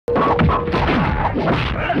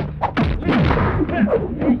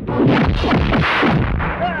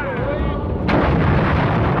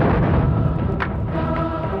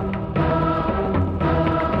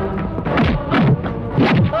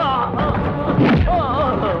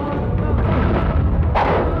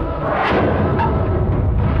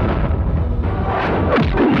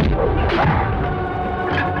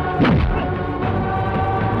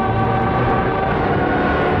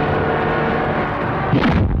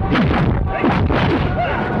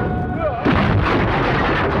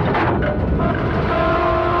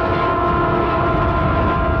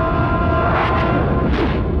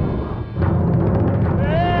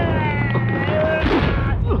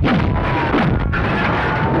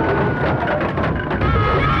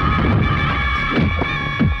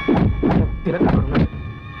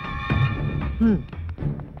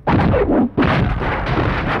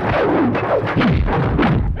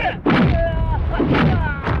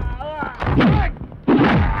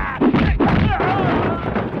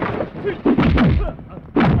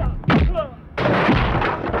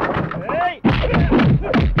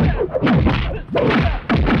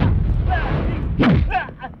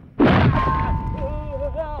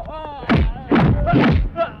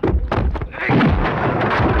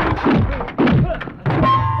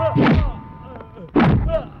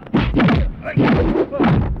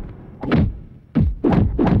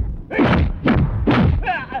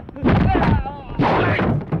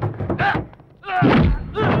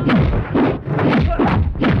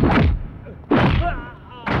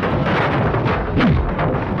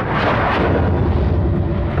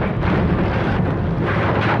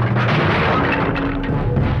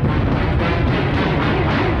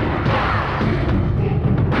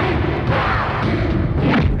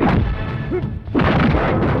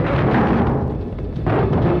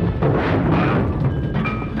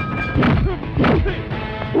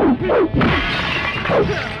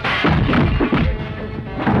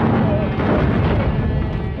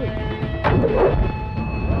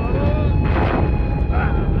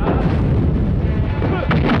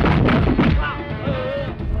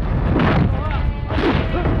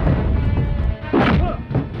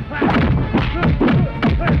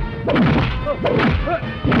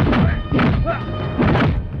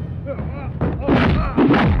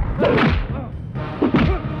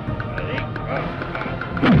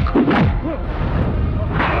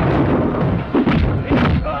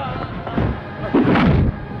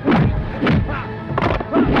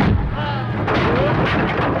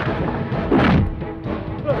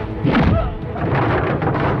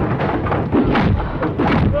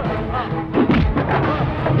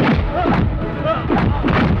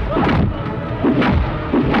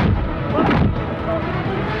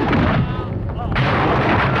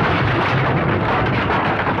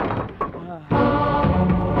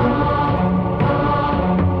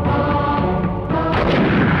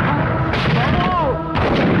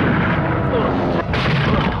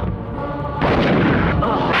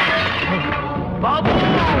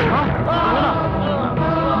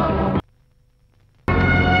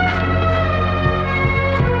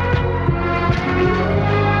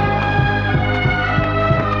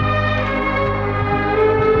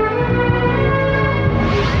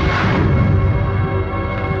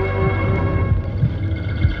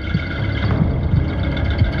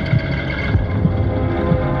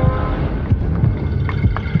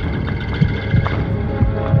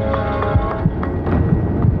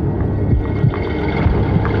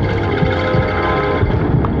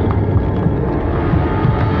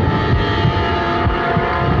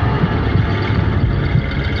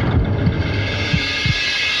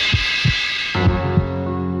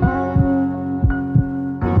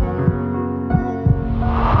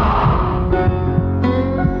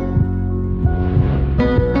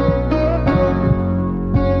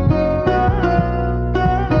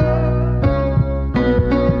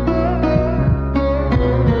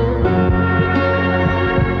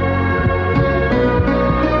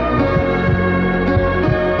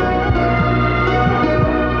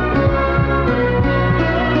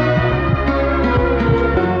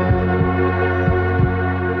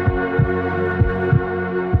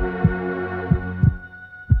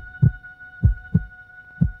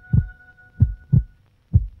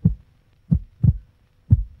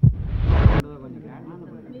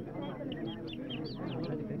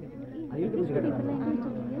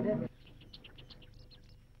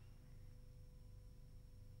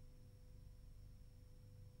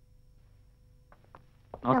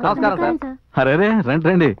నమస్కారం సార్. అరే రండి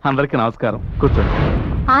రండి, అందరికీ నమస్కారం, కూర్చోండి.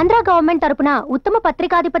 ఆంధ్ర గవర్నమెంట్ తరపున ఉత్తమ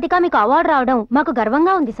పత్రికాధిపతిగా మీకు అవార్డు రావడం మాకు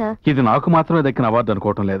గర్వంగా ఉంది సార్. ఇది నాకు మాత్రమే దక్కిన అవార్డు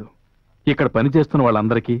అనుకోవటం లేదు, ఇక్కడ పనిచేస్తున్న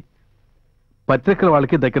వాళ్ళందరికీ పత్రికల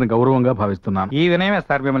వాళ్ళకి దక్కిన గౌరవంగా భావిస్తున్నాను. ఈ వినయమే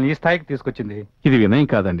సార్ మిమ్మల్ని ఈ స్థాయికి తీసుకొచ్చింది. ఇది వినయం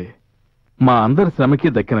కాదండి, మా అందరి శ్రమకి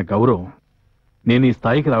దక్కిన గౌరవం. నేను ఈ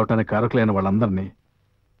స్థాయికి రావటానికి కారకులైన వాళ్ళందరినీ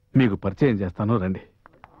మీకు పరిచయం చేస్తాను, రండి.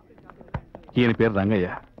 ఈయన పేరు రంగయ్య.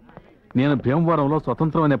 నేను భీమవరంలో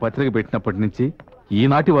స్వతంత్రం అనే పత్రిక పెట్టినప్పటి నుంచి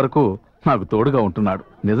ఈనాటి వరకు నాకు తోడుగా ఉంటున్నాడు.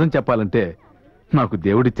 నిజం చెప్పాలంటే నాకు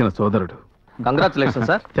దేవుడిచ్చిన సోదరుడు. Congratulation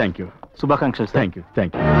sir. Thank you. శుభాకాంక్షలు. Thank you.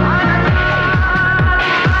 Thank you.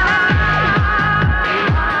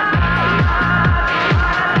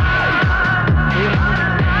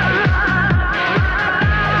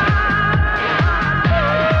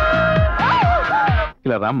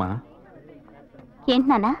 ఇలా రామ్మా. ఏంటి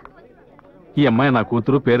నాన్న? ఈ అమ్మాయి నా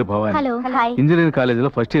కూతురు, పేరు భవాని. హలో. హాయ్. ఇంజనీరింగ్ కాలేజీలో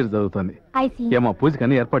ఫస్ట్ ఇయర్ చదువుతుంది. ఏమో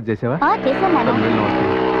పూజకని ఏర్పాటు చేసావా?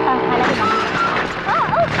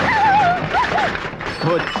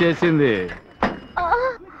 వచ్చేసింది.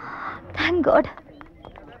 థ్యాంక్ గాడ్,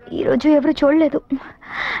 ఈరోజు ఎవరు చూడలేదు.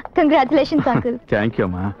 Congratulations uncle. థ్యాంక్ యూ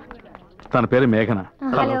అమ్మా. తన పేరు మేఘన.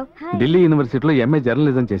 హలో. ఢిల్లీ యూనివర్సిటీలో ఎంఏ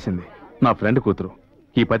జర్నలిజం చేసింది. నా ఫ్రెండ్ కూతురు.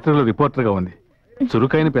 ఈ పత్రికలో రిపోర్టర్గా ఉంది.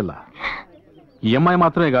 చురుకైన పిల్ల. ఈ అమ్మాయి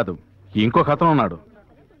మాత్రమే కాదు, ఇంకొక అతను ఉన్నాడు.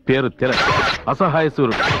 పేరు తిలక్. అసహాయ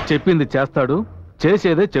సూర్యుడు. చెప్పింది చేస్తాడు,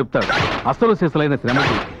 చేసేదే చెప్తాడు. అసలు సిసలైన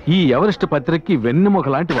శ్రమకి ఈ ఎవరెస్ట్ పత్రికకి వెన్నెముక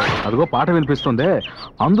లాంటి వాడు. అదిగో పాట వినిపిస్తుందే,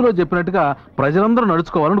 అందులో చెప్పినట్టుగా ప్రజలందరూ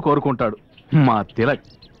నడుచుకోవాలని కోరుకుంటాడు మా తిలక్.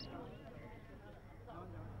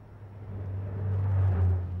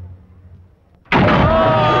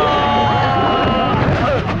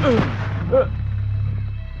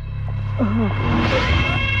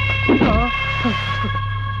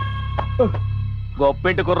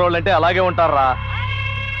 గొప్పింటి కుర్రోళ్ళంటే అలాగే ఉంటారా?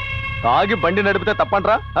 తాగి బండి నడిపితే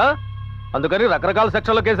తప్పంట్రా? అందుకని రకరకాల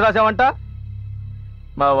సెక్షన్లో కేసు రాసావంట.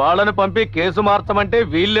 మా వాళ్ళని పంపి కేసు మార్చమంటే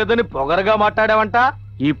వీల్లేదని పొగరగా మాట్లాడావంట.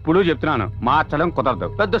 ఇప్పుడు చెప్తున్నాను, మార్చడం కుదరదు.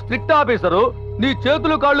 పెద్ద స్ట్రిక్ట్ ఆఫీసరు, నీ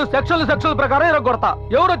చేతులు కాళ్ళు సెక్షన్ల ప్రకారం ఇరగొడతా.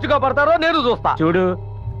 ఎవరు వచ్చి కాపాడతారో నేను చూస్తా. చూడు,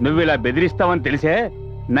 నువ్వు ఇలా బెదిరిస్తావని తెలిసే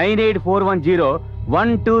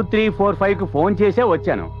 9841012345 కు ఫోన్ చేసే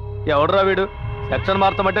వచ్చాను. ఎవడరా వీడు? సెక్షన్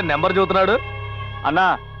మార్చమంటే నెంబర్ చూస్తున్నాడు. అన్నా,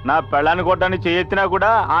 నా పెళ్ళాన్ని కొట్టని చేయెత్తినా కూడా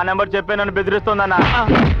ఆ నెంబర్ చెప్పే నన్ను బెదిరిస్తోందన్నా.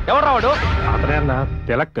 ఎవడరా వాడు?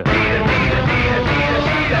 తిలక్.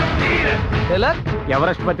 తిలక్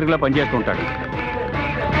ఎవరెస్ట్ పత్రికలో పనిచేస్తుంటాడు.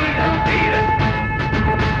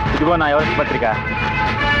 ఇదిగో నా ఎవరెస్ట్ పత్రిక.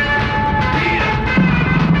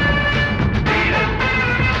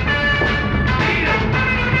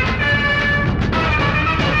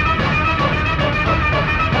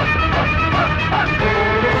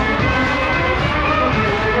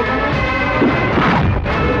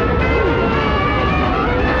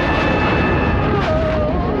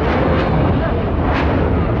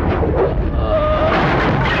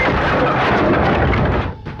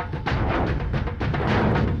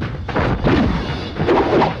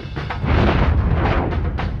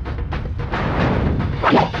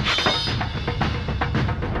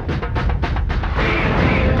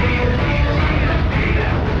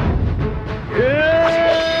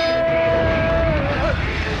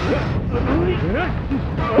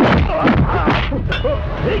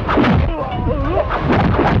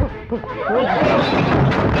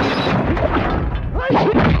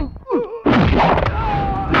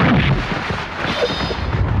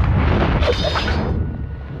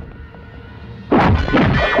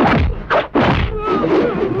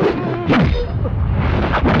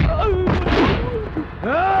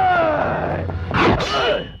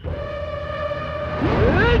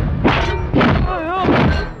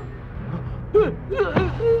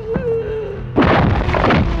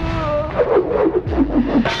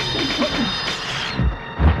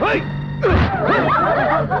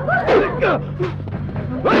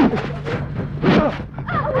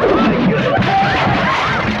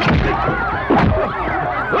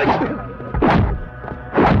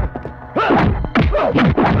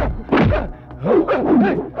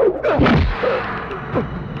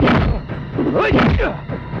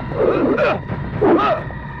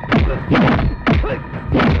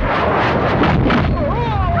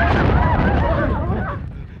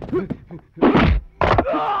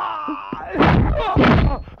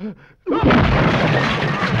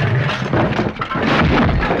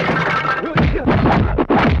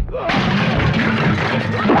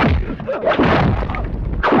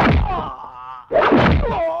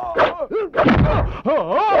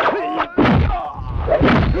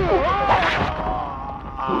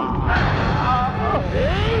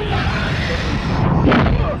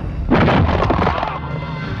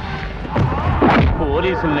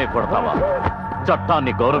 పోలీసుల్నే కొడతావా?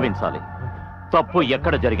 చట్టాన్ని గౌరవించాలి. తప్పు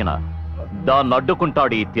ఎక్కడ జరిగినా దాన్ని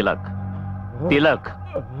అడ్డుకుంటాడు ఈ తిలక్. తిలక్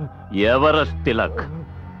ఎవరెస్ట్ తిలక్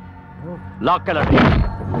లాక్కెళ్ళండి.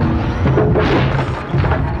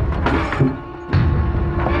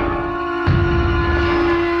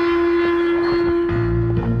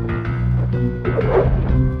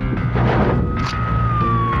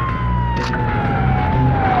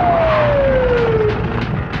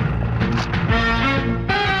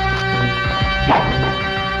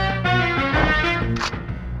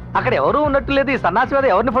 అక్కడ ఎవరు ఉన్నట్టు లేదు. ఈ సన్నాసి మీద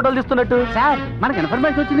ఎవరిని ఫోటోలు తీస్తున్నట్టు? సార్ మనకి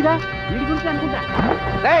ఇన్ఫర్మేషన్ వచ్చిందిగా, వీడి గురించి అనుకుంటా.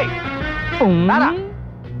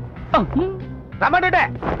 రమ్మంటే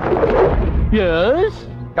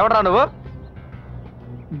ఎవడరా నువ్వు?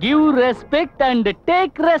 Give respect and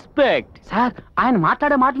take respect. Sir ఆయన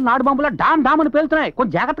మాట్లాడే మాటలు నాడు బాంబులో డామ్ డామ్ అని పేలుతున్నాయి,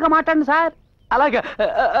 కొంచెం జాగ్రత్తగా మాట్లాడండి సార్. అలాగే.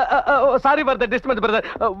 Sorry for the disturbance brother.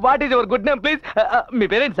 What is your good name please? మీ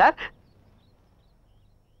పేరేంటి సార్?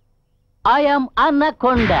 ఐఎమ్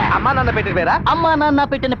అన్నకొండ. అమ్మా నాన్న పెట్టిన పేరా? అమ్మా నాన్న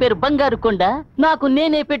పెట్టిన పేరు బంగారు కొండ, నాకు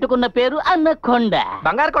నేనే పెట్టుకున్న పేరు అన్నకొండ.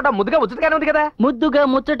 బంగారు కొండ ముద్దుగా ముచ్చటగానే ఉంది కదా. ముద్దుగా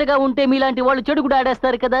ముచ్చటగా ఉంటే మీలాంటి వాళ్ళు చెడు కూడా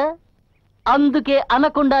ఆడేస్తారు కదా, అందుకే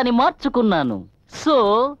అనకొండ అని మార్చుకున్నాను. సో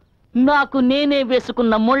నాకు నేనే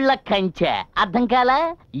వేసుకున్న ముళ్ళ కంచె, అర్థం కాలా?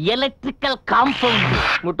 Electrical compound.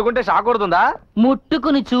 ముట్టుకుంటే షాక్ కొడుతుందా?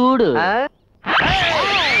 ముట్టుకుని చూడు.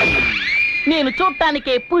 నేను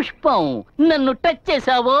చూడటానికే పుష్పం, నన్ను టచ్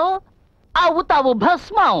చేసావో అవుతావు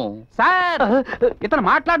భస్మం. సార్ ఇతను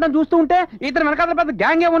మాట్లాడడం చూస్తూ ఉంటే ఇతను వెనకాల పెద్ద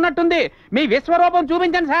గ్యాంగే ఉన్నట్టుంది. మీ విశ్వరూపం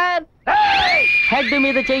చూపించండి సార్. హెడ్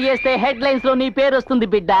మీద చెయ్యేస్తే హెడ్ లైన్స్ లో నీ పేరు వస్తుంది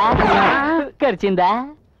బిడ్డ. ఖర్చిందా?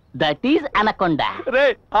 That is anaconda. Ray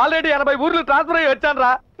already 80 ఊర్లు ట్రాన్స్ఫర్ అయ్యి వచ్చాను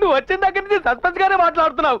రా. నువ్వు వచ్చిన దగ్గర నుంచి సస్పెన్స్ గానే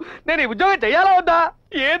మాట్లాడుతున్నావు. నేను ఈ ఉద్యోగం చెయ్యాలా వద్దా?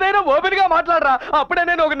 ఏదైనా ఓపెన్ గా మాట్లాడరా, అప్పుడే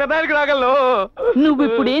నేను ఒక నిర్ణయానికి రాగలను. నువ్వు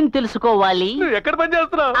ఇప్పుడు ఏం తెలుసుకోవాలి? నువ్వు ఎక్కడ పని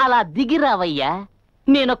చేస్తున్నావు? అలా దిగిరావయ్యా.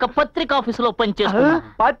 నేను ఒక పత్రిక ఆఫీసులో పనిచేస్తున్నా.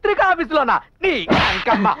 పత్రిక ఆఫీసులోనా? నీ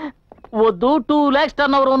అంకమ్మ. వద్దు, 2 lakhs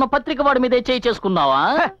టర్న్ ఓవర్ ఉన్న పత్రిక వాడి మీద చేయి చేసుకున్నావా?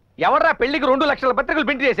 ఎవర్రా పెళ్లికి 2 లక్షల పత్రికలు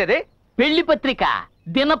ప్రింట్ చేసేది? పెళ్లి పత్రిక,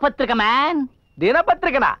 దినపత్రిక మ్యాన్.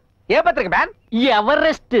 దినపత్రికనా? ఏ పత్రిక మ్యాన్?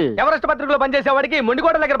 ఎవరెస్ట్. ఎవరెస్ట్ పత్రికలో పనిచేసేవాడికి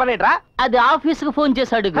ముండికోట దగ్గర పనేట్రా? అది ఆఫీసుకు ఫోన్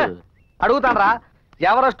చేసి అడుగు. అడుగుతానరా.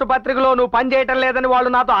 ఎవరెస్ట్ పత్రికలో నువ్వు పని చేయటం లేదని వాళ్ళు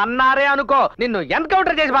నాతో అన్నారే అనుకో, నిన్ను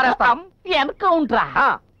ఎన్కౌంటర్ చేసి పారేస్తాం. ఎన్కౌంటరా?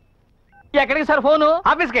 ఎక్కడికి సార్ ఫోను?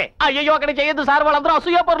 ఆఫీస్కే. అయ్యో అక్కడ చేయొద్దు సార్, వాళ్ళందరూ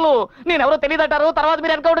అసూయపరులు. నేనెవరో తెలియదంటారు, తర్వాత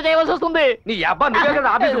మీరు ఎన్కౌంటర్ చేయవలసి వస్తుంది. నీ అబ్బా నువ్వే కదా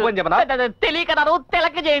ఆఫీస్కి ఫోన్ చెప్పనా? తెలియకన్నారు,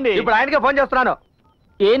 తెలక చేయండి. ఇప్పుడు ఆయనకే ఫోన్ చేస్తున్నాను.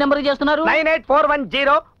 ఏ నెంబర్ చేస్తున్నారు?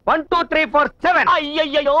 9841012347.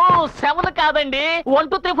 అయ్యయ్యో 7 కాదండి, 1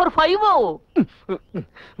 2 3 4 5.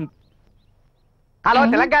 హలో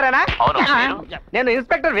తెలంగాణనా? అవును, నేను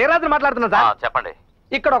ఇన్స్పెక్టర్ వీరరాజు మాట్లాడుతున్నా సార్. చెప్పండి.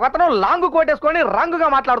 ఇక్కడ ఒకతను లాంగ్ కోట్ వేసుకొని రంగుగా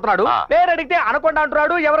మాట్లాడుతున్నాడు. పేరు అడిగితే అనకొండ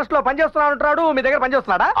అంటున్నాడు, ఎవరెస్ట్ లో పనిచేస్తున్నా అంటున్నాడు. మీ దగ్గర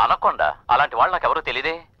పనిచేస్తున్నాడా? అనకొండ అలాంటి వాళ్ళు నాకు ఎవరు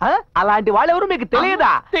తెలియదే. అలాంటి వాళ్ళు ఎవరు మీకు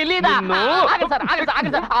తెలియదా? తెలీదా?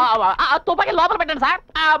 తుపాకి లోపల పెట్టండి సార్.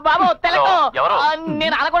 బాబు తెలకు,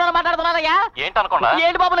 నేను అనకొండ మాట్లాడుతున్నానయ్యా. ఏంటి అనకొండ?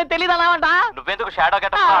 ఏంటి బాబు నేను తెలియదు అన్నావంట. నువ్వెందుకు షాడో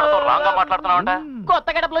గెటప్ రాంగ్ గా మాట్లాడుతున్నావంట? కొత్త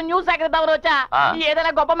గెటప్ లో న్యూస్ సేకరిద్దామని వచ్చా.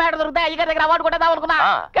 ఏదైనా గొప్ప మేడ దొరికితే అయ్యగారి దగ్గర అవార్డు కొట్టేద్దాం అనుకున్నా,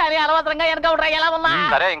 కానీ అనవసరంగా ఎన్కౌంటర్ ఎలా ఉన్నా.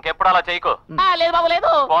 సరే ఇంకెప్పుడు అలా చేయకు. లేదు బాబు లేదు.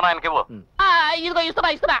 ఫోన్ ఆయనకి ఇవ్వు. ఇదిగో ఇస్తున్నా.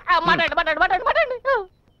 మాట్లాడండి.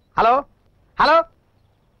 హలో హలో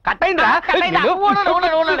కట్ అయిందా?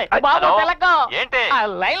 బాబు తెలకు ఏంటి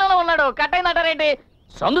లైన్ లోనే ఉన్నాడు, కట్ అయిందంటారేంటి?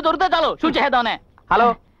 సందు దొరికితే చాలు షూట్ చేద్దామనే. హలో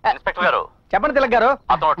ఇన్స్పెక్టర్ గారు చెప్పండి తిలక్ గారు.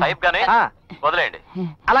 అతను టైప్ గానే వదిలేయండి.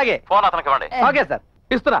 అలాగే ఫోన్ అతనికి ఇవ్వండి. ఓకే సార్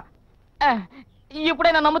ఇస్తున్నా.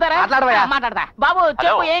 ఇప్పుడైనా నమ్ముతారా? మాట్లాడతా. బాబు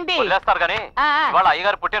చెప్పు ఏంటి? వదిలేస్తారు గానీ ఇవాళ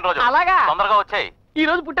అయ్యగారు పుట్టినరోజు. అలాగా? తొందరగా వచ్చాయి. ఈ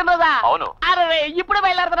రోజు పుట్టినరోజా? అవును. అరే ఇప్పుడే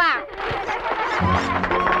బయలుదేరదరా.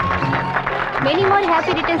 Many more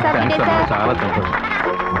happy returns of the day sir. చాలా సంతోషం.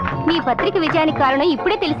 మీ పత్రిక విజయానికి కారణం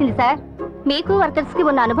ఇప్పుడే తెలిసింది సార్. మీకు వర్కర్స్ కి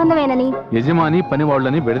ఉన్న అనుబంధమేనని. యజమాని పని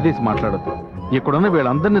వాళ్ళని విడదీసి మాట్లాడద్దు. ఇక్కడున్న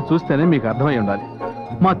వీళ్ళందరినీ చూస్తేనే మీకు అర్థమై ఉండాలి.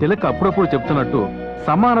 మా తిలక్ అప్పుడప్పుడు చెప్తున్నట్టు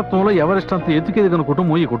సమానత్వంలో ఎవరిష్టంత ఎత్తుకెదిగిన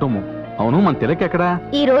కుటుంబం ఈ కుటుంబం. అవును, మన తిలక్ ఎక్కడా?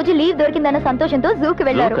 ఈ రోజు లీవ్ దొరికిందన్న సంతోషంతో జూకి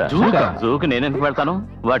వెళ్లారు. జూకి నేనెందుకు వెళ్తాను?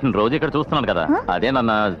 వాటిని రోజు ఇక్కడ చూస్తున్నాను కదా. అదే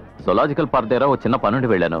నన్న జూలాజికల్ పార్క్ దగ్గర ఒక చిన్న పనుండి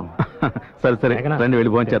వెళ్ళాను. సరే రండి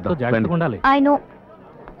వెళ్ళి భోంచేద్దాం. ఆయన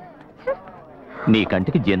నీ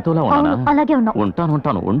కంటికి జంతువులా ఉన్నానా? అలాగే ఉన్నావు.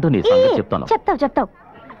 ఉంటాను ఉండు, నీ సంగతి చెప్తాను. చెప్తావు.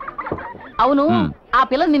 అవును, ఆ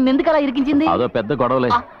పిల్ల నిన్నెందుకు అలా ఇరికించింది? అదో పెద్ద గొడవలే.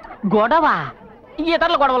 గొడవ?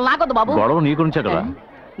 ఇతరుల గొడవలు నాకొద్దు బాబు. గొడవ నీ గురించే కదా.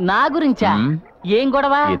 నా గురించా? ఏం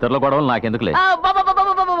గొడవ? ఇతరుల గొడవలు నాకెందుకులే.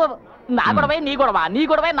 నా గొడవే నీ గొడవ, నీ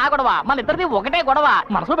గొడవే నా గొడవ, మన ఇద్దరిది ఒకటే గొడవ.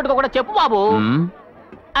 మనసులో పెట్టుకోకుండా చెప్పు బాబు.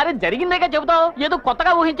 అరే జరిగిందేగా చెబుతావు, ఏదో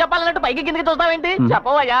కొత్తగా ఊహించి చెప్పాలన్నట్టు పైకి కిందకి చూస్తావేంటి?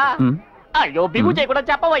 చెప్పవయ్యా. అయ్యో బిగు చేయకుండా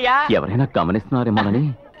చెప్పవయ్యా. ఎవరైనా గమనిస్తున్నారేమోనని.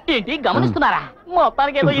 ఏంటి గమనిస్తున్నారా?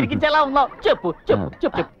 మొత్తానికి ఏదో ఇరికించేలా ఉన్నావు. చెప్పు.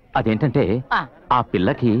 అదేంటంటే ఆ. ఆ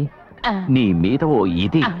పిల్లకి నీ మీద ఓ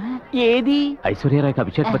ఇది ఏది ఐశ్వర్యరాయ్కి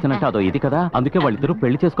అభిషేక్ బచ్చన్ అంటే అదో ఇది కదా, అందుకే వాళ్ళిద్దరూ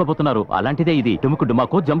పెళ్లి చేసుకోబోతున్నారు. అలాంటిదే ఇది. డుముకు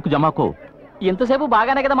డుమాకో జంకు జమాకో. ఇంతసేపు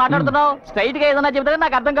బాగానే కదా మాట్లాడుతున్నావు, స్ట్రైట్ గా ఏదన్నా చెబితే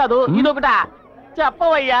నాకు అర్థం కాదు. ఇదొకటా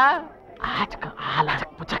చెప్పవయ్యా.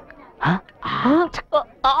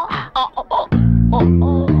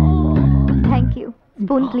 Thank you.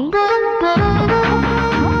 Spoon please.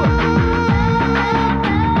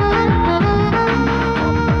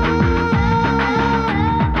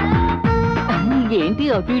 ఏంటి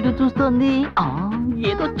అటు ఇటు చూస్తోంది?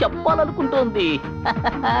 ఏదో చెప్పాలనుకుంటోంది.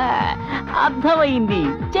 అర్థమైంది,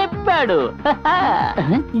 చెప్పాడు.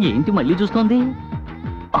 ఏంటి మళ్ళీ చూస్తోంది?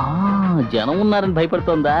 జనం ఉన్నారని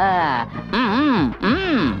భయపడుతోందా?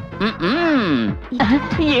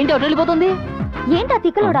 ఏంటి అటు వెళ్ళిపోతుంది? ఏంటి ఆ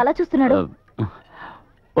తిక్కలోడు అలా చూస్తున్నాడు?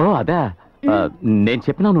 ఓ అదే, నేను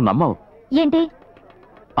చెప్పినా నువ్వు నమ్మవు. ఏంటి?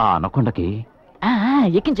 ఆ అనకొండకి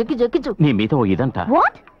ఎక్కించు ఎక్కించు ఎక్కించు. నీ మీద ఓ ఇదంట.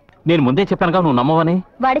 వాట్? నేను ముందే చెప్పానుగా నువ్వు నమ్మవని.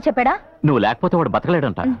 వాడే చెప్పాడా? నువ్వు లేకపోతే వాడు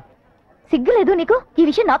బతకలేడంట. సిగ్గులేదు నీకు? ఈ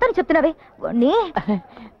విషయం నాతో చెప్తున్నావే.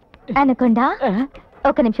 అనకుండా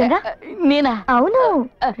ఒక నిమిషం రా. నేనా? అవును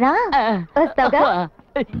రా. వస్తావుగా?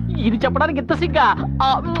 ఇది చెప్పడానికి ఇంత సిగ్గా?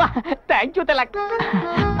 Thank you Tilak.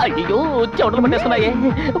 అయ్యో చెవులు పట్టేస్తున్నాయే.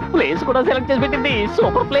 ప్లేస్ కూడా సెలెక్ట్ చేసి పెట్టింది.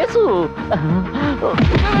 Super place.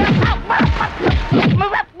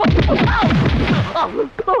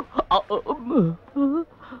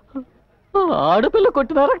 ఆడపిల్ల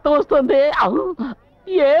కొట్టిన రక్తం వస్తుంది.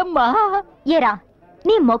 ఏమ్మా? ఏరా,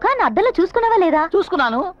 నీ ముఖాన్ని అద్దంలో చూసుకున్నావా లేదా?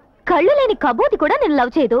 చూసుకున్నాను. కళ్ళు లేని కబోతి కూడా నేను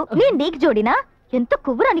లవ్ చేయదు. నేను నీకు జోడినా? ఎంత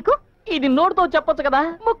కువ్వురా నీకు? ఇది నోటితో చెప్పొచ్చు కదా,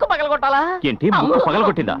 ముక్కు పగలగొట్టాలా? ఏంటి ముక్కు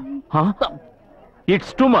పగలగొట్టిందా?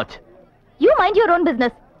 It's too much. You mind your own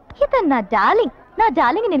business. ఇతను నా డార్లింగ్. నా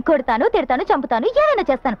డార్లింగ్ నేను కొడతాను, తిడతాను, చంపుతాను, ఏమైనా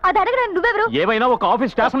చేస్తాను. అది అడగడానికి నువ్వెవరు? ఏమైనా ఒక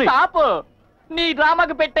ఆఫీస్ స్టాఫ్. స్టాప్. నీ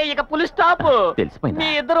డ్రామాకి పెట్టే ఇక పులిస్ స్టాప్. తెలిసిపోయింది. మీ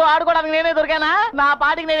ఇద్దరు ఆడుకోవడానికి నేనే దొరికానా? నా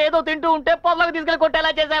పాటికి నేను ఏదో తింటూ ఉంటే పొదలకు తీసుకెళ్లి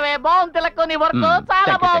కొట్టేలా చేసావే. బాగుంది తిలక్, నీ వర్క్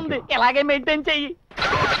చాలా బాగుంది. ఇలాగే మెయింటైన్ చెయ్యి.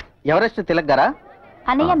 ఎవరెస్ట్ తిలక్ గారా?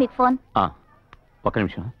 అన్నయ్య మీకు ఫోన్. ఒక్క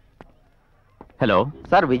నిమిషం. హలో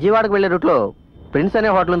సార్, విజయవాడకు వెళ్లే రూట్ లో ప్రిన్స్ అనే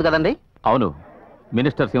హోటల్ ఉంది కదండి? అవును,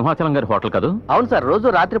 మినిస్టర్ సింహాచలం గారి హోటల్ కాదు? అవును సార్. రోజు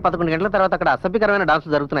రాత్రి 11 గంటల తర్వాత అక్కడ అసభ్యకరమైన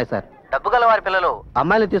డాన్సులు జరుగుతున్నాయి సార్. డబ్బు గల వారి పిల్లలు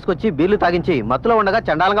అమ్మాయిలు తీసుకొచ్చి బీర్లు తాగించి మత్తులో ఉండగా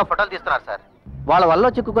చండాలంగా ఫోటోలు తీస్తున్నారు సార్. వాళ్ళ వల్ల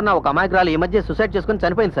చిక్కుకున్న ఒక అమాయకురాలు ఈ మధ్య సూసైడ్ చేసుకుని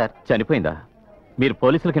చనిపోయింది సార్. చనిపోయిందా? మీరు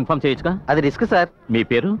పోలీసులకు ఇన్ఫార్మ్ చేయొచ్చుగా? అది రిస్క్ సార్. మీ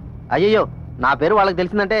పేరు? అయ్యయ్యో, నా పేరు వాళ్ళకి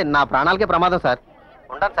తెలిసిందంటే నా ప్రాణాలకే ప్రమాదం సార్.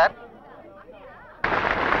 ఉంటాను సార్.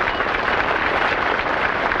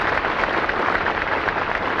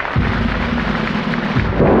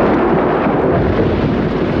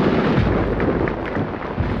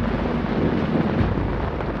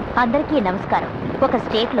 అందరికీ నమస్కారం. ఒక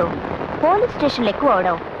స్టేట్లో పోలీస్ స్టేషన్లు ఎక్కువ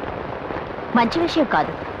అవడం మంచి విషయం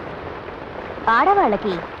కాదు.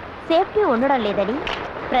 ఆడవాళ్ళకి సేఫ్టీ ఉండడం లేదని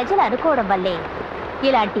ప్రజలు అనుకోవడం వల్లే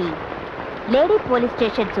ఇలాంటి లేడీ పోలీస్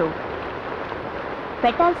స్టేషన్స్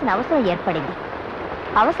పెట్టాల్సిన అవసరం ఏర్పడింది.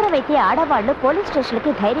 అవసరమైతే ఆడవాళ్ళు పోలీస్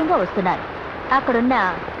స్టేషన్లకి ధైర్యంగా వస్తున్నారు. అక్కడున్న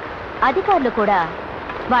అధికారులు కూడా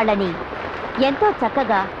వాళ్ళని ఎంతో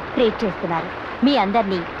చక్కగా ట్రీట్ చేస్తున్నారు. మీ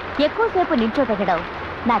అందరినీ ఎక్కువసేపు నిల్చోబెట్టడం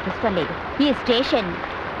నాకు ఇష్టం లేదు. ఈ స్టేషన్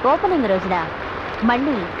ఓపెనింగ్ రోజున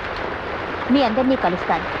మళ్ళీ మీ అందరినీ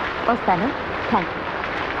కలుస్తాను. వస్తాను. Thank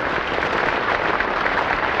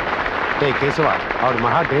you. కేశవ, ఆవిడ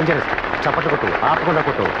మహా డేంజరస్. చప్పట్లు కొట్టు, ఆపకుండా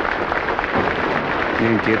కొట్టు.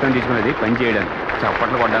 నేను జీతం తీసుకునేది పని చేయడానికి,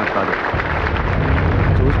 చప్పట్లు కొట్టడానికి కాదు.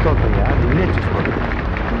 చూసుకోకయ్యా, నిన్నే చూసుకోండి.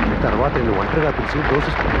 తర్వాత నేను ఒంటరిగా పిలిచి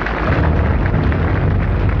దోషిస్తాను.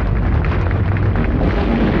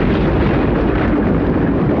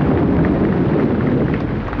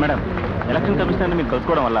 మేడం, ఎలక్షన్ కమిషనర్ మీరు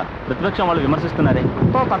కలుసుకోవడం వల్ల ప్రతిపక్షం వాళ్ళు విమర్శిస్తున్నారే.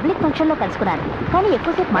 ఓ పబ్లిక్ ఫంక్షన్ లో కలుసుకున్నాను, కానీ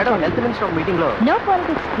ఎక్కువసేపు మేడం, హెల్త్ మినిస్టర్ మీటింగ్ లో no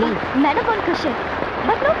politics please. Madam one question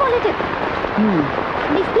but no politics.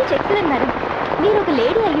 Me speech excellent madam. మీరు ఒక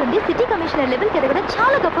లేడీ అయ్యుండి సిటీ కమిషనర్ లెవెల్కి ఎదగడం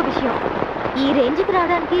చాలా గొప్ప విషయం. ఈ రేంజ్కి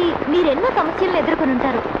రావడానికి మీరు ఎన్నో సమస్యలను ఎదుర్కొని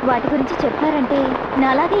ఉంటారు. వాటి గురించి చెప్పారంటే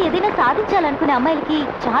నాలాగే ఏదైనా సాధించాలనుకునే అమ్మాయిలకి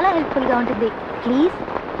చాలా హెల్ప్ఫుల్ గా ఉంటుంది. ప్లీజ్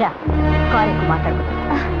రా, కాల్ ఎక్కువ మాట్లాడుకుంటాం.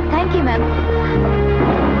 Thank you ma'am.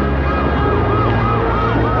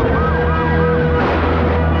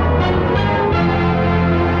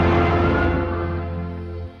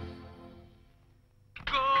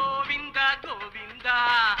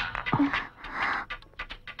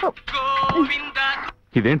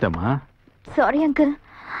 ఇదేంటమ్మా? Sorry uncle.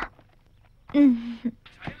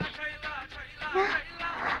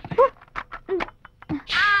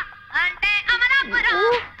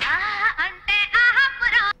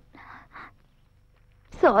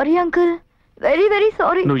 Sorry uncle, very very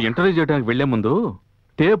sorry. నువ్వు ఇంటర్వ్యూ చేయడానికి వెళ్లే ముందు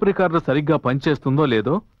టేప్ రికార్డర్ సరిగ్గా పనిచేస్తుందో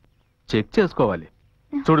లేదో చెక్ చేసుకోవాలి.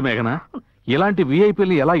 చూడు మేఘనా, ఇలాంటి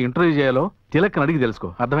విఐపీలు ఎలా ఇంటర్వ్యూ చేయాలో తిలక్ అడిగి తెలుసుకో.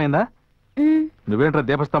 అర్థమైందా? నువ్వేంట్రా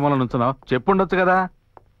దీపస్తంభంలో నుంచున్నావు? చెప్పుండొచ్చు కదా.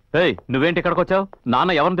 ఏయ్, నువ్వేంటి ఇక్కడికి వచ్చావు?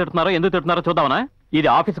 నాన్న ఎవరిని తిడుతున్నారో ఎందుకు తిడుతున్నారో చూద్దామనా? ఇది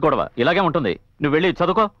ఆఫీస్ గొడవ, ఇలాగే ఉంటుంది. నువ్వు వెళ్ళి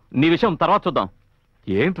చదువుకో, నీ విషయం తర్వాత చూద్దాం.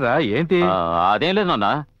 ఏంట్రా ఏంటి? అదేం లేదు నాన్న,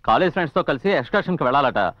 కాలేజ్ ఫ్రెండ్స్ తో కలిసి ఎక్స్కర్షన్ కి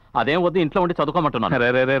వెళ్ళాలట. అదేం వద్దు, ఇంట్లో ఉండి చదువుకోమంటున్నాను.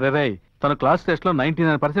 రే తన క్లాస్ టెస్ట్ లో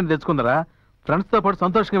 99% తెచ్చుకుందరా. ఫ్రెండ్స్ తో పాటు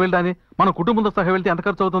సంతోషంగా వెళ్ళాని మన కుటుంబంతో సహా వెళ్తే ఎంత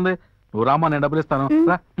ఖర్చు అవుతుంది? నువ్వు రామా, నేను డబ్బులు ఇస్తాను.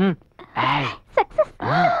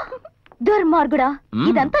 దుర్మార్గుడా,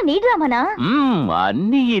 ఇదంతా నీ డ్రామానా?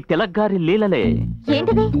 అన్ని ఈ తిలక్ గారి లీలలే.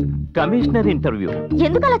 ఏంటిది? Commissioner interview.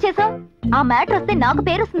 ఎందుకు అలా చేసావు? ఆ మ్యాటర్ వస్తే నాకు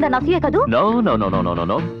పేరు వస్తుందని అసూయే కదూ? No no no no no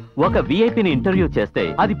no. ఒక విఐపిని ఇంటర్వ్యూ చేస్తే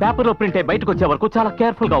అది పేపర్ లో ప్రింట్ అయి బయటకు వచ్చే వరకు చాలా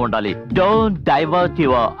కేర్ఫుల్ గా ఉండాలి. Don't divert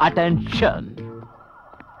your attention.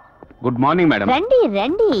 Good morning madam. రండి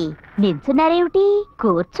రండి. నిల్చున్నారేమిటి?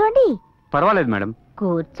 కూర్చోండి. పర్వాలేదు మేడం.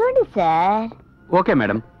 కూర్చోండి sir. Okay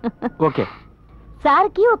madam. Okay sir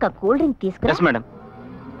కి ఒక కూల్ డ్రింక్ తీసుకురా. మేడం.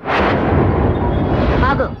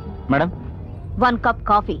 ఆగు మేడం. 1 కప్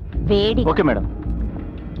కాఫీ వేడి. Okay madam.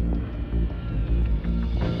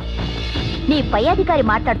 నీ పై అధికారి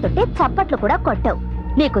మాట్లాడుతుంటే చప్పట్లు కూడా కొట్టవు.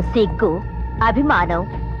 నీకు సిగ్గు, అభిమానం,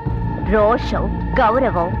 రోషం,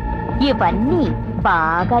 గౌరవం ఇవన్నీ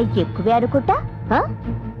బాగా ఎక్కువే అనుకుంటా.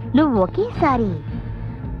 నువ్వు ఒకేసారి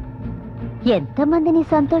ఎంతమందిని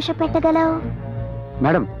సంతోష పెట్టగలవు?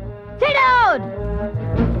 Madam. Sit down.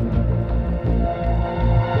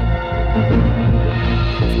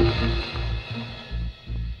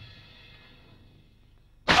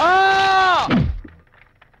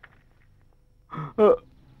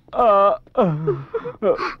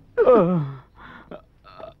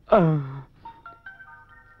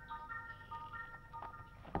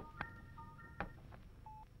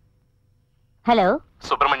 Hello,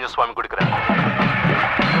 Subrahmanya స్వామి గుడికి రా.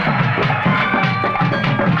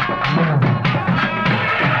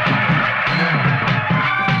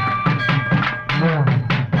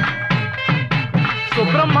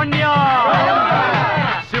 సుబ్రహ్మణ్య,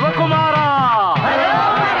 శివకుమార,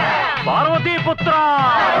 పార్వతీపుత్ర,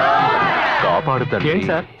 కాపాడుతారు. ఏంటి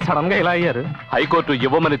సార్ సడన్ గా ఇలా అయ్యారు? హైకోర్టు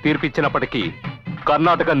ఇవ్వమని తీర్పిచ్చినప్పటికీ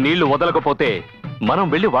కర్ణాటక నీళ్లు వదలకపోతే మనం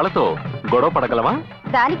వెళ్లి వాళ్ళతో గొడవ పడగలమా?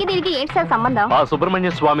 దానికి దీనికి ఏంటి సార్ సంబంధం? ఆ సుబ్రహ్మణ్య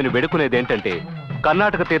స్వామిని వేడుకునేదేంటంటే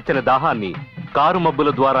కర్ణాటక తీర్చిన దాహాన్ని కారు మబ్బుల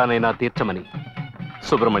ద్వారానైనా తీర్చమని.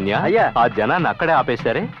 సుబ్రహ్మణ్య, అయ్యా, ఆ జనాన్ని అక్కడే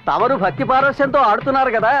ఆపేశారే. తమరు భక్తి పారవశ్యంతో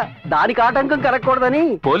ఆడుతున్నారు కదా, దానికి ఆటంకం కలగకూడదని.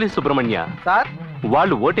 పోలీస్ సుబ్రహ్మణ్య సార్,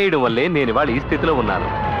 వాళ్ళు ఓటేయడం వల్లే నేను ఇవాళ ఈ స్థితిలో ఉన్నాను.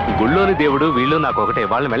 గుళ్ళోని దేవుడు వీళ్ళు నాకు ఒకటే.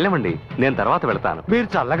 వాళ్ళని వెళ్ళమండి, నేను తర్వాత వెళ్తాను. మీరు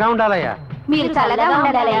చల్లగా ఉండాలయ్యా. మీరు చల్లగా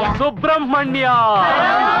ఉండాలయ్యా. సుబ్రహ్మణ్య,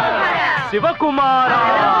 శివకుమార,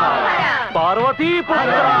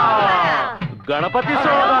 పార్వతీపుత్ర, గణపతి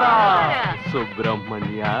సోదర,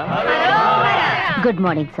 సుబ్రహ్మణ్య. Good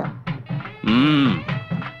morning sir.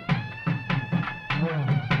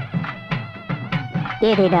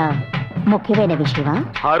 ఏదైనా ముఖ్యమైన విషయమా?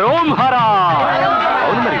 హరోం హరా.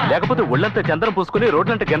 అవును మరి, లేకపోతే ఒళ్ళంతా చంద్రం పూసుకుని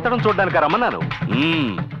రోడ్లంటే గెంతడం చూడడానికి రమ్మన్నాను.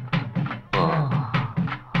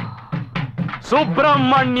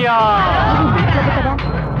 సుబ్రహ్మణ్య, కదా,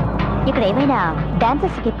 ఇక్కడ ఏమైనా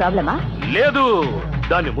డాన్సర్స్ కి ప్రాబ్లమా? లేదు,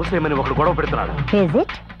 దాన్ని మూసేయమని ఒకడు గొడవ పెడుతున్నాడు. Is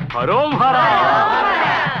it? హరోం Hara.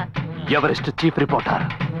 Everest chief reporter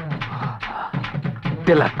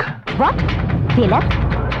Tilak. What? Tilak?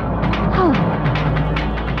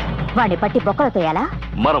 వాడిని పట్టి బొక్కలు తోయాలా?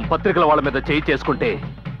 మనం పత్రికల వాళ్ళ మీద చేయి చేసుకుంటే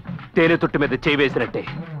తేనె తుట్టు మీద చేయి వేసినట్టే.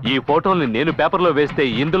 ఈ ఫోటోల్ని నేను పేపర్లో వేస్తే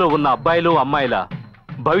ఇందులో ఉన్న అబ్బాయిలు అమ్మాయిల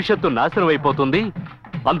భవిష్యత్తు నాశనం అయిపోతుంది.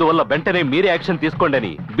 అందువల్ల వెంటనే మీరే యాక్షన్ తీసుకోండి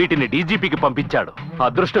అని వీటిని డీజీపీకి పంపించాడు.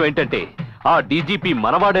 అదృష్టం ఏంటంటే ఆ డీజీపీ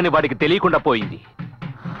మనవాడని వాడికి తెలియకుండా పోయింది.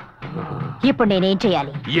 ఇప్పుడు నేనేం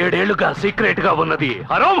చేయాలి? 7 ఏళ్లుగా సీక్రెట్ గా ఉన్నది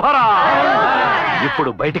హరోం హరా ఇప్పుడు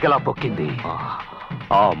బయటికెలా పొక్కింది?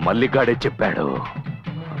 ఆ మల్లిగాడే చెప్పాడు.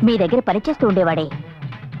 మీ దగ్గర పనిచేస్తూ ఉండేవాడే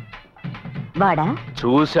వాడా?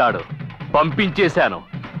 చూశాడు, పంపించేశాను.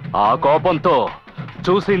 ఆ కోపంతో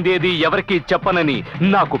చూసిందేది ఎవరికి చెప్పనని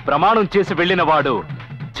నాకు ప్రమాణం చేసి వెళ్ళిన వాడు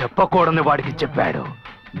చెప్పకూడని వాడికి చెప్పాడు.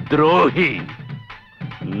 ద్రోహి.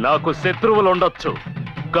 నాకు శత్రువులు ఉండొచ్చు,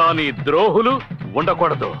 కానీ ద్రోహులు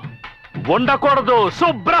ఉండకూడదు. ఉండకూడదు.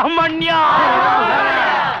 సుబ్రహ్మణ్య.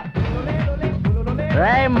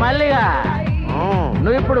 మల్లిగా,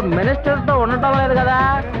 నువ్వు ఇప్పుడు మినిస్టర్ తో ఉండటం లేదు కదా,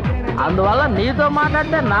 అందువల్ల నీతో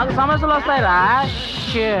మాట్లాడితే నాకు సమస్యలు వస్తాయిరా.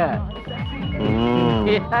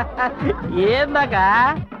 ఏందాకా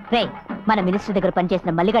రే, మన మినిస్టర్ దగ్గర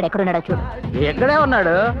పనిచేసిన మల్లిగాడు ఎక్కడున్నాడో చూడు. ఎక్కడే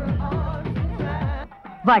ఉన్నాడు?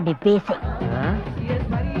 వాడిని వేసే.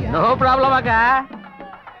 నో ప్రాబ్లం అక్క.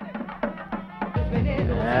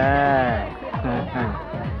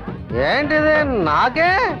 ఏంటిది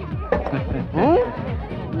నాకే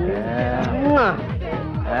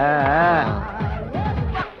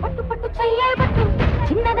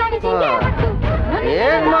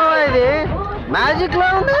ఏం మావా ఇది మ్యాజిక్ లా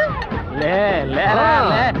ఉంది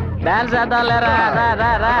డాన్స్ చేద్దాం లేరా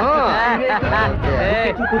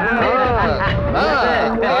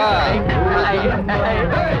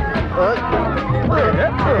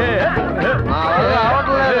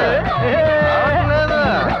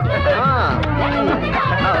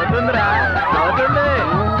అవుతుందిరా అవుతుంది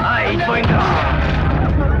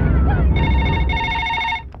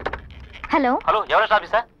హలో హలో ఎవరు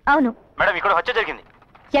ఆఫీసా అవును మేడం ఇక్కడ హత్య జరిగింది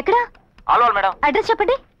ఎక్కడ ఆల్వాల్ మేడం అడ్రస్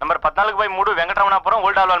చెప్పండి number 14/3 Venkataramanapuram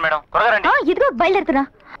old Alwal madam త్వరగా రండి ఇదిగో బయలుదేరుతున్నా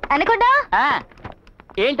అనకుండా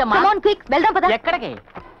ఏంటమ్మా క్విక్ వెళ్దాం పద ఎక్కడికి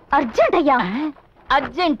అర్జెంట్ అయ్యా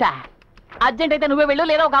అర్జెంటా అర్జెంట్ అయితే నువ్వే వెళ్ళు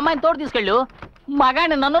లేదా ఒక అమ్మాయిని తోడు తీసుకెళ్ళు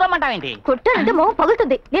మగాడిని నన్ను రమ్మంటావేంటి కొట్టానంటే మొహం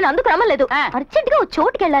పగులుతుంది నేను అందుకు రమ్మలేదు అర్జెంట్ గా ఒక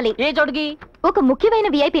చోటుకి వెళ్ళాలి ఏ చోటుకి ఒక ముఖ్యమైన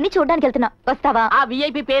విఐపిని చూడడానికి వెళ్తున్నా వస్తావా ఆ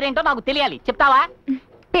విఐపి పేరేంటో నాకు తెలియాలి చెప్తావా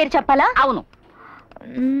పేరు చెప్పాలా అవును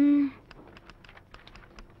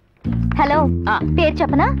హలో పేరు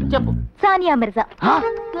చెప్పనా చెప్పు సానియా మిర్జా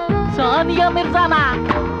సానియా మిర్జానా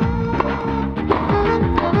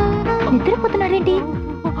నిద్రపోతున్నాడేంటి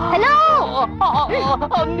హలో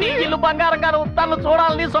నీ ఇల్లు బంగారం గారు తను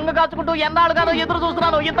చూడాలని సొంగ కాచుకుంటూ ఎన్నాళ్ళుగానో ఎదురు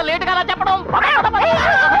చూస్తున్నాను ఇంత లేట్ గా చెప్పడం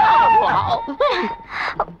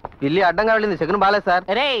పిల్లి అడ్డంగా వెళ్ళింది సెకండ్ బాలేదు సార్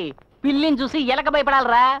రే పిల్లిని చూసి ఎలక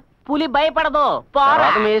భయపడాలరా పులి భయపడదు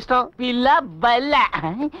మీ ఇష్టం పిల్ల బల్ల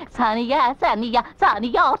సానియా సానియా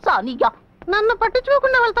సానియా సానియా నన్ను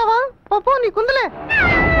పట్టించుకోకుండా వెళ్తావా పప్పు నీకుందిలే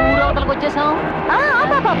ఊరవతలకు వచ్చేసాం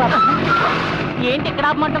ఏంటి ఇక్కడ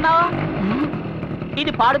ఆపమంటున్నావు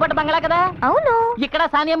ఇది పాడుపడ్డ బంగ్లా కదా అవును ఇక్కడ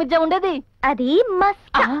సానియా మిర్జా ఉండేది అది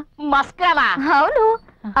మస్కా మస్కానా అవును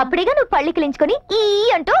అప్పుడేగా నువ్వు పళ్ళు కిలించుకొని ఈ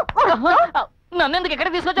అంటూ నన్ను ఎందుకు ఎక్కడ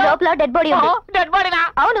తీసుకొచ్చావు లోపల డెడ్ బాడీ ఉంది డెడ్ బాడీనా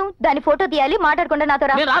అవును దాని ఫోటో తీయాలి మాట్లాడకుండా నాతో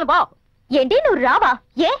రా నేను రాను పో ఏంటి నువ్వు రావా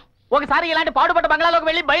ఏ ఒకసారి ఇలాంటి పాడుపడ్డ బంగ్లాలోకి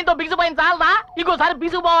వెళ్ళి భయంతో బిగుసిపోయిన చాలదా ఇంకోసారి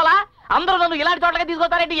బిగుసిపోవాలా అందరూ నన్ను ఇలాంటి చోట్లకి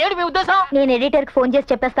తీసుకొస్తారంటే ఏంటి మీ ఉద్దేశం నేను ఎడిటర్ కి ఫోన్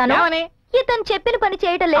చేసి చెప్పేస్తాను ఏమని ఇతను చెప్పిన పని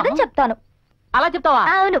చేయటం లేదని చెప్తాను అలా చెప్తావా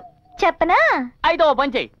అవును చెప్పనా అయితే ఓ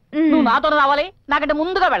పని చెయ్యి నువ్వు నాతో రావాలి నాకంటే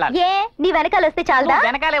ముందుగా వెళ్ళాలి ఏ నీ వెనకాల వస్తే చాలదా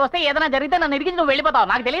వెనకాలే వస్తే ఏదైనా జరిగితే నన్ను ఇరిగించి నువ్వు వెళ్ళిపోతావు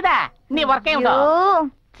నాకు తెలీదా నీ వర్క్ ఏమిటో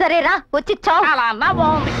సరేరా వచ్చి చావు అలా అన్నా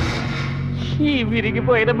బాగుంది ఈ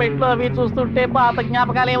విరిగిపోయిన మెట్లు అవి చూస్తుంటే పాత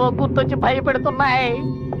జ్ఞాపకాలు ఏవో గుర్తొచ్చి భయపెడుతున్నాయి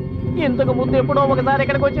ఇంతకు ముందు ఎప్పుడో ఒకసారి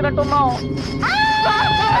ఇక్కడికి వచ్చినట్టున్నాం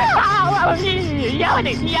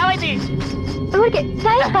ఊరికే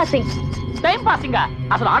టైం పాసింగ్ టైం పాసింగ్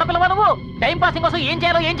అసలు ఆడపిల్లవా నువ్వు టైం పాసింగ్ కోసం ఏం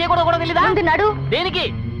చేయాలో ఏం చేయకూడదు కూడా తెలీదా నాడు దేనికి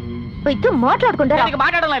మాట్లాడుకుంటా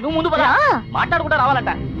మాట్లాడాలి నువ్వు ముందు పద మాట్లాడుకుంటా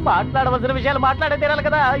రావాలంట మాట్లాడవలసిన విషయాలు మాట్లాడే తీరాలి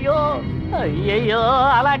కదా అయ్యో అయ్యయ్యో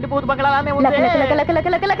అలాంటి పూత బంగ్లానే ఉంది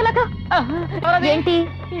ఏంటి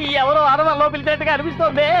ఎవరో అరవల్లో పిలిచినట్టుగా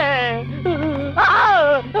అనిపిస్తోంది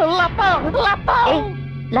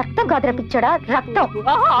రక్తం కాదురా పిచ్చాడా రక్తం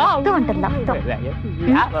రక్తం అంటారు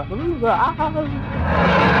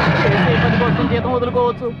రక్తం కోసం జీతం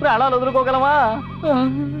వదులుకోవచ్చు ప్రాణాలు వదులుకోగలమా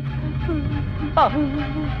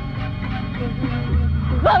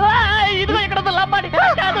ఇదిగో ఇక్కడ లబ్బాడి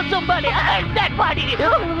కాదు చుంబాడి డెడ్ బాడీ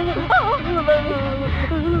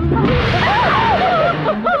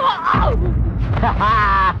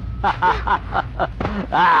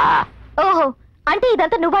ఓహో అంటే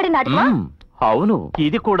ఇదంతా నువ్వాడి నాటకమా అవును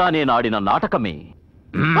ఇది కూడా నేను ఆడిన నాటకమే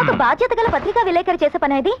ఒక బాధ్యత గల పత్రికా విలేకరి చేసే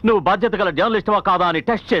పని అది నువ్వు బాధ్యత గల జర్నలిస్టువా కాదా అని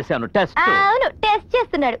టెస్ట్ చేశాను టెస్ట్ అవును టెస్ట్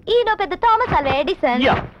చేస్తున్నాడు ఈయన పెద్ద థామస్ అల్వా ఎడిసన్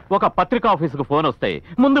ఒక పత్రికా ఆఫీస్ కు ఫోన్ వస్తే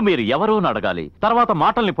ముందు మీరు ఎవరో అడగాలి తర్వాత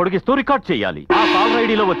మాటల్ని పొడిగిస్తూ రికార్డ్ చేయాలి ఆ కాల్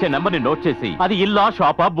ఐడీలో వచ్చే నెంబర్ ని నోట్ చేసి అది ఇల్లా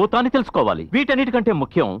షాపా బూతా అని తెలుసుకోవాలి వీటన్నిటికంటే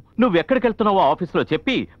ముఖ్యం నువ్వు ఎక్కడికి వెళ్తున్నావో ఆఫీస్ లో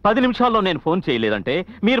చెప్పి 10 నిమిషాల్లో నేను ఫోన్ చేయలేదంటే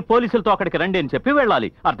మీరు పోలీసులతో అక్కడికి రండి అని చెప్పి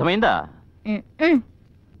వెళ్ళాలి అర్థమైందా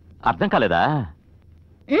అర్థం కాలేదా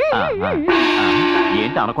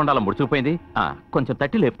ఏంటి అనకుండా అలా ముడుచుకుపోయింది కొంచెం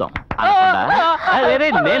తట్టి లేపుతాం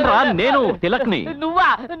నేను తిలక్ని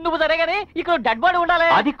నువ్వు సరేగాని ఇక్కడ డెడ్ బాడీ ఉండాలి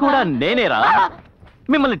అది కూడా నేనేరా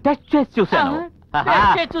మిమ్మల్ని టెస్ట్ చేసి చూశాను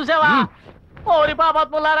చూసావా ఓరి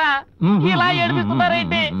పాపాత్ములారా ఇలా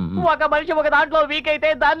ఏడిపిస్తున్నారేంటి ఒక మనిషి ఒక దాంట్లో వీక్ అయితే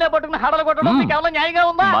దాన్నే పట్టుకుని హడలు కొట్టడం కేవలం న్యాయంగా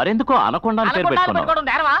ఉందా మరెందుకో అనకొండ అని పేరు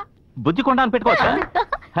పెట్టుకున్నావు బుజ్జికొండ అని పెట్టుకోవచ్చా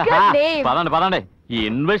పదండి పదండి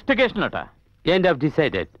ఇన్వెస్టిగేషన్ అట End of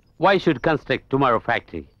decided. Why should construct tomorrow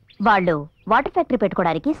factory? వాళ్ళు వాటర్ ఫ్యాక్టరీ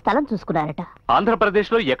పెట్టుకోవడానికి స్థలం చూసుకున్నారట ఆంధ్రప్రదేశ్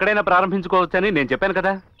లో ఎక్కడైనా ప్రారంభించుకోవచ్చని నేను చెప్పాను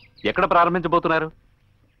కదా ఎక్కడ ప్రారంభించబోతున్నారు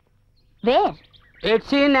wear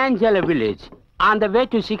It's in Anjala village on the way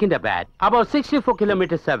to Secunderabad, about 64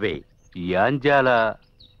 kilometers away. Yanjala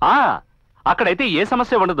అక్కడైతే ఏ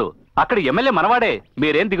సమస్య ఉండదు. అక్కడ ఎమ్మెల్యే మనవాడే,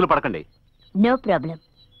 మీరేం దిగులు పడకండి. No problem,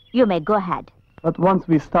 you may go head. But once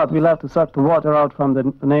we start, we'll have to suck the water out from the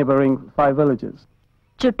neighboring 5 villages.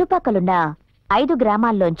 చుట్టుపక్కలున్న 5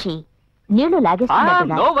 గ్రామాల్లోంచి నీళ్లు లాగేస్తున్నారు.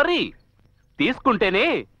 No worry, తీసుకుంటేనే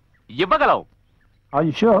ఇవ్వగలం. Are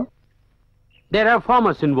you sure? There are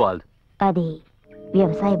farmers involved. అది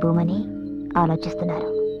వ్యవసాయ భూమని ఆలోచిస్తున్నారు.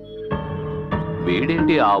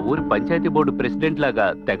 వీడేంటి ఆ ఊరి పంచాయతీ బోర్డు ప్రెసిడెంట్ లాగా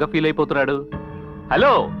తెగ ఫీల్ అయిపోతున్నాడు?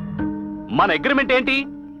 హలో, మన అగ్రిమెంట్ ఏంటి?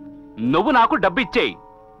 నువ్వు నాకు డబ్బు ఇచ్చేయి,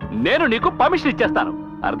 నేను నీకు పర్మిషన్ ఇచ్చేస్తాను.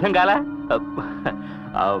 అర్థం కాలా?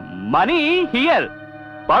 Money here,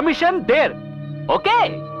 permission there. Okay?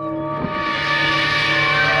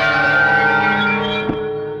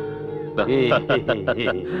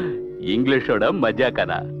 English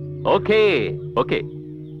మజాకనా? Okay okay.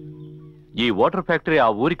 ఈ వాటర్ ఫ్యాక్టరీ ఆ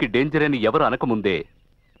ఊరికి డేంజర్ అని ఎవరు అనకముందే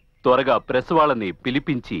త్వరగా ప్రెస్ వాళ్ళని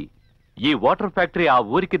పిలిపించి ఈ వాటర్ ఫ్యాక్టరీ ఆ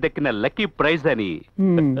ఊరికి దక్కిన లక్కీ ప్రైజ్ అని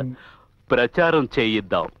ప్రచారం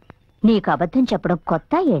చేయిద్దాం. నీకు అబద్ధం చెప్పడం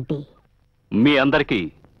కొత్త ఏంటి? మీ అందరికీ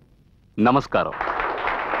నమస్కారం.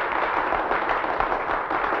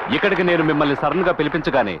 ఇక్కడికి నేను మిమ్మల్ని సడన్ గా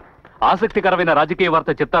పిలిపించగానే ఆసక్తికరమైన రాజకీయ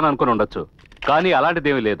వార్త చెప్తాననుకుని ఉండొచ్చు, కానీ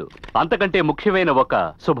అలాంటిదేమీ లేదు. అంతకంటే ముఖ్యమైన ఒక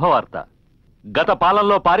శుభవార్త. గత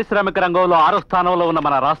పాలనలో పారిశ్రామిక రంగంలో 6వ స్థానంలో ఉన్న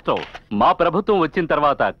మన రాష్ట్రం మా ప్రభుత్వం వచ్చిన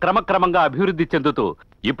తర్వాత క్రమక్రమంగా అభివృద్ధి చెందుతూ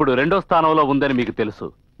ఇప్పుడు 2వ స్థానంలో ఉందని మీకు తెలుసు.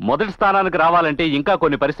 మొదటి స్థానానికి రావాలంటే ఇంకా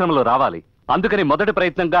కొన్ని పరిశ్రమలు రావాలి. అందుకని మొదటి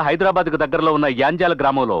ప్రయత్నంగా హైదరాబాద్కు దగ్గరలో ఉన్న యాంజాల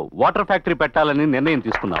గ్రామంలో వాటర్ ఫ్యాక్టరీ పెట్టాలని నిర్ణయం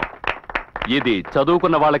తీసుకున్నాం. ఇది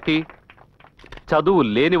చదువుకున్న వాళ్ళకి, చదువు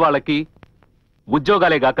లేని వాళ్ళకి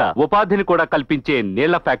ఉద్యోగాలే గాక ఉపాధిని కూడా కల్పించే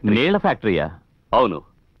నీళ్ల ఫ్యాక్టరీ. నీళ్ల ఫ్యాక్టరీయా? అవును,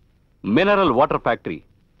 మినరల్ వాటర్ ఫ్యాక్టరీ.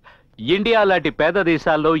 ఇండియా లాంటి పేద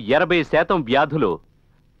దేశాల్లో 80% వ్యాధులు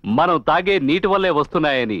మనం తాగే నీటి వల్లే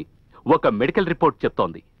వస్తున్నాయని ఒక మెడికల్ రిపోర్ట్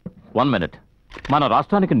చెప్తోంది. 1 minute. మన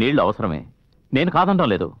రాష్ట్రానికి నీళ్లు అవసరమే, నేను కాదనడం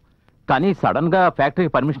లేదు. కానీ సడన్ గా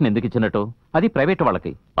ఫ్యాక్టరీకి పర్మిషన్ ఎందుకు ఇచ్చినట్టు? అది ప్రైవేట్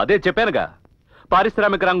వాళ్ళకి. అదే చెప్పానుగా,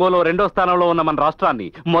 పారిశ్రామిక రంగంలో 2వ స్థానంలో ఉన్న మన రాష్ట్రాన్ని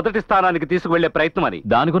మొదటి స్థానానికి తీసుకువెళ్లే ప్రయత్నం అని.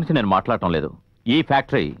 దాని గురించి నేను మాట్లాడటం లేదు. ఈ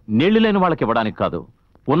ఫ్యాక్టరీ నీళ్లు లేని వాళ్ళకి ఇవ్వడానికి కాదు,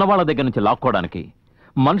 ఉన్న వాళ్ళ దగ్గర నుంచి లాక్కోవడానికి.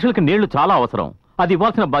 మనుషులకి నీళ్లు చాలా అవసరం, అది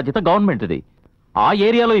ఇవ్వాల్సిన బాధ్యత గవర్నమెంట్ది. ఆ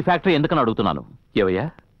ఏరియాలో ఈ ఫ్యాక్టరీ ఎందుకని అడుగుతున్నాను. ఏవయ్యా,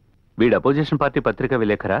 వీడు అపోజిషన్ పార్టీ పత్రిక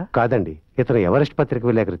విలేకరా? కాదండి, ఇతను ఎవరెస్ట్ పత్రిక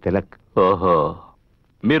విలేకరి తిలక్. ఓహో,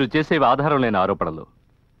 మీరు చేసేవి ఆధారం లేని ఆరోపణలు.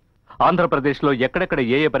 ఆంధ్రప్రదేశ్లో ఎక్కడెక్కడ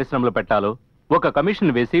ఏ ఏ పరిశ్రమలు పెట్టాలో ఒక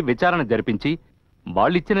కమిషన్ వేసి విచారణ జరిపించి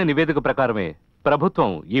వాళ్ళిచ్చిన నివేదిక ప్రకారమే ప్రభుత్వం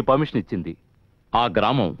ఈ పర్మిషన్ ఇచ్చింది. ఆ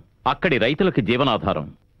గ్రామం అక్కడి రైతులకి జీవనాధారం.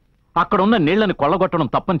 అక్కడున్న నీళ్లని కొల్లగొట్టడం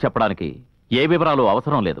తప్పని చెప్పడానికి ఏ వివరాలు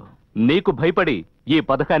అవసరం లేదు. నీకు భయపడి ఈ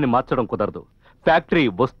పథకాన్ని మార్చడం కుదరదు. ఫ్యాక్టరీ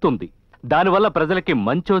వస్తుంది, దానివల్ల ప్రజలకి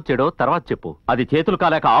మంచో చెడో తర్వాత చెప్పు. అది చేతులు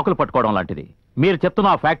కాలేక ఆకులు పట్టుకోవడం లాంటిది. మీరు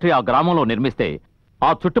చెప్తున్న ఆ ఫ్యాక్టరీ ఆ గ్రామంలో నిర్మిస్తే ఆ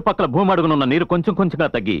చుట్టుపక్కల భూమి అడుగునున్న నీరు కొంచెం కొంచెంగా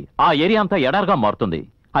తగ్గి ఆ ఏరియా అంతా ఎడారిగా మారుతుంది.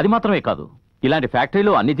 అది మాత్రమే కాదు, ఇలాంటి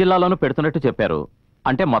ఫ్యాక్టరీలు అన్ని జిల్లాల్లోనూ పెడుతున్నట్టు చెప్పారు.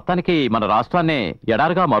 అంటే మొత్తానికి మన రాష్ట్రాన్నే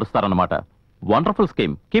ఎడారిగా మారుస్తారన్నమాట. Wonderful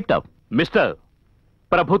scheme, keep up. Mister,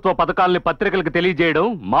 ప్రభుత్వ పథకాల్ని పత్రికలకు తెలియజేయడం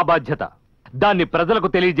మా బాధ్యత, దాన్ని ప్రజలకు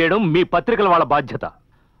తెలియజేయడం మీ పత్రికల వాళ్ళ బాధ్యత.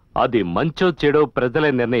 అది మంచో చెడో ప్రజలే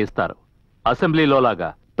నిర్ణయిస్తారు. అసెంబ్లీలోలాగా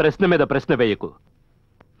ప్రశ్న మీద ప్రశ్న వేయకు.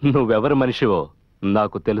 నువ్వెవరి మనిషివో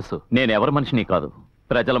నాకు తెలుసు. నేనెవరి మనిషిని కాదు,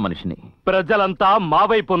 ప్రజల మనిషిని. ప్రజలంతా మా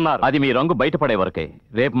వైపు ఉన్నారు. అది మీ రంగు బయటపడే వరకే.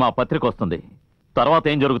 రేపు మా పత్రిక వస్తుంది, తర్వాత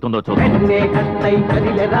ఏం జరుగుతుందో చూద్దాం.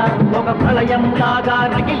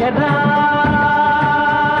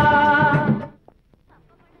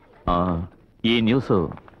 ఈ న్యూస్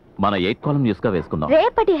మన 8 కాలం న్యూస్ గా వేసుకుందాం.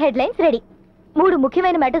 రేపటి హెడ్లైన్స్ రెడీ. 3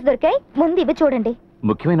 ముఖ్యమైన మ్యాటర్స్ దొరికాయి, ముందు ఇవి చూడండి.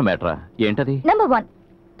 ముఖ్యమైన మ్యాటరా ఏంటది? నంబర్ 1,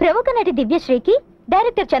 ప్రముఖ నటి దివ్యశ్రీకి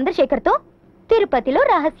డైరెక్టర్ చంద్రశేఖర్ తో తిరుపతిలో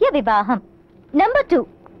రహస్య వివాహం. నంబర్ 2,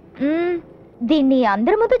 దీన్ని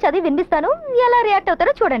అందరి ముందు చదివి వినిపిస్తాను, ఎలా రియాక్ట్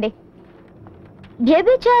అవుతారో చూడండి.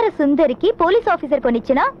 వ్యభిచార సుందరికి police officer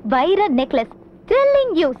కొనిచ్చిన వైర necklace,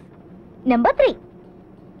 thrilling news. Number 3,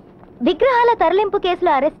 విగ్రహాల తరలింపు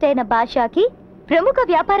కేసులో అరెస్ట్ అయిన బాషాకి ప్రముఖ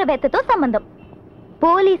వ్యాపారవేత్తతో సంబంధం,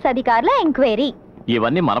 పోలీస్ అధికారుల ఎంక్వైరీ.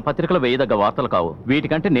 ఇవన్నీ మన పత్రికలో వేయదగ్గ వార్తలు కావు.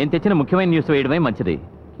 వీటికంటే నేను తెచ్చిన ముఖ్యమైన న్యూస్ వేయడమే మంచిది.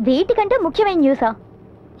 వీటికంటే ముఖ్యమైన న్యూసా?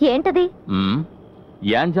 ఏంటది?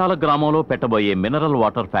 యాంజాల గ్రామంలో పెట్టబోయే మినరల్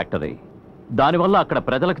వాటర్ ఫ్యాక్టరీ, దానివల్ల అక్కడ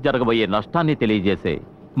ప్రజలకు జరగబోయే నష్టాన్ని తెలియజేసే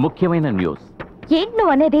ముఖ్యమైన న్యూస్. ఏంటి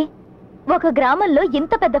నువ్వు అనేది? ఒక గ్రామంలో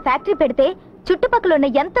ఇంత పెద్ద ఫ్యాక్టరీ పెడితే చుట్టుపక్కల ఉన్న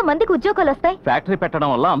ఎంత మందికి ఉద్యోగాలు వస్తాయి? ఫ్యాక్టరీ పెట్టడం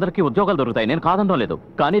వల్ల అందరికీ ఉద్యోగాలు దొరుకుతాయి, నేను కాదనడం లేదు.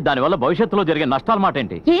 కానీ దానివల్ల భవిష్యత్తులో జరిగే నష్టాలు మాట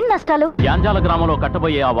ఏంటి? ఏం నష్టాలు? యాంజాల గ్రామంలో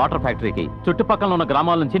కట్టబోయే ఆ వాటర్ ఫ్యాక్టరీకి చుట్టుపక్కల ఉన్న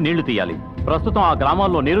గ్రామాల నుంచి నీళ్లు తీయాలి. ప్రస్తుతం ఆ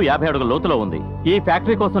గ్రామాల్లో నీరు 50 అడుగుల లోతులో ఉంది. ఈ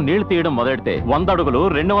ఫ్యాక్టరీ కోసం నీళ్లు తీయడం మొదలెడితే 100 అడుగులు,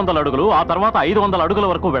 200 అడుగులు, ఆ తర్వాత 500 అడుగుల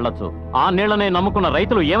వరకు వెళ్లొచ్చు. ఆ నీళ్లనే నమ్ముకున్న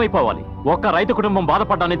రైతులు ఏమైపోవాలి? ఒక్క రైతు కుటుంబం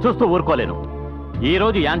బాధపడ్డాన్ని చూస్తూ ఊరుకోలేను. ఈ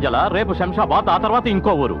రోజు యాంజల, రేపు శంషాబాద్, ఆ తర్వాత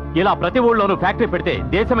ఇంకో ఊరు. ఇలా ప్రతి ఊళ్ళోనూ ఫ్యాక్టరీ పెడితే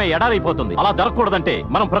దేశమే ఎడారైపోతుంది. అలా జరగకూడదంటే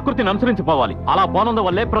మనం ప్రకృతిని అనుసరించిపోవాలి. అలా పోనందు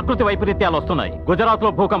వల్లే ప్రకృతి వైపరీత్యాలు వస్తున్నాయి. గుజరాత్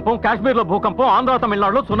లో భూకంపం, కాశ్మీర్ లో భూకంపం, ఆంధ్ర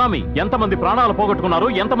తమిళనాడులో సునామీ. ఎంతమంది ప్రాణాలు పోగొట్టుకున్నారు,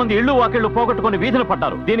 ఎంతమంది ఇళ్లు వాకిళ్లు పోగొట్టుకుని వీధిని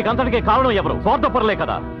పడ్డారు. దీనికి అంతటికే కారణం ఎవరు? స్వార్థపరులే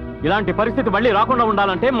కదా. ఇలాంటి పరిస్థితి మళ్ళీ రాకుండా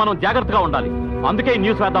ఉండాలంటే మనం జాగ్రత్తగా ఉండాలి. అందుకే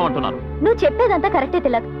న్యూస్ వేద్దామంటున్నారు. నువ్వు చెప్పేదంతా కరెక్టే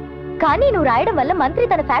తిలక్, కానీ నువ్వు రాయడం వల్ల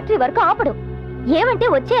మంత్రి తన ఫ్యాక్టరీ వరకు ఆపడు. ఏమంటే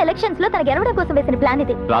వచ్చే ఎలక్షన్స్ లో తన గెలవడం కోసం వేసిన ప్లాన్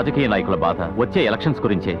ఇది. రాజకీయ నాయకుల బాధ వచ్చే ఎలక్షన్స్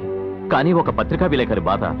గురించే, కానీ ఒక పత్రికా విలేకరి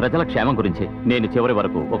బాధ ప్రజల క్షేమం గురించే. నేను చివరి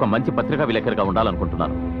వరకు ఒక మంచి పత్రికా విలేకరిగా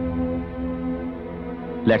ఉండాలనుకుంటున్నాను.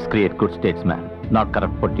 Let's create good states man, not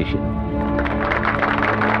corrupt politician.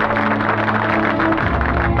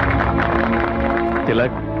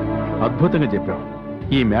 Tilak, అద్భుతంగా చెప్పావు.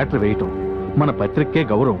 ఈ మ్యాటర్ వేయటం మన పత్రికే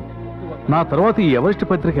గౌరవం. నా తర్వాత ఈ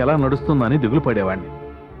ఎవరెస్ట్ పత్రిక ఎలా నడుస్తుందని దిగులు పడేవాడిని.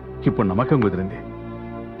 ఇప్పుడు నమ్మకం కుదిరింది.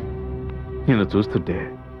 నిన్ను చూస్తుంటే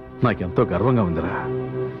నాకెంతో గర్వంగా ఉందిరా.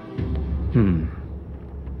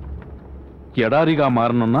 ఎడారిగా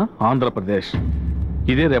మారనున్న ఆంధ్రప్రదేశ్,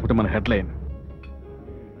 ఇదే రేపటి మన హెడ్లైన్.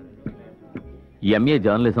 ఎంఏ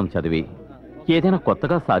జర్నలిజం చదివి ఏదైనా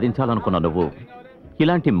కొత్తగా సాధించాలనుకున్న నువ్వు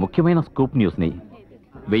ఇలాంటి ముఖ్యమైన స్కూప్ న్యూస్ ని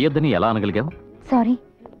వేయొద్దని ఎలా అనగలిగావు? సారీ,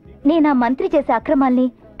 నేను ఆ మంత్రి చేసే అక్రమాల్ని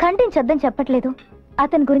ఖండించొద్దని చెప్పట్లేదు.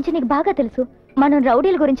 అతని గురించి నీకు బాగా తెలుసు. మనం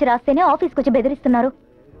రౌడీల గురించి రాస్తేనే ఆఫీస్కి వచ్చి బెదిరిస్తున్నారు.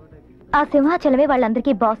 ఆ సింహాచలమే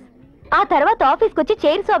వాళ్ళందరికీ బాస్. ఆ తర్వాత ఆఫీస్కి వచ్చి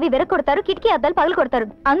చైర్స్ అవి విరగొడతారు, కిటికీ అద్దాలు పగలు కొడతారు.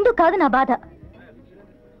 అందుకు కాదు నా బాధ.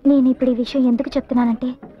 నేను ఇప్పుడు ఈ విషయం ఎందుకు చెప్తున్నానంటే,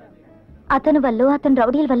 అతని వల్ల, అతని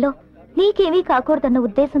రౌడీల వల్ల నీకేమీ కాకూడదన్న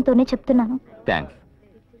ఉద్దేశంతోనే చెప్తున్నాను. థ్యాంక్స్.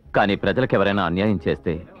 కానీ ప్రజలకు ఎవరైనా అన్యాయం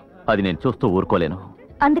చేస్తే అది నేను చూస్తూ ఊరుకోలేను.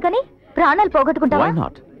 అందుకని ప్రాణాలు పోగొట్టుకుంటావా? Why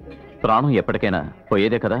not? ప్రాణం ఎప్పటికైనా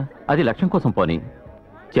పోయేదే కదా. అది లక్ష్యం కోసం పోని.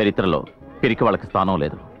 చరిత్రలో పిరికి వాళ్ళకి స్థానం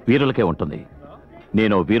లేదు, వీరులకే ఉంటుంది.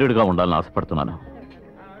 నేను వీరుడిగా ఉండాలని ఆశపడుతున్నాను.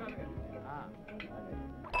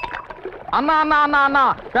 అన్నా అన్నా అన్నా అన్నా,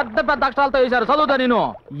 పెద్ద పెద్ద అక్షరాలతో వేశారు, చదువుతా నేను.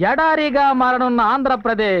 ఎడారిగా మారనున్న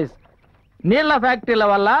ఆంధ్రప్రదేశ్, నీళ్ల ఫ్యాక్టరీల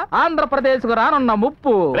వల్ల ఆంధ్రప్రదేశ్ కు రానున్న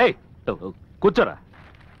ముప్పు. కూర్చోరా.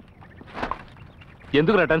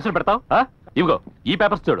 ఎందుకు టెన్షన్ పెడతావు? ఇవిగో ఈ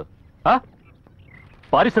పేపర్స్ చూడు.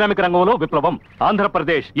 పారిశ్రామిక రంగంలో విప్లవం.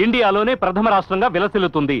 ఆంధ్రప్రదేశ్ ఇండియాలోనే ప్రథమ రాష్ట్రంగా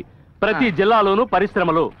విలసిల్లుతుంది. ప్రతి జిల్లాలోనూ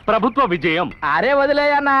పరిశ్రమలు. ప్రభుత్వ విజయం. అరే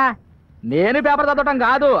వదిలేయన్నా, నేను పేపర్ చదవటం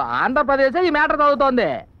కాదు, ఆంధ్రప్రదేశ్ ఈ మ్యాటర్ చదువుతోంది.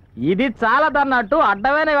 ఇది చాలా దన్నట్టు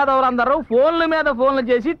అడ్డమైన వేదవులందరూ ఫోన్ల మీద ఫోన్లు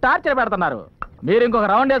చేసి టార్చర్ పెడుతున్నారు. మీరు ఇంకొక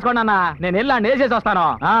రౌండ్ వేసుకోండి అన్న, నేను వెళ్ళండి వేసేసి వస్తాను.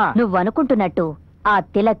 నువ్వు అనుకుంటున్నట్టు ఆ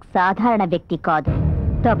తిలక్ సాధారణ వ్యక్తి కాదు.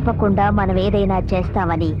 తప్పకుండా మనం ఏదైనా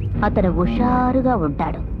చేస్తామని అతను హుషారుగా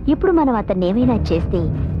ఉంటాడు. ఇప్పుడు మనం అతన్ని ఏమైనా చేస్తే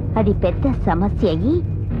అది పెద్ద సమస్య అయ్యి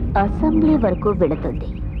అసెంబ్లీ వరకు వెళుతుంది.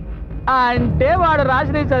 అంటే వాడు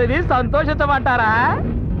రాసిన చదివి సంతోషించమంటారా?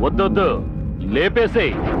 వద్దొద్దు,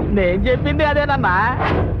 లేపేసేయ్. నేను చెప్పింది అదేనన్నా.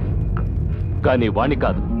 కానీ వాణ్ణి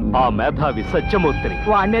కాదు, ఆ మేధావి సత్యమూర్తిని.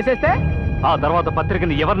 వాడిని వేసేస్తే ఆ తర్వాత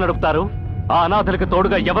పత్రికని ఎవరు నడుపుతారు? ఆ అనాథలకు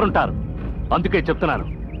తోడుగా ఎవరుంటారు? అందుకే చెప్తున్నాను,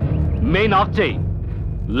 మెయిన్ ఆఫ్ చేయి.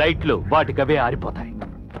 లైట్లు వాటికవే ఆరిపోతాయి.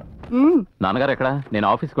 నాన్నగారు ఎక్కడ? నేను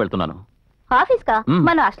ఆఫీస్కి వెళ్తున్నాను. ఆఫీస్ కా?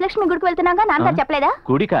 మనం అష్టలక్ష్మి గుడికి వెళ్తున్నాగా, నాన్నగారు చెప్పలేదా?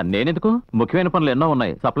 గుడికా? నేనెందుకు? ముఖ్యమైన పనులు ఎన్నో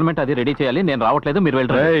ఉన్నాయి. సప్లిమెంట్ అది రెడీ చేయాలి. నేను రావట్లేదు, మీరు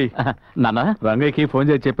వెళ్ళరా. నాన్న, రంగయ్యకి ఫోన్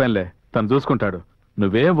చేసి చెప్పానులే, తను చూసుకుంటాడు.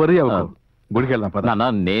 నువ్వేం వరి అవ్వకు. గుడికి వెళ్దాం పద. నాన్న,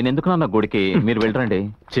 నేనెందుకు నాన్న గుడికి? మీరు వెళ్ళరండి.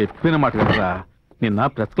 చెప్పిన మాట కదా. నిన్న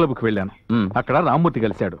ప్రెస్ క్లబ్ కి వెళ్ళాను. అక్కడ రామ్మూర్తి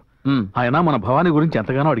కలిశాడు. ఆయన మన భవానీ గురించి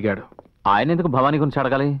ఎంతగానో అడిగాడు. ఆయన ఎందుకు భవానీ గురించి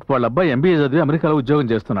అడగాలి? వాళ్ళ అబ్బాయి ఎంబీఏ చదివి అమెరికాలో ఉద్యోగం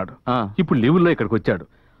చేస్తున్నాడు. ఇప్పుడు లీవుల్లో ఇక్కడికి వచ్చాడు.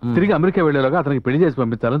 తిరిగి అమెరికా వెళ్లేలోగా అతనికి పెళ్లి చేసి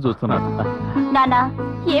పంపించాలని చూస్తున్నాడు. నానా,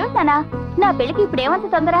 ఏమిటి నానా, నా పెళ్లికి ఇప్పుడు ఏమంత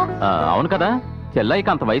తొందర? అవును కదా, చెల్లయ్యకి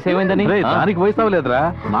అంత వయసు ఏమైందని? దానికి వయసు అవ్వలేదురా,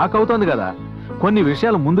 నాకు అవుతోంది కదా. కొన్ని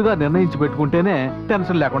విషయాలు ముందుగా నిర్ణయించి పెట్టుకుంటేనే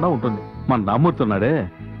టెన్షన్ లేకుండా ఉంటుంది. మన రామ్మూర్తున్నాడే,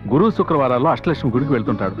 గురు శుక్రవారాల్లో అష్టలక్ష్మి గుడికి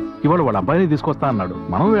వెళ్తుంటాడు. ఇవాళ వాళ్ళ అబ్బాయిని తీసుకొస్తా అన్నాడు.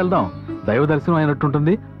 మనం వెళ్దాం. దైవ దర్శనం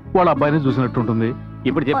అయినట్టుంటుంది, వాళ్ళ అబ్బాయిని చూసినట్టుంటుంది.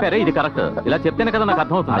 ఇప్పుడు చెప్పారే, ఇది కరెక్ట్. ఇలా చెప్తేనే కదా నాకు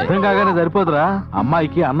అర్థమవుతుంది. అర్థం కాగానే సరిపోదురా.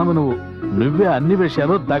 అమ్మాయికి అన్నము నువ్వే అన్ని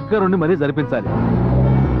విషయాలు దగ్గరుండి మరీ జరిపించాలి.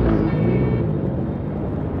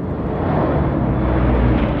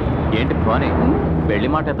 ఏంటి పోనీ, పెళ్లి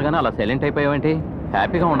మాట ఎత్తగానే అలా సైలెంట్ అయిపోయావేంటి?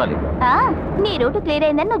 హ్యాపీగా ఉండాలి. నీ రూట్ క్లియర్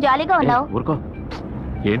అయిందని నువ్వు జాలీగా ఉన్నావు. ఊరుకో.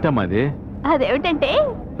 ఏంటమ్మా అది? అదేమిటంటే,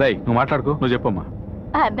 రై, నువ్వు మాట్లాడుకో, నువ్వు చెప్పమ్మా.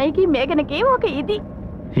 అన్నయ్యకి మేఘనకి ఒక ఇది.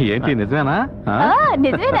 ఏంటి నిజమేనా?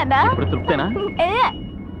 నిజమేనా? ఇప్పుడు తృప్తేనా?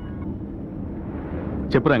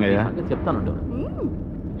 చెప్పు రంగయ్య. చెప్తాను.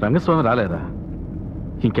 రంగస్వామి రాలేదా?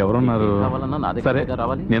 ఇంకెవరున్నారు? సరే,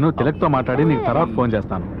 నేను తిలక్తో మాట్లాడి నీకు తర్వాత ఫోన్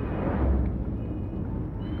చేస్తాను.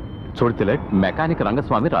 చూడు తిలక్, మెకానిక్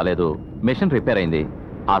రంగస్వామి రాలేదు, మెషిన్ రిపేర్ అయింది.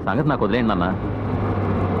 ఆ సంగతి నాకు వదిలేయండి అన్న.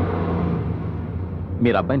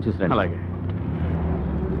 మీరు అబ్బాయిని చూసిరండి. అలాగే,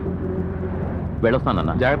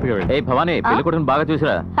 వెళ్ళొస్తానన్నా. జాగ్రత్తగా వెళ్ళి. ఏ భవానీ, పెళ్లి కొడుకుని బాగా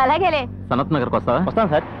చూసిరా. అలాగేలే. సనత్ నగర్కి వస్తావా?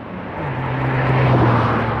 వస్తాను సార్.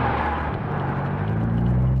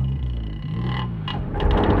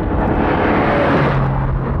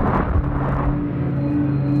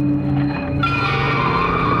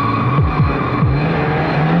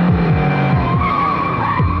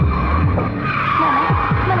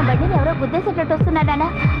 మన బండిని ఎవరో గుద్దేసేటట్టు వస్తున్నాడా?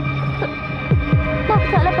 నాకు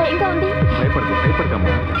చాలా భయంగా ఉంది.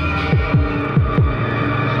 భయపడకమ్మా.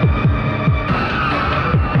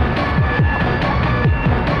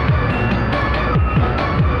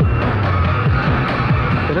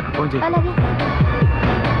 తిలక్ ఫోన్ చేయి. అలాగే.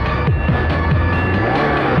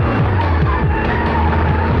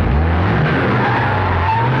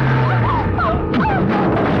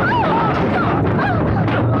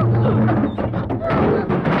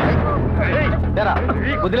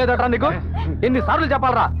 బుద్ధి లేదట్రా నీకు? ఎన్నిసార్లు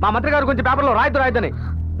చెప్పాలరా మా మంత్రి గారు కొంచెం పేపర్లో రాయద్దని?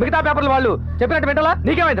 మిగతా పేపర్లు వాళ్ళు చెప్పినట్టు వింటలా?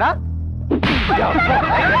 నీకేమైందిరా?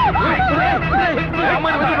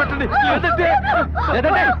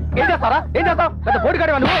 ఏం చేస్తారా? ఏం చేస్తావు? పెద్ద పోటీ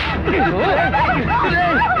కాడే వాళ్ళు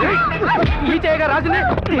ఈ చేయగా రాసింది.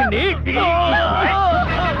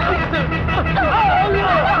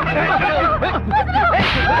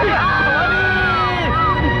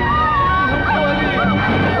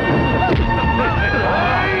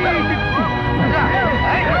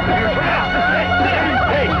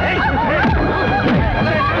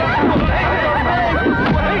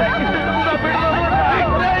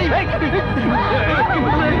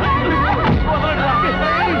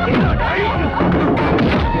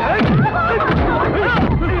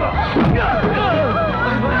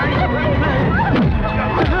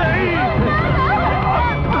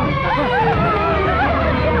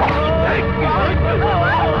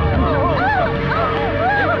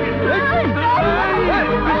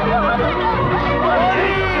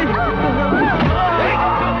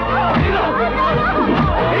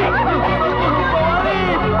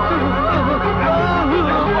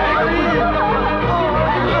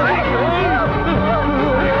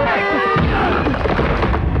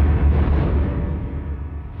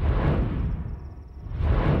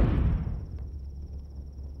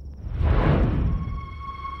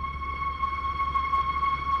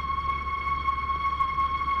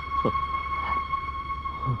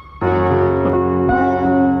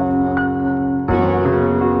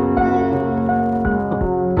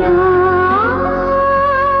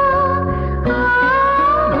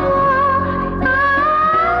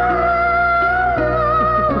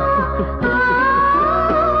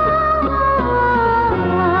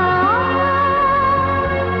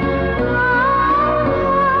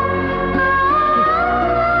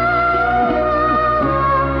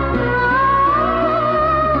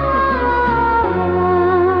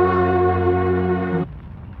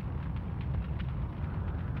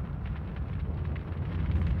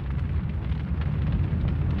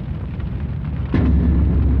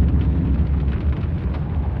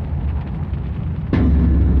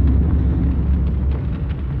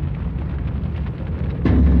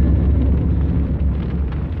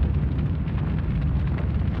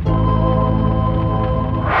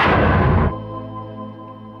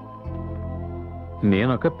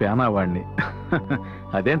 నేనొక పేనావాడిని.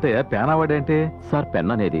 అదేంటయ్యా పేనావాడేంటి? సార్,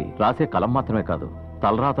 పెన్ అనేది రాసే కలం మాత్రమే కాదు,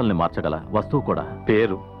 తలరాతల్ని మార్చగల వస్తువు కూడా.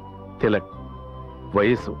 పేరు తిలక్,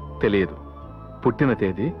 వయసు తెలియదు, పుట్టిన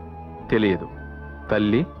తేదీ తెలియదు,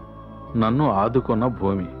 తల్లి నన్ను ఆదుకున్న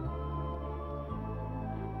భూమి,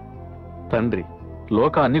 తండ్రి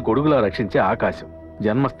లోకాన్ని గొడుగులా రక్షించే ఆకాశం,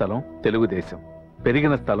 జన్మస్థలం తెలుగుదేశం,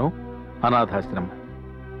 పెరిగిన స్థలం అనాథాశ్రమం.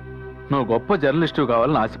 నువ్వు గొప్ప జర్నలిస్టు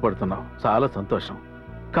కావాలని ఆశపడుతున్నావు, చాలా సంతోషం.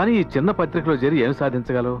 కానీ ఈ చిన్న పత్రికలో చేరి ఏం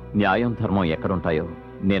సాధించగలవు? న్యాయం ధర్మం ఎక్కడుంటాయో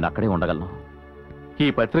నేను అక్కడే ఉండగలను. ఈ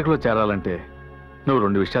పత్రికలో చేరాలంటే నువ్వు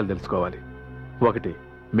 2 విషయాలు తెలుసుకోవాలి. ఒకటి,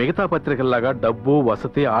 మిగతా పత్రికల్లాగా డబ్బు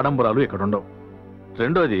వసతి ఆడంబరాలు ఇక్కడ ఉండవు.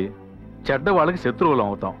 రెండోది, చెడ్డ వాళ్ళకి శత్రువులం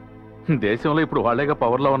అవుతాం. దేశంలో ఇప్పుడు వాళ్ళేగా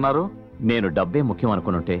పవర్లో ఉన్నారు. నేను డబ్బే ముఖ్యం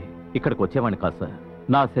అనుకునుంటే ఇక్కడికి వచ్చేవాడిని కాదు సార్.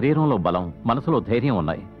 నా శరీరంలో బలం, మనసులో ధైర్యం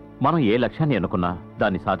ఉన్నాయి. మనం ఏ లక్ష్యాన్ని అనుకున్నా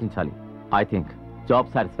దాన్ని సాధించాలి. I think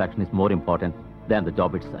job satisfaction is more important than the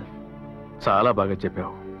job it sir. చాలా బాగా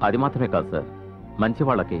చెప్పావు. అది మాత్రమే కాదు సార్, మంచి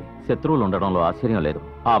వాళ్ళకి శత్రువులు ఉండడంలో ఆశ్చర్యం లేదు.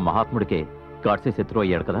 ఆ మహాత్ముడికే గాడ్సే శత్రువు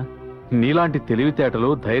అయ్యాడు కదా. నీలాంటి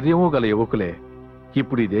తెలివితేటలు ధైర్యము గల యువకులే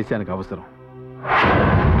ఇప్పుడు ఈ దేశానికి అవసరం.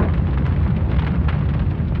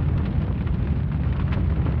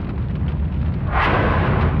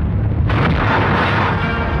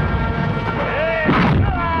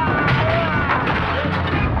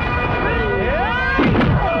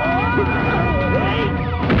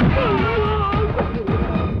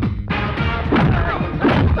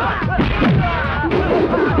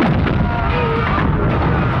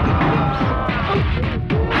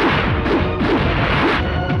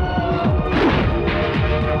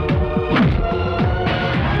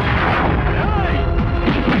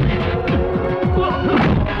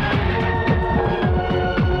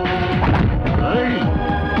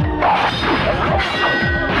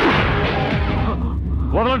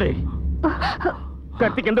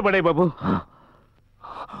 కత్తి కింద పడే బాబు.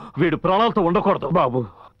 వీడు ప్రాణాలతో ఉండకూడదు బాబు.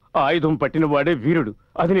 ఆయుధం పట్టిన వాడే వీరుడు,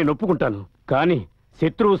 అది నేను ఒప్పుకుంటాను. కానీ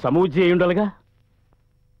శత్రువు సమూజ్జి అయి ఉండాలిగా.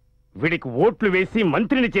 వీడికి ఓట్లు వేసి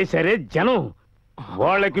మంత్రిని చేశారే జనం,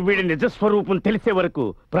 వాళ్ళకి వీడి నిజస్వరూపం తెలిసే వరకు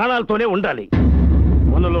ప్రాణాలతోనే ఉండాలి.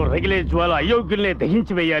 మనలో రగిలే జ్వాల అయోగ్యుల్నే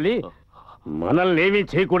దహించి వేయాలి. మనల్ని ఏమీ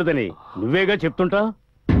చేయకూడదని నువ్వేగా చెప్తుంటా.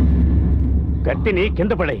 కత్తిని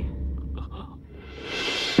కింద పడే.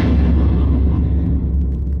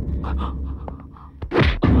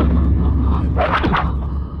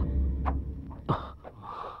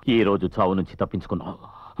 ఈ రోజు చావు నుంచి తప్పించుకున్నావు.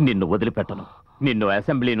 నిన్ను వదిలిపెట్టను. నిన్ను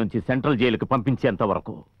అసెంబ్లీ నుంచి సెంట్రల్ జైలుకి పంపించేంత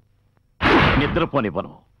వరకు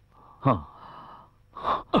నిద్రపోనివ్వను.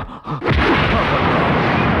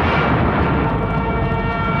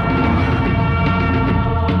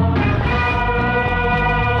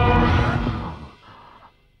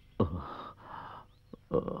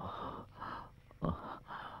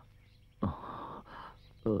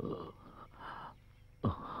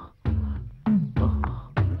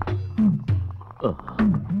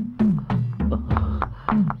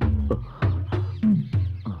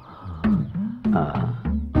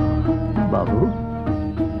 బాబు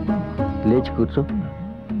లేచి కూర్చో.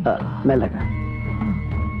 మెల్లగా.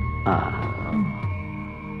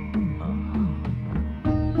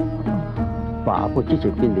 పాప వచ్చి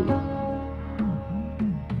చెప్పింది,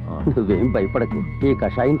 నువ్వేం భయపడకు, ఈ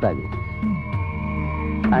కషాయం తాగి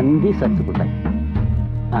అన్నీ సర్దుకుంటాయి.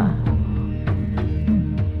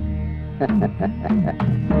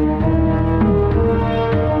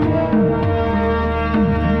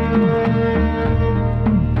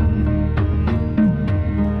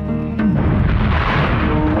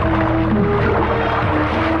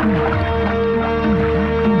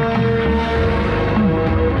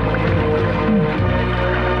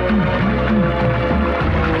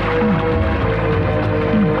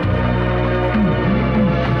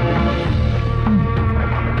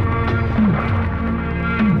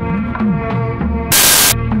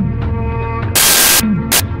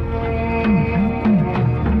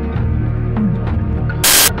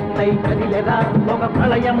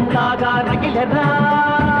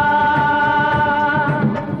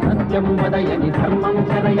 సత్యం వదయని ధర్మం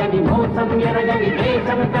చరయని మోసం ఎరగని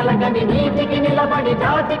దేశం కలగని నీతికి నిలబడి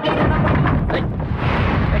జాతికి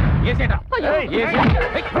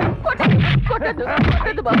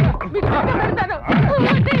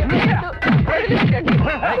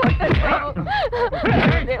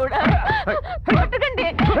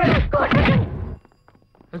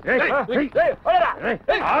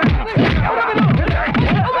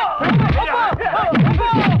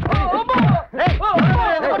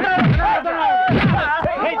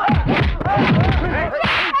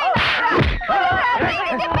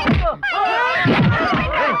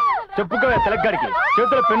చెప్పుకోవే తిలక్ గారికి.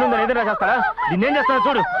 చేతిలో పెన్నుందని ఏదైనా చేస్తారా? దీన్నేం చేస్తానో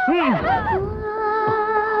చూడు.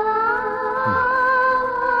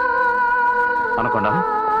 అనకుండా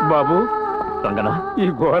బాబు, రంగనా, ఈ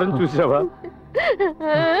ఘోరం చూసావా?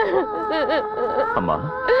 అమ్మా,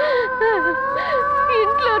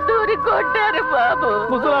 ఇంట్లో దూరి కొట్టారు బాబు.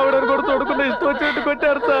 ముసలావిడని కూడా తోడుకున్న ఇష్టం వచ్చినట్టు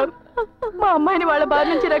కొట్టారు సార్. మా అమ్మాయిని వాళ్ళ బాధ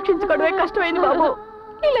నుంచి రక్షించుకోవడమే కష్టమైంది బాబు.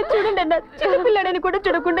 ఇలా చూడండి అన్న, చిన్నపిల్లాడని కూడా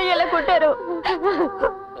చూడకుండా ఎలా కొట్టారు.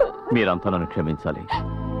 మీరంతా నన్ను క్షమించాలి.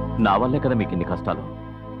 నా వల్లే కదా మీకు ఇన్ని కష్టాలు.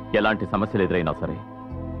 ఎలాంటి సమస్యలు ఎదురైనా సరే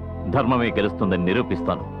ధర్మమే గెలుస్తుందని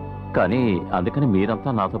నిరూపిస్తాను. కానీ అందుకని మీరంతా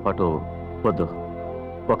నాతో పాటు వద్దు.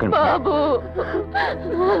 ఒక బాబు,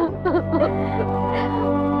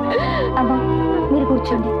 అమ్మా మీరు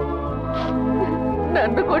కూర్చోండి.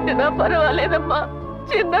 నన్ను కొట్టినా పర్వాలేదమ్మా,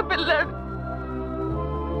 చిన్న పిల్లాడు.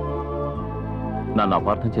 నన్ను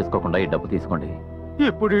అపార్థం చేసుకోకుండా ఈ డబ్బు తీసుకోండి.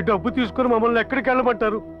 ఇప్పుడు ఈ డబ్బు తీసుకుని మమ్మల్ని ఎక్కడికి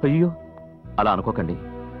వెళ్ళమంటారు? అయ్యో, అలా అనుకోకండి.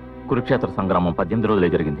 కురుక్షేత్ర సంగ్రామం 18 రోజులే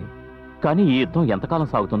జరిగింది. కానీ ఈ యుద్ధం ఎంతకాలం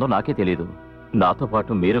సాగుతుందో నాకే తెలియదు. నాతో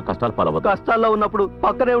పాటు మీరు కష్టాలు పాలవద్దు. కష్టాల్లో ఉన్నప్పుడు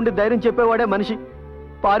పక్కనే ఉండి ధైర్యం చెప్పేవాడే మనిషి,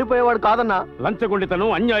 పారిపోయేవాడు కాదన్నా. లంచగొండితనం,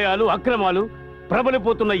 అన్యాయాలు, అక్రమాలు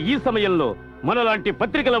ప్రబలిపోతున్న ఈ సమయంలో మనలాంటి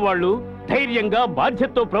పత్రికల వాళ్ళు ధైర్యంగా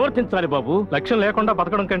బాధ్యతతో ప్రవర్తించాలి బాబు. లక్ష్యం లేకుండా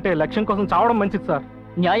బతకడం కంటే లక్ష్యం కోసం చావడం మంచిది సార్.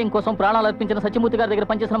 న్యాయం కోసం ప్రాణాలు అర్పించిన సత్యమూర్తి గారి దగ్గర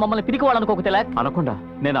పనిచేసిన మమ్మల్ని పిరికి వాళ్ళనుకోక తిలక్. అనకుండా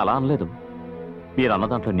నేను అలా అనలేదు. మీరు అన్న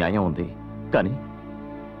దాంట్లో న్యాయం ఉంది, కానీ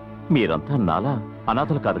మీరంతా నాలా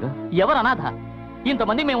అనాథలు కాదుగా. ఎవరు అనాథ?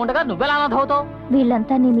 ఇంతమంది మేము ఉండగా నువ్వెలా అనాథ అవుతావు?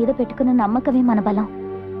 వీళ్ళంతా నీ మీద పెట్టుకున్న నమ్మకమే మన బలం.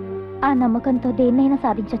 ఆ నమ్మకంతో దేన్నైనా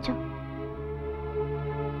సాధించొచ్చు.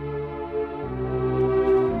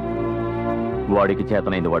 వాడికి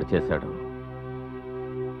చేతనైంది వాడు చేశాడు.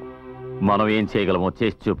 మనం ఏం చేయగలమో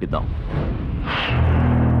చేసి చూపిద్దాం.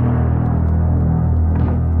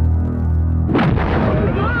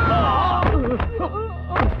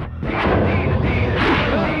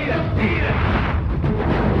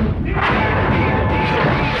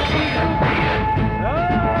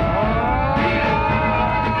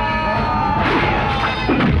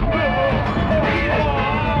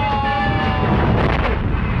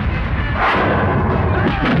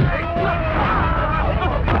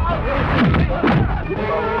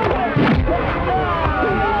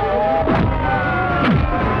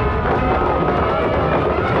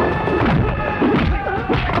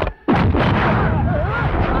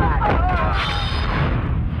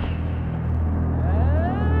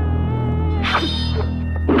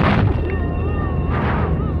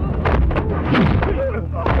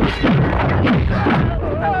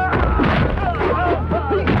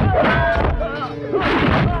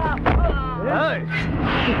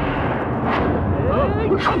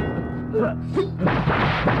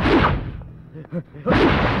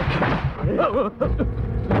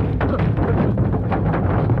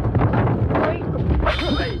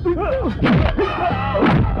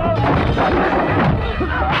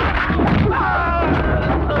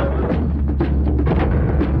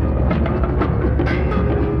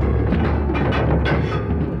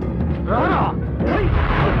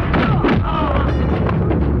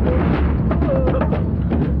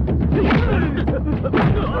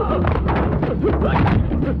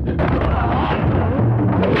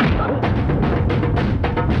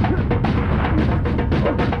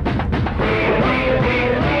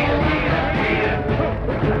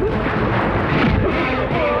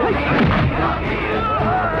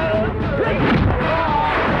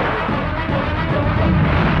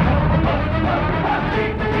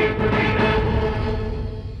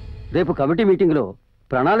 రేపు కమిటీ మీటింగ్ లో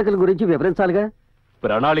ప్రణాళికల గురించి వివరించాలిగా.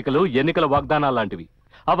 ప్రణాళికలు ఎన్నికల వాగ్దానాలు లాంటివి.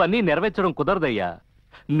 అవన్నీ నెరవేర్చడం కుదరదయ్యా.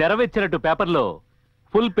 నెరవేర్చినట్టు పేపర్లో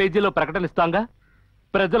ఫుల్ పేజీలో ప్రకటనిస్తాంగా.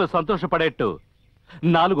 ప్రజలు సంతోషపడేట్టు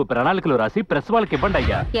 4 ప్రణాళికలు రాసి ప్రెస్ వాళ్ళకి ఇవ్వండి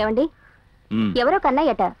అయ్యా. ఏమండి, ఎవరో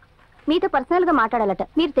కన్నయ్యట మీతో పర్సనల్ గా మాట్లాడాలట.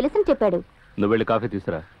 మీరు తెలిసిన చెప్పాడు. నువ్వు వెళ్ళి కాఫీ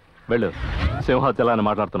తీసురా. వెళ్ళు. సింహాచలాన్ని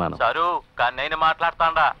మాట్లాడుతున్నాను. సారు కన్నయ్యని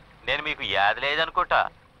మాట్లాడతాండా. నేను మీకు యాది లేదనుకుంటా.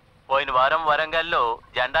 పోయిన వారం వరంగల్లో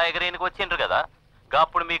జెండా ఎగరేనికి వచ్చిండ్రు కదా,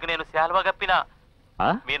 అప్పుడు మీకు నేను శాల్వా కప్పినా.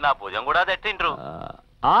 మీరు నా భుజం కూడా తట్టిండ్రు.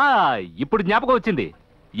 ఇప్పుడు జ్ఞాపకం వచ్చింది.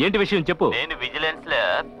 ఏంటి విషయం చెప్పు. నేను విజిలెన్స్ లో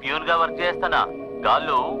ప్యూన్ గా వర్క్ చేస్తానా.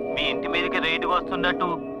 గాళ్ళు మీ ఇంటి మీదకి రైడ్కి వస్తున్నట్టు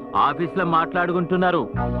ఆఫీస్ లో మాట్లాడుకుంటున్నారు.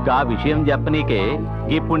 ఆ విషయం చెప్పనీకే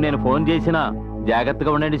ఇప్పుడు నేను ఫోన్ చేసిన.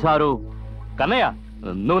 జాగ్రత్తగా ఉండండి సారు. కన్నయ్య,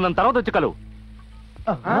 నువ్వు నన్ను తర్వాత వచ్చి కలువు.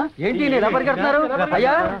 ఏంటి ఎలా పరిగెడుతున్నారు?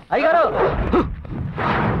 అయ్యా అయ్యగారు,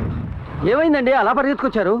 ఏమైందండి అలా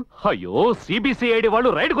పరిగెత్తుకొచ్చారు? అయ్యో, సిబిసిఐడి వాళ్ళు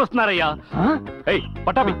రైడ్కి వస్తున్నారయ్యా.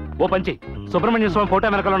 పట్టాభి, ఓ పంచి సుబ్రహ్మణ్య స్వామి ఫోటో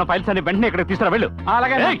వెనకాల ఉన్న ఫైల్స్ అన్ని వెంటనే ఇక్కడ తీసుకురా. వెళ్ళు.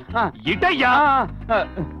 ఇటయ్యా,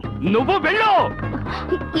 నువ్వు వెళ్ళు.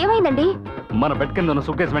 ఏమైందండి? మన బెడ్ కింద ఉన్న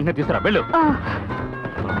సూట్కేస్ వెంటనే తీసుకురా. వెళ్ళు.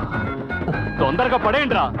 తొందరగా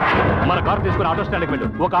పడేయండిరా. మన కారు తీసుకుని ఆటో స్టాండ్కి వెళ్ళు.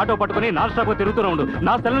 ఒక ఆటో పట్టుకుని నాన్ స్టాప్ తిరుగుతూ ఉండు.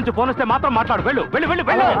 నా సెల్ నుంచి ఫోన్ వస్తే మాత్రం మాట్లాడు. వెళ్ళు వెళ్ళు వెళ్ళు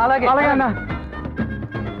వెళ్ళు.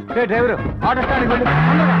 డ్రైవరు, ఆటో స్టాండ్కి వెళ్ళు.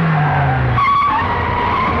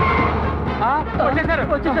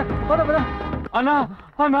 అన్నా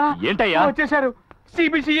అన్నా, ఏంటయ్యా వచ్చేసారు.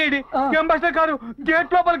 సిబిసిఐడి అంబాసిడర్ కారు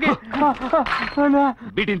గేట్ లోపలికి.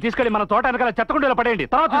 వీటిని తీసుకెళ్లి మన తోట వెనకాల చెత్తకుండీలో పడేయండి.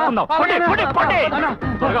 తర్వాత చూసుకుందాం.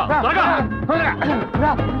 త్వరగా త్వరగా.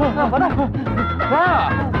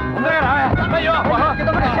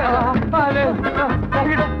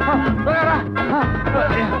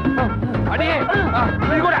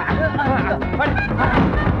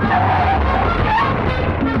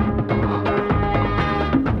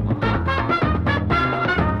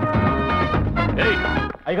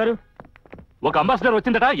 అయ్యగారు, ఒక అంబాసిడర్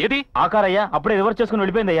వచ్చిందట. ఏది? ఆ కార్ అయ్యా, అప్పుడే రివర్స్ చేసుకుని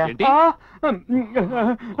వెళ్ళిపోయిందయ్యా.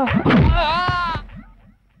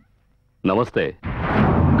 నమస్తే.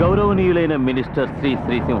 గౌరవనీయులైన మినిస్టర్ శ్రీ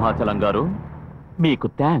సింహాచలం గారు, మీకు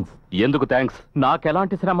థ్యాంక్స్. ఎందుకు థ్యాంక్స్?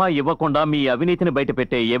 నాకెలాంటి శ్రమ ఇవ్వకుండా మీ అవినీతిని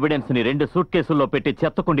బయటపెట్టే ఎవిడెన్స్ ని 2 సూట్ కేసుల్లో పెట్టి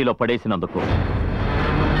చెత్తకుండీలో పడేసినందుకు.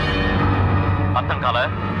 అర్థం కాలే?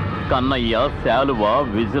 కన్నయ్య, శాలువ,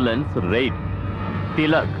 vigilance, ride,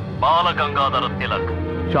 Tilak, Balagangadhara Tilak.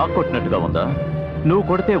 Shock కొట్టినట్టుగా ఉందా? నువ్వు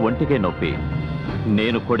కొడితే ఒంటికే నొప్పి,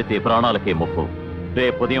 నేను కొడితే ప్రాణాలకే ముప్పు.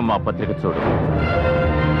 రేపు ఉదయం మా పత్రిక చూడు.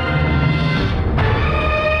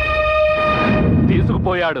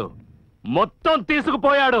 తీసుకుపోయాడు, మొత్తం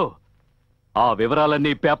తీసుకుపోయాడు. ఆ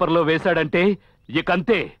వివరాలన్నీ పేపర్లో వేశాడంటే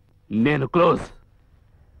ఇకంతే, నేను క్లోజ్.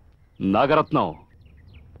 నాగరత్నం,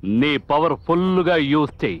 నీ పవర్ ఫుల్గా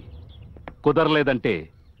యూజ్ చెయ్యి. కుదరలేదంటే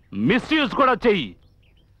మిస్యూజ్ కూడా చెయ్యి.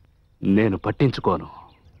 నేను పట్టించుకోను.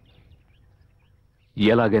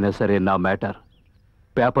 ఎలాగైనా సరే నా మ్యాటర్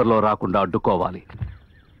పేపర్లో రాకుండా అడ్డుకోవాలి.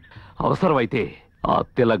 అవసరమైతే ఆ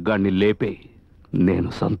తిలగ్గాన్ని లేపే,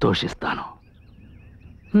 నేను సంతోషిస్తాను.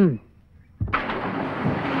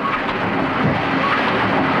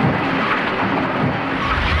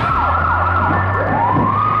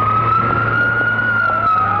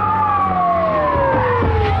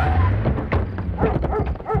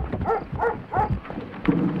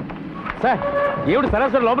 సార్, ఏమిటి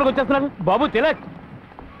సరాసరి లోపలికి వచ్చేస్తున్నారు? బాబు తిలక్.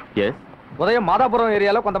 ఉదయం మాదాపురం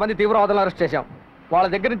ఏరియాలో కొంతమంది తీవ్రవాదులను అరెస్ట్ చేశాం. వాళ్ళ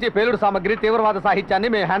దగ్గర నుంచి పేలుడు సామగ్రి, తీవ్రవాద సాహిత్యాన్ని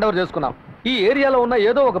మేము హ్యాండ్ ఓవర్ చేసుకున్నాం. ఈ ఏరియాలో ఉన్న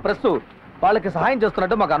ఏదో ఒక ప్రెస్ వాళ్ళకి సహాయం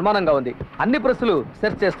చేస్తున్నట్టు మాకు అనుమానంగా ఉంది. అన్ని ప్రెస్సులు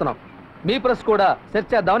సెర్చ్ చేస్తున్నాం. మీ ప్రెస్ కూడా సెర్చ్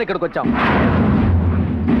చేద్దామని ఇక్కడికి వచ్చాం.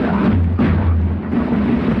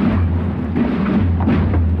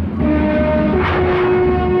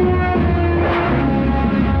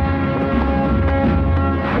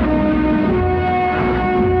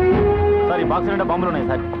 సార్, ఈ బాక్స్ నిండా బాంబులు ఉన్నాయి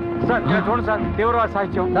సార్. సార్ చూడండి సార్, తీవ్రవాద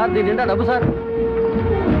సాహిత్యం సార్. దీని నిండా డబ్బు సార్.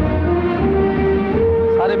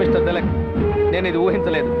 సారీ మిస్టర్ తిలక్, నేను ఇది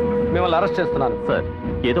ఊహించలేదు. మిమ్మల్ని అరెస్ట్ చేస్తున్నాను. సార్,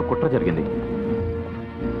 ఏదో కుట్ర జరిగింది.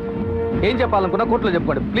 ఏం చెప్పాలనుకున్నా కోర్టులో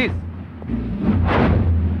చెప్పుకోండి ప్లీజ్.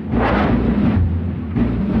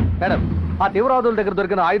 మేడం, ఆ తీవ్రవాదుల దగ్గర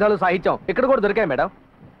దొరికిన ఆయుధాలు, సాహిత్యం ఇక్కడ కూడా దొరికాయి మేడం.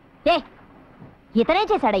 ఏ ఇతనేం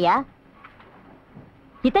చేశాడయ్యా?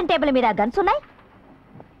 ఇతని టేబుల్ మీద గన్స్ ఉన్నాయి,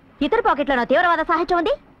 ఇతని పాకెట్లోనో తీవ్రవాద సాహిత్యం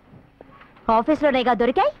ఉంది, ఆఫీస్లోనేగా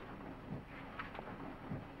దొరికాయి.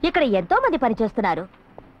 ఇక్కడ ఎంతో మంది పనిచేస్తున్నారు,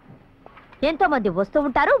 ఎంతో మంది వస్తూ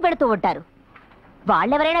ఉంటారు, వెళుతూ ఉంటారు.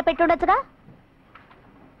 వాళ్ళెవరైనా పెట్టుండొచ్చుగా.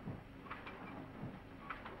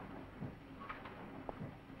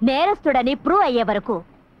 నేరస్తుడని ప్రూవ్ అయ్యే వరకు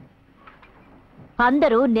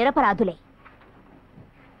అందరూ నిరపరాధులే.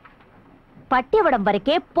 పట్టివ్వడం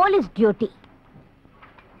వరకే police duty,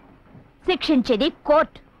 శిక్షించేది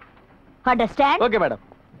court. Understand? Okay madam.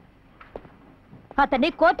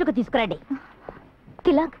 అతన్ని కోర్టుకు తీసుకురండి.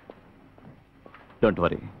 తిలక్, డోంట్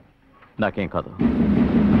వరీ, నాకేం కాదు.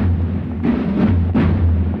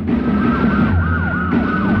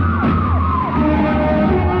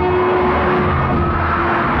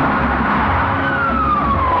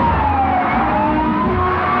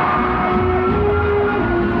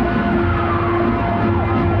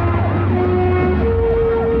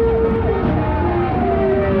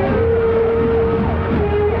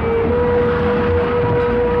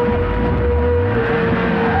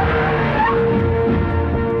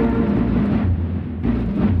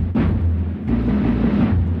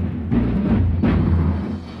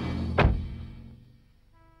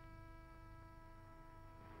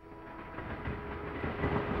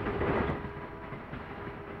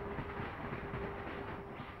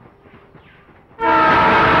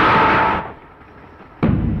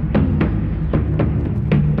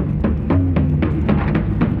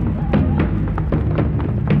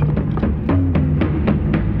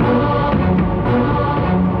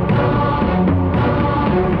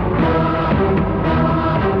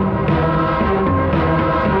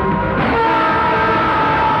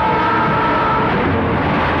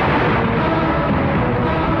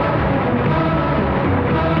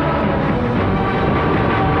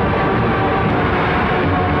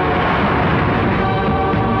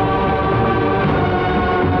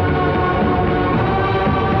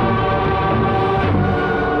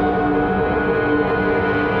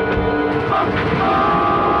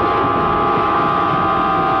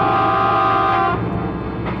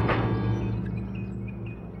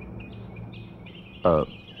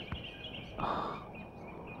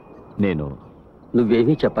 నేను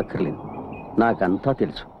నువ్వేమీ చెప్పక్కర్లేదు, నాకంతా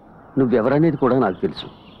తెలుసు. నువ్వెవరనేది కూడా నాకు తెలుసు.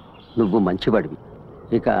 నువ్వు మంచివాడివి.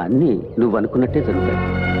 ఇక అన్నీ నువ్వు అనుకున్నట్టే జరుగుతాయి.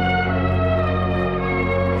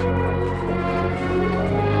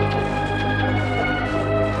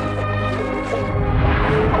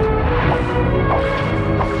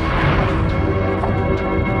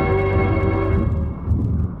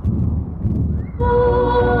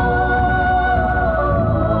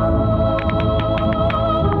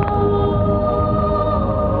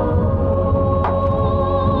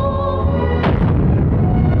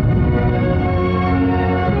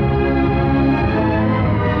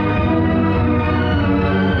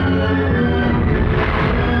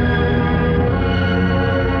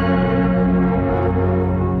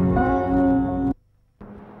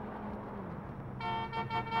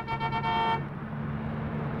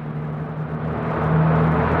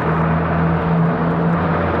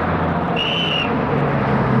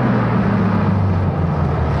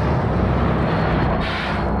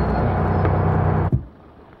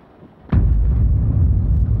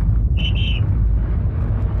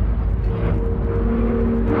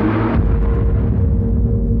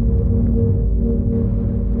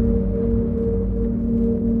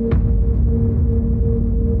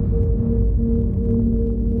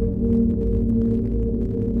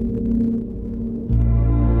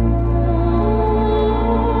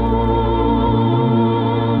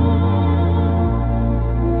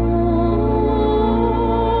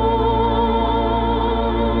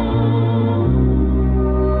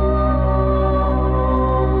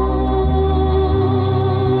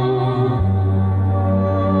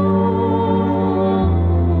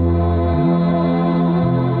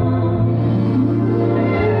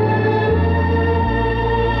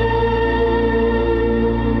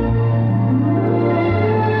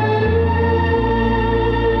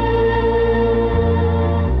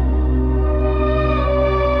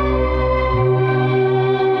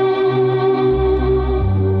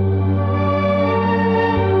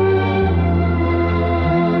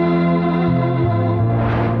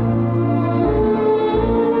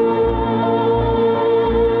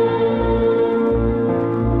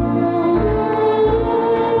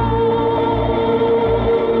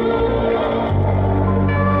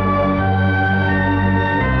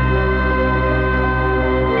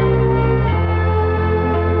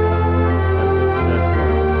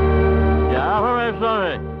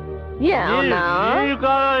 అవునా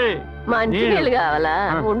మంచి నీళ్ళు కావాలా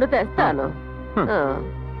ఉండు తెస్తాను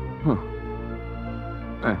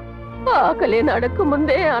ఆకలి అడక్క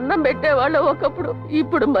ముందే అన్నం పెట్టేవాళ్ళు ఒకప్పుడు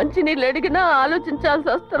ఇప్పుడు మంచి నీళ్ళు అడిగినా ఆలోచించాల్సి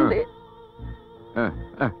వస్తుంది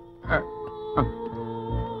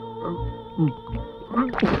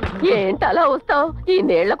ఏంటి అలా వస్తావు ఈ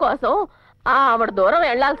నీళ్ల కోసం ఆవిడ దూరం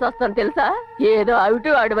వెళ్లాల్సి వస్తుంది తెలుసా ఏదో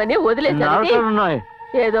అవిటు అడువని వదిలేసరికి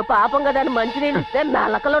ఏదో పాపం కదా మంచినీళ్ళు ఇస్తే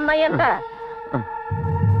నలకలున్నాయంట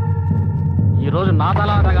ఈ రోజు నా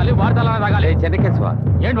తల తాగాలి వాడి తల తాగాలి చెన్నకేశ్వ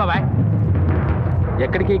ఏంటి బాబాయ్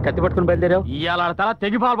ఎక్కడికి కత్తి పట్టుకుని బయలుదేరావు ఇవాళ తల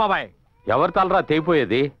తెగిపోవాలి బాబాయ్ ఎవరి తలరా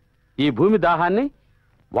తెగిపోయేది ఈ భూమి దాహాన్ని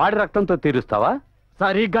వాడి రక్తంతో తీరుస్తావా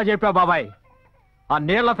సరిగ్గా చెప్పావు బాబాయ్ ఆ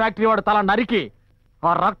నీళ్ల ఫ్యాక్టరీ వాడు తల నరికి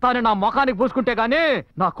ఆ రక్తాన్ని నా ముఖానికి పూసుకుంటే గానీ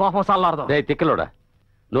నా కోపం సల్లారదు రే తిక్కలోడా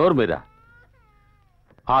నోరు మీద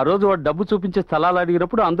ఆ రోజు వాడు డబ్బు చూపించే స్థలాలు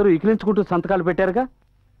అడిగినప్పుడు అందరూ ఇకిలించుకుంటూ సంతకాలు పెట్టారుగా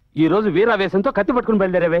ఈ రోజు వీరావేశంతో కత్తి పట్టుకుని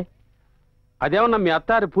బయలుదేరావే అదేమన్నా మీ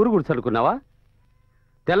అత్తారి పూరుగుడు చదువుకున్నావా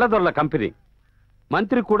తెల్లదొరల కంపెనీ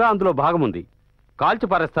మంత్రి కూడా అందులో భాగం ఉంది కాల్చి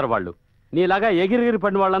పారేస్తారు వాళ్ళు నీలాగా ఎగిరిగిరి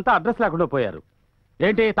పడిన వాళ్ళంతా అడ్రస్ లేకుండా పోయారు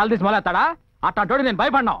ఏంటి తలదీసి మొలేస్తాడా అట్లాంటోడి నేను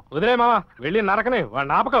భయపడ్డా వదిలే మామ వెళ్ళి నరకనే వాడు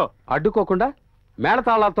నాపకం అడ్డుకోకుండా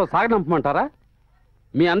మేళతాళాలతో సాగనంపమంటారా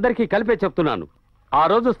మీ అందరికీ కలిపే చెప్తున్నాను ఆ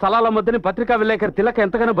రోజు స్థలాల మధ్యని పత్రికా విలేకరి తిలక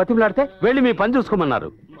ఎంతగానో బతిమలాడితే వెళ్ళి మీ పని చూసుకోమన్నారు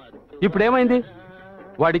ఇప్పుడేమైంది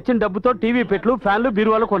వాడిచ్చిన డబ్బుతో టీవీ పెట్లు ఫ్యాన్లు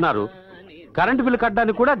బీరువాలు కొన్నారు కరెంటు బిల్లు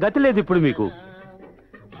కట్టడానికి కూడా గతి లేదు ఇప్పుడు మీకు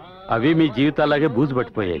అవి మీ జీవితాలాగే బూజు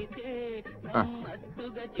పట్టిపోయాయి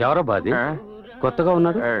ఎవరో బాది కొత్తగా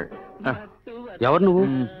ఉన్నాడు ఎవరు నువ్వు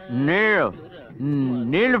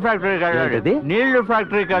నీళ్లు ఫ్యాక్టరీ నీళ్లు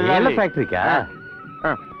ఫ్యాక్టరీకా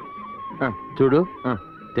చూడు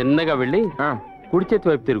తిన్నగా వెళ్ళి కుడి చేతి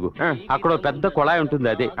వైపు తిరుగు అక్కడ పెద్ద కొళాయి ఉంటుంది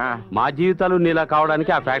అదే మా జీవితాలు నీలా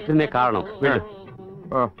కావడానికి ఆ ఫ్యాక్టరీనే కారణం వెళ్ళు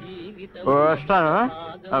వస్తాను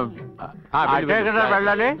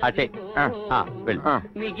వెళ్ళాలి అటే వెళ్ళు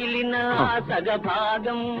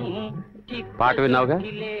పాట విన్నావుగా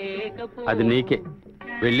అది నీకే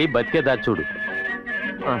వెళ్ళి బతికేదా చూడు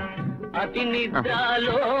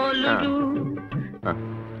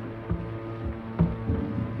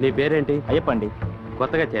నీ పేరేంటి? అయ్యప్పండి.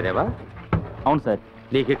 కొత్తగా చేరావా? అవును సార్.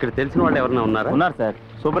 నీకు ఇక్కడ తెలిసిన వాళ్ళు ఎవరన్నా ఉన్నారా? ఉన్నారు సార్.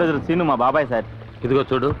 సూపర్వైజర్ సీను మా బాబాయ్ సార్. ఇదిగో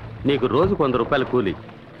చూడు, నీకు రోజు 100 రూపాయలు కూలి,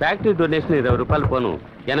 ఫ్యాక్టరీ డొనేషన్ 20 రూపాయలు పోను,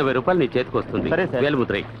 80 రూపాయలు నీ చేతికి వస్తుంది. సరే సార్.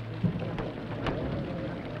 వేలుముద్రై.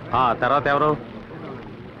 తర్వాత ఎవరు?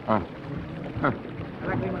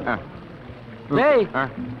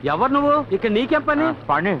 ఎవరు నువ్వు? ఇక్కడ నీకేం పని?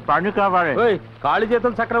 పని కావాలి. కాళ్ళు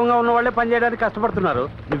చేతులు సక్రమంగా ఉన్న వాళ్ళే పని చేయడానికి కష్టపడుతున్నారు.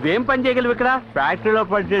 నువ్వేం పని చేయగలవు ఇక్కడ? ఫ్యాక్టరీలో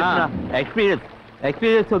పనిచేసిన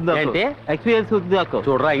ఎక్స్పీరియన్స్ ఉంది. అంటే ఎక్స్పీరియన్స్ ఉంది.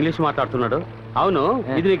 చూడరా, ఇంగ్లీష్ మాట్లాడుతున్నాడు. అవును,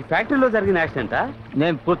 ఇది నీకు ఫ్యాక్టరీలో జరిగిన యాక్సిడెంటా?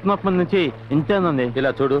 నేను పుట్టినప్పటి నుంచి ఇంతేనండి.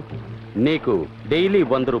 ఇలా చూడు, నీకు డైలీ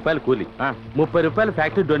 100 రూపాయలు కూలి, 30 రూపాయలు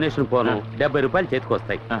ఫ్యాక్టరీ డొనేషన్ పోను, 70 రూపాయలు చేతికి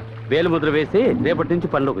వస్తాయి. వేలుముద్ర వేసి రేపటి నుంచి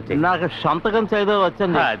పనిలోకి వచ్చాయి. నాకు సంతకం చేయడం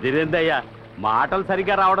వచ్చింది. అదేందయ్యా, మాటలు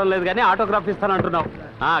సరిగ్గా రావడం లేదు కానీ ఆటోగ్రాఫ్ ఇస్తానంటున్నావు.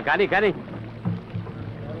 కానీ కానీ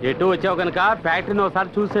ఎటు వచ్చావు కనుక ఫ్యాక్టరీని ఒకసారి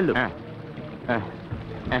చూసెళ్ళు.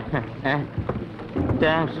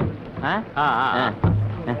 థ్యాంక్స్.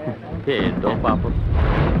 ఏదో పాపం.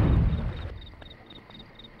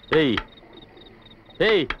 ఏయ్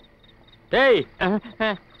ఏయ్ ఏయ్,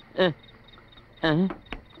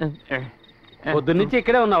 పొద్దున్నుంచి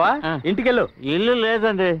ఇక్కడే ఉన్నావా? ఇంటికెళ్ళు. ఇల్లు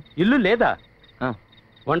లేదండి. ఇల్లు లేదా?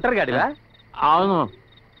 ఒంటరి గాడివా? అవును.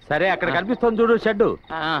 సరే, అక్కడ కనిపిస్తుంది చూడు షెడ్డు,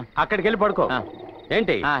 అక్కడికి వెళ్ళి పడుకో.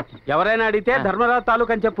 ఏంటి, ఎవరైనా అడిగితే ధర్మరాజు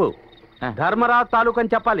తాలూకు అని చెప్పు. ధర్మరాజు తాలూకు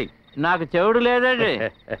అని చెప్పాలి. నాకు చెవుడు లేదండి.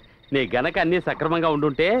 నీ గనక అన్ని సక్రమంగా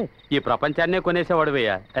ఉండుంటే ఈ ప్రపంచాన్నే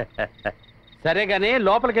కొనేసేవాడువయ్యా. సరే గానీ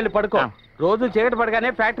లోపలికి వెళ్ళి పడుకో. రోజు చీకటి పడగానే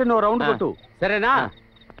ఫ్యాక్టరీ నువ్వు రౌండ్ కొట్టు, సరేనా?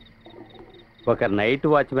 ఒక నైట్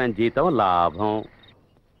వాచ్మ్యాన్ జీతం లాభం.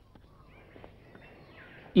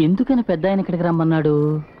 ఎందుకని పెద్ద ఆయన ఇక్కడికి రమ్మన్నాడు?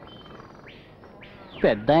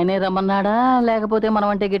 పెద్ద ఆయనే రమ్మన్నాడా, లేకపోతే మనం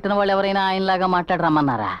అంటే గిట్టిన వాళ్ళు ఎవరైనా ఆయనలాగా మాట్లాడి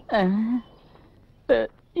రమ్మన్నారా?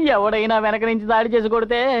 ఎవడైనా వెనక నుంచి దాడి చేసి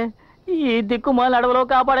కొడితే ఈ దిక్కుమాల అడవిలో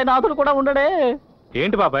కాపాడే నాథుడు కూడా ఉండడే.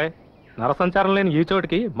 ఏంటి బాబాయ్, నరసంచారం లేని ఈ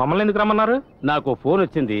చోటికి మమ్మల్ని ఎందుకు రమ్మన్నారు? నాకు ఫోన్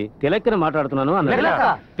వచ్చింది, తిలక్ గారు మాట్లాడుతున్నాను అన్నాడు.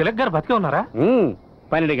 తిలక్ గారు బతికే ఉన్నారా?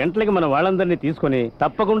 12 గంటలకి మన వాళ్ళందరినీ తీసుకుని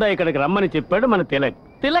తప్పకుండా ఇక్కడికి రమ్మని చెప్పాడు మన తిలక్.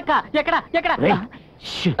 తిలక్ ఎక్కడ ఎక్కడ?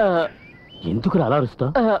 ఎందుకు అలా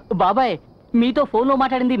అరుస్తావ్? బాబాయ్, మీతో ఫోన్ లో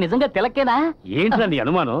మాట్లాడింది నిజంగా తిలక్కేనా? ఏంటండి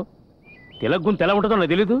అనుమానం? తిలక్ గుంత ఎలా ఉంటుందో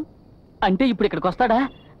నాకు తెలీదు. అంటే ఇప్పుడు ఇక్కడికి వస్తాడా?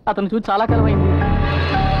 అతను చూసి చాలా కాలం అయింది.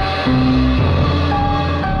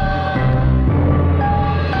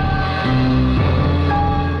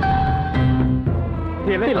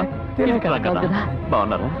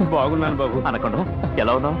 బాగున్నారా? బాగున్నాను బాబు. అనకుండా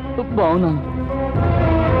ఎలా ఉన్నావు? బాగున్నాను.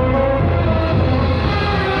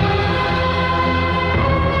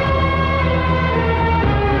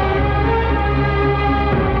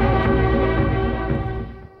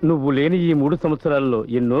 నువ్వు లేని ఈ 3 సంవత్సరాల్లో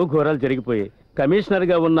ఎన్నో ఘోరాలు జరిగిపోయాయి. కమిషనర్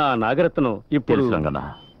గా ఉన్న ఆ నాగరత్నం ఇప్పుడు తెలుసు రంగన్న,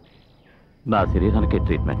 నా శరీరానికి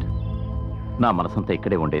ట్రీట్మెంట్, నా మనసంతా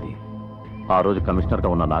ఇక్కడే ఉండేది. ఆ రోజు కమిషనర్గా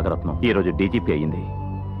ఉన్న నాగరత్నం ఈ రోజు డీజీపీ అయ్యింది.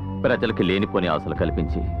 ప్రజలకి లేనిపోని ఆశలు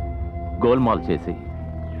కల్పించి గోల్మాల్ చేసి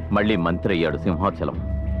మళ్ళీ మంత్రి అయ్యాడు సింహాచలం.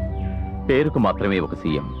 పేరుకు మాత్రమే ఒక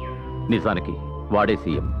సీఎం, నిజానికి వాడే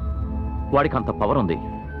సీఎం. వాడికి అంత పవర్ ఉంది.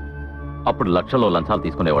 అప్పుడు లక్షల్లో లంచాలు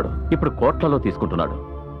తీసుకునేవాడు, ఇప్పుడు కోట్లలో తీసుకుంటున్నాడు.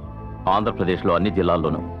 ఆంధ్రప్రదేశ్లో అన్ని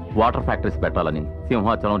జిల్లాల్లోనూ వాటర్ ఫ్యాక్టరీస్ పెట్టాలని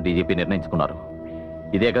సింహాచలం డీజీపీ నిర్ణయించుకున్నారు.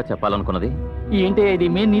 ఇదేగా చెప్పాలనుకున్నది. ఏంటి ఇది?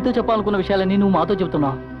 మేము నీతో చెప్పాలనుకున్న విషయాలన్నీ నువ్వు మాతో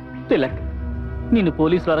చెప్తున్నావు. తిలక్, నిన్ను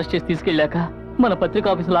పోలీసులు అరెస్ట్ చేసి తీసుకెళ్ళాక మన పత్రికా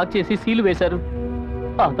ఆఫీసు లాక్ చేసి సీలు వేశారు.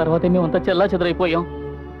 ఆ తర్వాతే మేమంతా చెల్లా చెదరైపోయాం.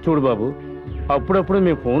 చూడు బాబు, అప్పుడప్పుడు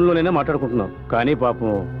మేము ఫోన్లోనైనా మాట్లాడుకుంటున్నాం, కానీ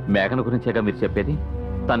పాపం మేఘన గురించేగా మీరు చెప్పేది.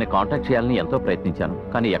 తన్ని కాంటాక్ట్ చేయాలని ఎంతో ప్రయత్నించాను,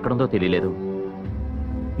 కానీ ఎక్కడుందో తెలియలేదు.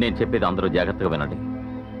 నేను చెప్పేది అందరూ జాగ్రత్తగా వినండి.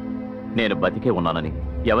 నేను బతికే ఉన్నానని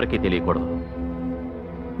ఎవరికీ తెలియకూడదు.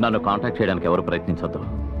 నన్ను కాంటాక్ట్ చేయడానికి ఎవరు ప్రయత్నించొద్దు.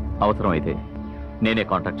 అవసరమైతే నేనే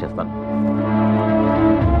కాంటాక్ట్ చేస్తాను.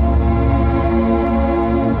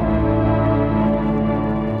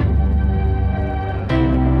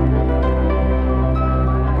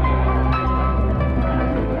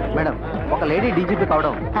 మేడం, ఒక లేడీ డీజీపీ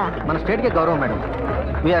కావడం మన స్టేట్ కి గౌరవం madam.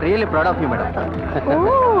 We are really proud of you madam.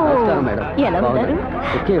 నమస్కారం మేడం. ఎలా ఉన్నారు?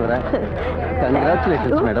 ఓకే ఎవరా?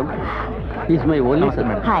 Congratulations madam. Is my only sun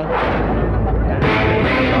madam. Hi.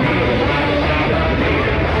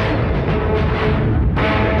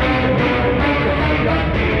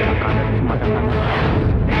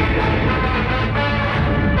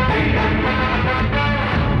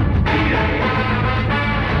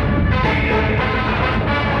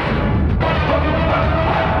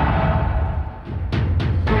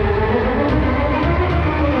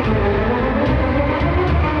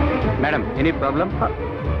 Madam, any problem?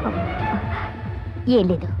 ఏం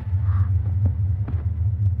లేదు.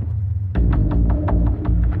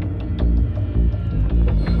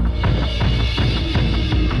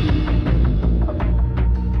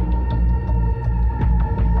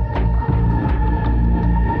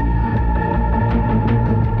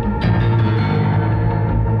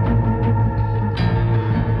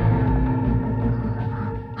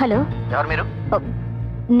 హలో, ఎవరు మీరు?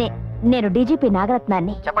 నేను డీజీపీ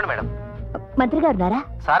నాగరత్నాన్ని. చెప్పండి మేడం. మంత్రి గారు ఉన్నారా?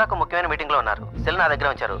 సార్ ఒక ముఖ్యమైన మీటింగ్ లో ఉన్నారు. సెల్ నా దగ్గర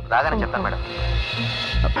ఉంచారు, రాగానే చెప్తాను మేడం.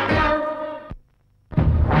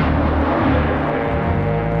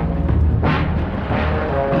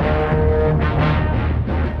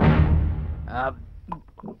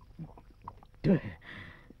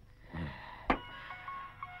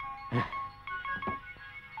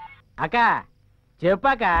 అక్క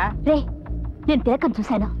చెప్పాక రే, నేను తిలకం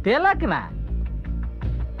చూశాను. తిలక్నా?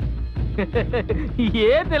 ఏ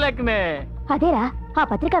తిలక్నే? అదేరా, ఆ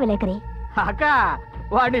పత్రికా విలేకరి. అక్క,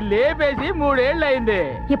 వాడిని లేపేసి 3 ఏళ్ళు అయింది.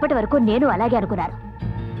 ఇప్పటి వరకు నేను అలాగే అనుకున్నాను,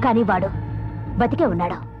 కానీ వాడు బతికే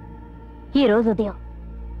ఉన్నాడు. ఈ రోజు ఉదయం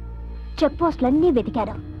చెక్ పోస్టులన్నీ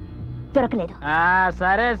వెతికాను, దొరకలేదు.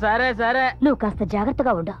 సరే సరే సరే, నువ్వు కాస్త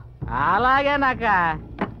జాగ్రత్తగా ఉండు. అలాగేనాక.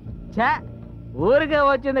 ఊరికే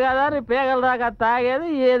వచ్చింది కదా అని పేగల దాకా తాగేది,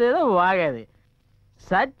 ఏదేదో వాగేది.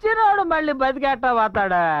 సచ్చినోడు మళ్ళీ బతికేట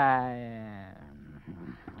పోతాడా?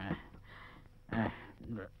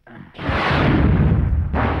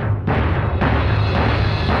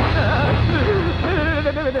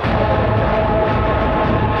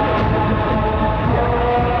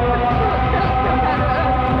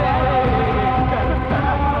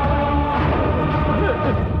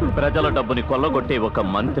 ప్రజల డబ్బుని కొల్లగొట్టే ఒక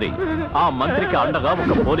మంత్రి, ఆ మంత్రికి అండగా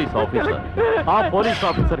ఒక పోలీస్ ఆఫీసర్, ఆ పోలీస్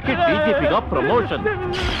ఆఫీసర్ కి డీజీపీగా ప్రమోషన్.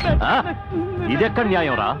 ఇదెక్కడ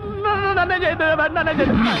న్యాయం రా?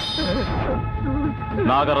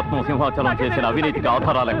 నాగరత్నం సింహాచలం చేసిన అవినీతికి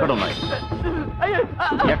ఆధారాలు ఎక్కడున్నాయి?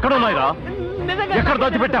 ఎక్కడున్నాయిరా? ఎక్కడ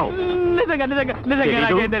దాచిపెట్టావు?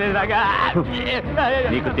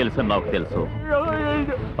 నీకు తెలుసు, నాకు తెలుసు.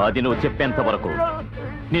 అది నువ్వు చెప్పేంత వరకు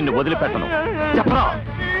నిన్ను వదిలిపెట్టను. చెప్పరా,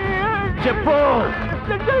 చెప్పు.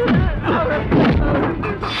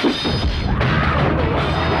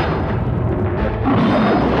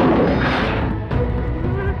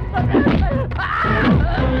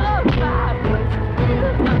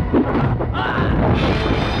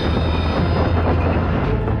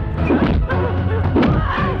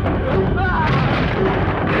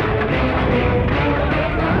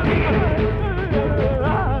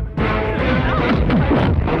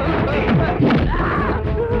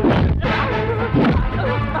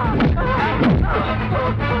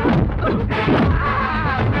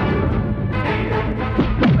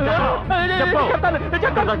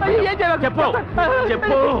 కూడా చెప్పు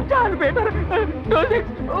చెప్పు.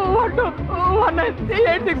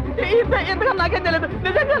 నాకేం తెలియదు,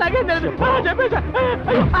 నిజంగా నాకేం తెలియదు. చెప్పేసా.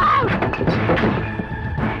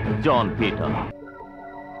 John Peter.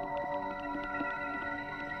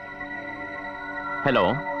 Hello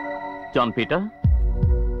John Peter.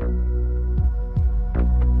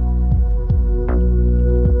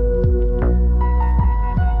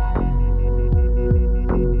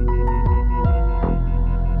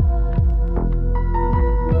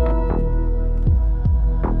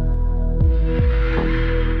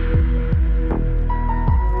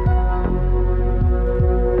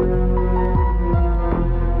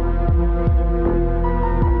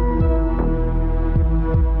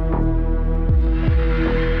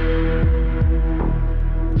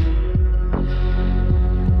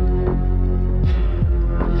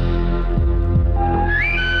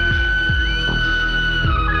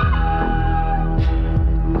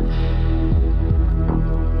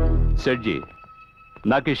 షెడ్జీ,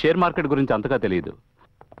 నాకు ఈ షేర్ మార్కెట్ గురించి అంతగా తెలియదు.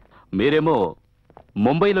 మీరేమో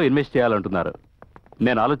ముంబైలో ఇన్వెస్ట్ చేయాలంటున్నారు.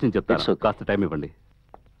 నేను ఆలోచించి చెప్తాను, కాస్త టైం ఇవ్వండి.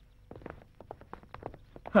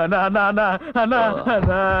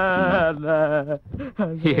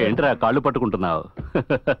 ఏంట్రా కాళ్ళు పట్టుకుంటున్నావు?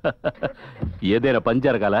 ఏదైనా పని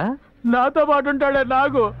జరగాల? నాతో పాటు ఉంటాడే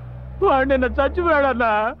నాగు, వాడు నిన్న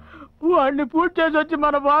చచ్చిపోయాడన్నా. వాడిని పూజ చేసి వచ్చి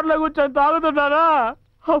మన బార్లో కూర్చొని తాగుతున్నానా,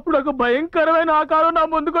 అప్పుడు ఒక భయంకరమైన ఆకారం నా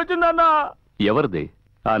ముందుకు వచ్చిందన్నా. ఎవరిది?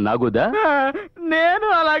 ఆ నాగుదా? నేను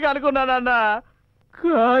అలాగే అనుకున్నానన్నా,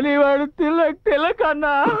 కానీ వాడు తిలక్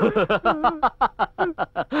అన్నా.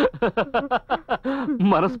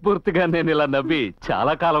 మనస్ఫూర్తిగా నేను ఇలా నవ్వి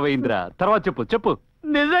చాలా కాలం అయిందిరా. తర్వాత చెప్పు చెప్పు.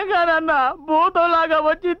 నిజంగానన్నా, భూతంలాగా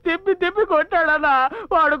వచ్చి తిప్పి తిప్పి కొట్టాడన్నా.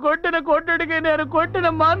 వాడు కొట్టిన కొట్టుడికి నేను కొట్టిన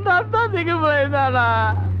మందంతా దిగిపోయిందన్నా.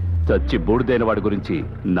 చచ్చి బూడిదైన వాడి గురించి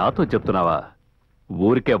నాతో చెప్తున్నావా?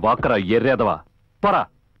 ఊరికే వాకరా ఎర్రేదవా, పరా.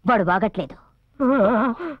 వాడు వాగట్లేదు,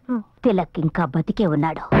 తిలక్ ఇంకా బతికే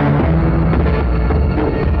ఉన్నాడు.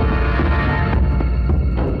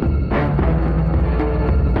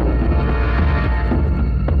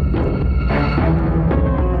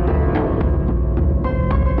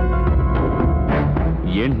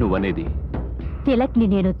 ఏంటి నువ్వనేది? తిలక్ ని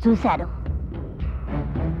నేను చూశాను.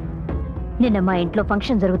 నిన్న మా ఇంట్లో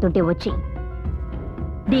ఫంక్షన్ జరుగుతుంటే వచ్చి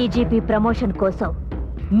డీజీపీ ప్రమోషన్ కోసం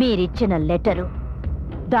మీరిచ్చిన లెటరు,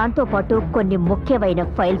 దాంతో పాటు కొన్ని ముఖ్యమైన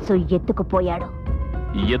ఫైల్స్ ఎత్తుకుపోయాడు.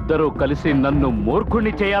 ఇద్దరూ కలిసి నన్ను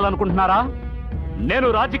మూర్ఖుణ్ణి చేయాలనుకుంటున్నారా? నేను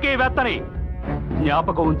రాజకీయవేత్తని,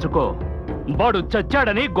 జ్ఞాపకం ఉంచుకో. వాడు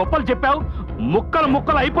చచ్చాడని గొప్పలు చెప్పావు, ముక్కలు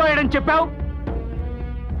ముక్కలు అయిపోయాడని చెప్పావు.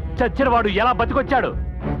 చచ్చినవాడు ఎలా బతికొచ్చాడు?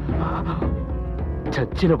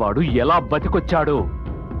 చచ్చినవాడు ఎలా బతికొచ్చాడు?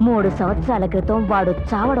 3 సంవత్సరాల క్రితం వాడు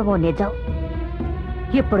చావడమో నిజం,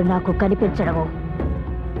 ఇప్పుడు నాకు కనిపించడమో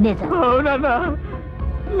నిజం. అవునన్నా,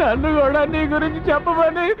 నన్ను కూడా నీ గురించి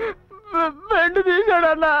చెప్పమని వెంట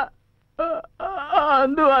తీశాడన్నా.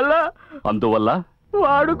 అందువల్ల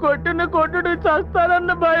వాడు కొట్టిన కొట్టుడు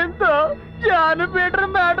చస్తానన్న భయంతో జాన్ పీటర్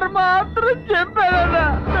మ్యాటర్ మాత్రం చెప్పాడన్నా.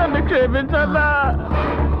 నన్ను క్షమించన్నా.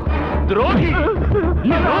 ద్రోహి!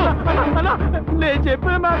 నేను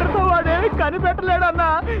చెప్పిన మ్యాటర్తో వాడేమి కనిపెట్టలేడన్నా.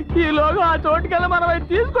 ఈలోగా ఆ చోటుకెళ్ళి మనం అవి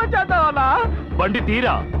తీసుకొచ్చేద్దామన్నా. బండి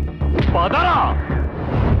తీరా, పదరా.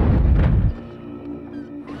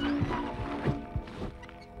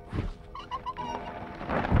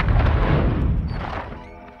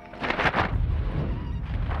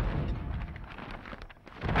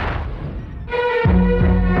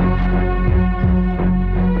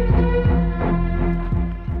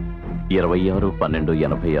 ఇరవై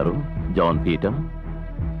 26/12/86 జాన్ పీటర్,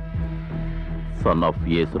 సన్ ఆఫ్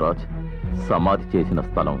యేసురాజ్, సమాధి చేసిన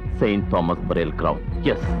స్థలం సెయింట్ థామస్ బరేల్ గ్రౌండ్.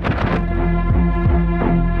 ఎస్.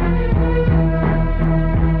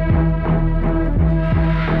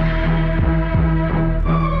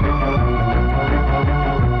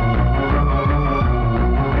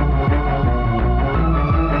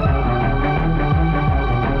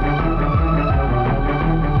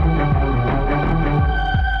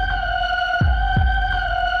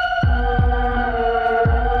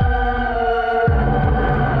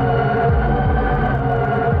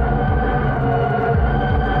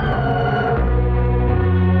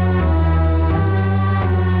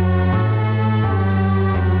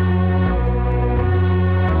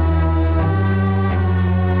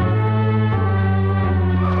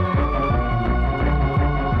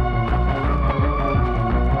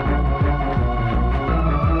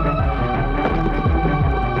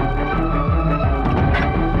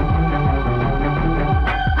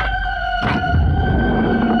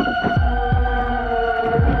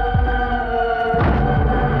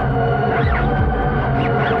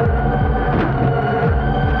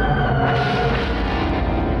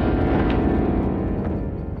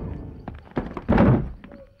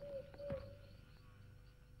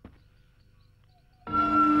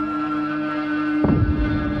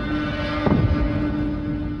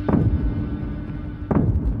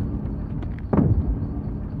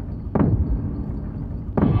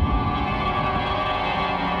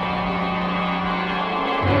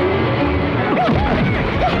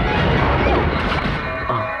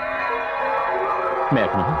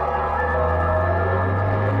 మేఘన,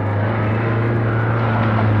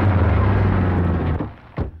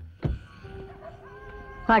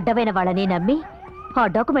 అడ్డమైన వాళ్ళని నమ్మి ఆ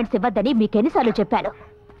డాక్యుమెంట్స్ ఇవ్వద్దని మీకెన్నిసార్లు చెప్పాను.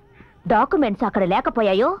 డాక్యుమెంట్స్ అక్కడ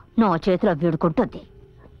లేకపోయాయో నా చేతిలో వీడుకుంటుంది.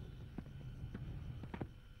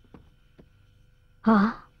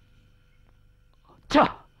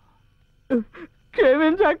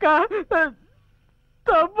 క్షమించక్క,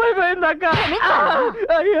 తప్పైపోయిందక్క.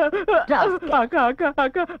 అయ్యో అక్క అక్క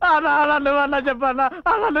అక్క అన్న చెప్పానా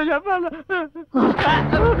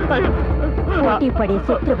పోటీ పడే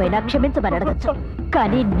శత్రువైనా క్షమించమని అడగచ్చు,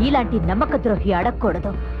 కానీ నీలాంటి నమ్మక ద్రోహి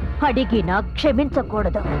అడగకూడదు, అడిగినా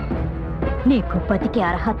క్షమించకూడదు. నీకు బతికే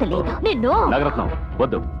అర్హత లేదు. నిన్ను నాగరత్నం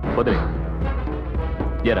వద్దు వదిలే.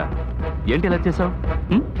 ఎరా ఏంటి ఇలా చేసావు?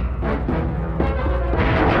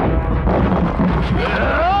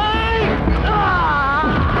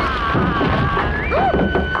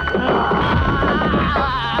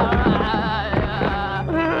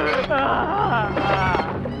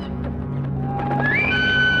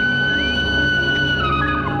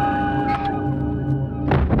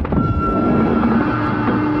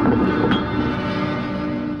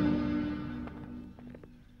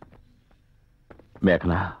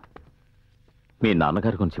 మేఘన, మీ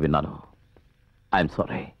నాన్నగారి గురించి విన్నాను. I'm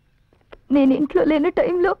sorry. నేను ఇంట్లో లేని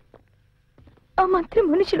టైంలో ఆ మంత్రి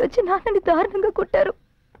మనుషులు వచ్చి నాన్నని దారుణంగా కొట్టారు.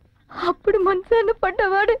 అప్పుడు మనసాన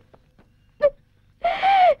పడ్డవాడు.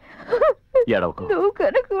 ఏడవకు. నువ్వు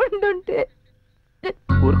కనుక ఉండుంటే.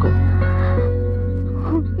 ఊరుకో.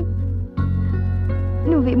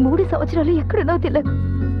 నువ్వు ఈ 3 సంవత్సరాలు ఎక్కడున్నావు తిలక్?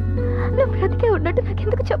 నువ్వు బ్రతికే ఉన్నట్టు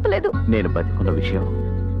నాకెందుకు చెప్పలేదు? నేను బతికున్న విషయం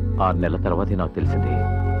 6 నెలల తర్వాతే నాకు తెలిసింది.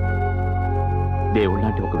 దేవుడు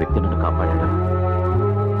లాంటి ఒక వ్యక్తి నన్ను కాపాడాడు.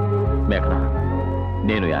 మేఘన,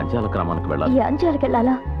 నేను యాంజాల గ్రామానికి వెళ్ళాలి. యాంజాలకు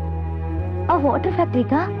వెళ్ళాలా? ఆ వాటర్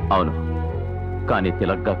ఫ్యాక్టరీకా? అవును, కానీ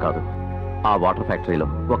తిలక్గా కాదు. ఆ వాటర్ ఫ్యాక్టరీలో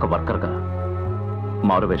ఒక వర్కర్గా,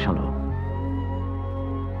 మారు వేషంలో.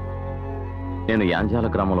 నేను యాంజాల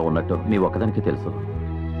గ్రామంలో ఉన్నట్టు నీ ఒక్కదానికి తెలుసు.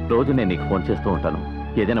 రోజు నేను నీకు ఫోన్ చేస్తూ ఉంటాను.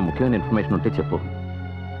 ఏదైనా ముఖ్యమైన ఇన్ఫర్మేషన్ ఉంటే చెప్పు.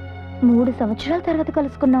 3 సంవత్సరాల తర్వాత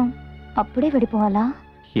కలుసుకున్నాం, అప్పుడే విడిపోవాలా?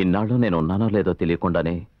 ఇన్నాళ్ళు నేను ఉన్నానో లేదో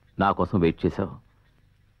తెలియకుండానే నా కోసం వెయిట్ చేశావు.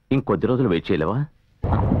 ఇంకొద్ది రోజులు వెయిట్ చేయలేవా?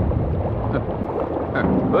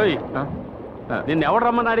 నిన్ను ఎవడు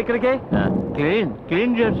రమ్మన్నాడు ఇక్కడికి?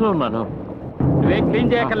 క్లీన్ చేస్తూ ఉన్నాను. నువ్వేం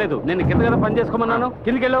క్లీన్ చేయక్కర్లేదు. నేను కింద కదా పని చేసుకోమన్నాను.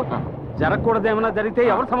 కిందకెళ్ళు. జరగకూడదు ఏమైనా జరిగితే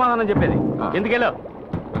ఎవరు సమాధానం చెప్పేది? ఎందుకెళ్ళు?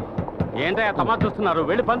 ఏంటో తమా చూస్తున్నారు,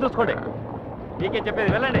 వెళ్ళి పని చూసుకోండి. నీకే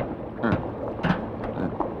చెప్పేది, వెళ్ళండి.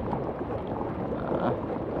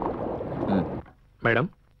 మేడం,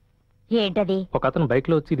 ఏంటది? ఒక అతను బైక్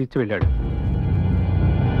లో వచ్చి ఇది ఇచ్చి వెళ్ళాడు.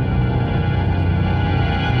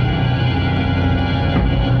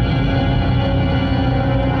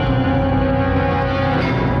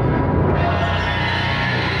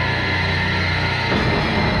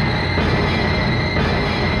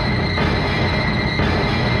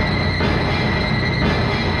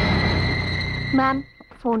 Ma'am,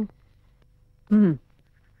 phone.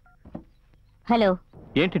 హలో.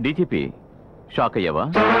 ఏంటి డీజీపీ, షాక్ అయ్యావా?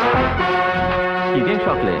 ఇదేం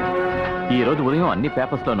షాక్లే. ఈ రోజు ఉదయం అన్ని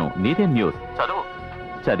పేపర్స్ లోనూ నీదే న్యూస్.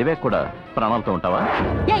 చదివే కూడా ప్రాణాలతో ఉంటావా?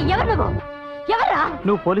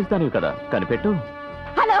 నువ్వు పోలీస్ దానివి కదా, కనిపెట్టు.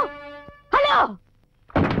 Hello hello.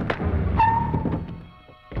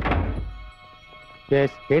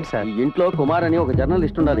 ఏంటి సార్? ఇంట్లో కుమార్ అని ఒక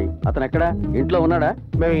జర్నలిస్ట్ ఉండాలి. అతను ఎక్కడ? ఇంట్లో ఉన్నాడా?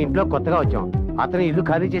 మేము ఇంట్లో కొత్తగా వచ్చాం. అతను ఇల్లు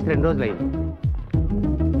ఖాళీ చేసి 2 రోజులు అయింది.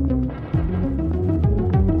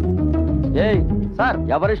 ఏయ్ సార్,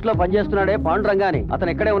 ఎవరిస్ట్లో పనిచేస్తున్నాడే పాండురంగా అని, అతను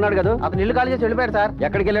ఎక్కడే ఉన్నాడు కదా? అతను ఇల్లు ఖాళీ చేసి వెళ్ళిపోయాడు సార్.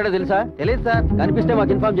 ఎక్కడికి వెళ్ళాడో తెలుసా? తెలియదు సార్. కనిపిస్తే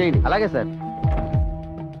మాకు ఇన్ఫార్మ్ చేయండి. అలాగే సార్.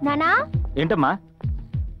 నానా. ఏంటమ్మా?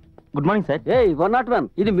 Good morning sir. ఏయ్ 101,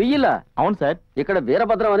 ఇది మీ ఇల్లా? అవును సార్. ఇక్కడ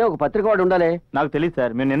వీరభద్రం అనే ఒక పత్రిక వాడు ఉండాలి. నాకు తెలియదు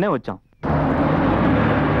సార్, మేము నిన్నే వచ్చాం.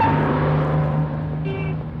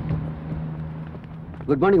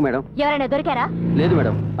 Good morning madam. ఎవరైనా దొరికారా? లేదు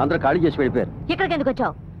మేడం, అందరూ ఖాళీ చేసి వెళ్ళిపోయారు. ఇక్కడికి ఎందుకు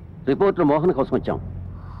వచ్చావు? రిపోర్టర్ మోహన్ కోసం వచ్చాం.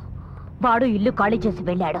 వాడు ఇల్లు ఖాళీ చేసి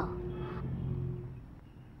వెళ్ళాడు.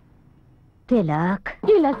 తిలక్,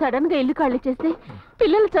 ఇలా సడన్ గా ఇల్లు ఖాళీ చేస్తే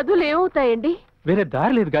పిల్లల చదువులు ఏమవుతాయండి? వేరే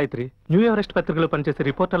దారి లేదు గాయత్రి. న్యూ ఎవరెస్ట్ పత్రికలో పనిచేసే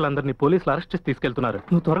రిపోర్టర్లందరినీ పోలీసులు అరెస్ట్ చేసి తీసుకెళ్తున్నారు.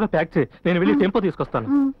 నువ్వు త్వరగా ప్యాక్ చేయి, నేను వెళ్ళి టెంపో తీసుకొస్తాను.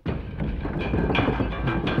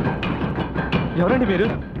 ఎవరండి మీరు?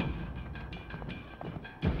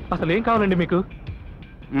 అసలు ఏం కావాలండి మీకు?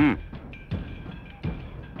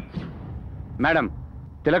 మేడం,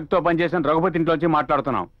 తిలక్తో పనిచేసిన రఘుపతి ఇంట్లోంచి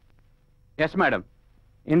మాట్లాడుతున్నాం. Yes madam.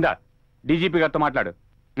 ఇందా డీజీపీ గారితో మాట్లాడు.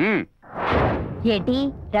 ఏంటి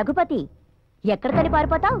రఘుపతి, ఎక్కడికని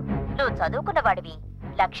పారిపోతావు? నువ్వు చదువుకున్న వాడివి.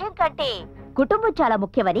 లక్ష్యం కంటే కుటుంబం చాలా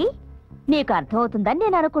ముఖ్యమని నీకు అర్థమవుతుందని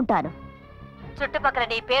నేను అనుకుంటాను. చుట్టుపక్కల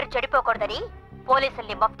నీ పేరు చెడిపోకూడదని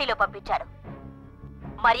పోలీసుల్ని మఫ్టీలో పంపించారు.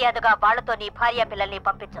 మర్యాదగా వాళ్లతో నీ భార్య పిల్లల్ని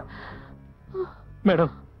పంపించు. మేడం,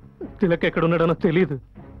 తిలక్ ఎక్కడున్నాడో తెలియదు.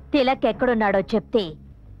 తిలక్ ఎక్కడున్నాడో చెప్తే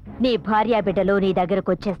నీ భార్య బిడ్డలు నీ దగ్గరకు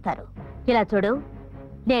వచ్చేస్తారు. ఇలా చూడు,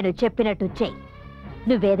 నేను చెప్పినట్టు చెయ్యి.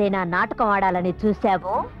 నువ్వేదైనా నాటకం ఆడాలని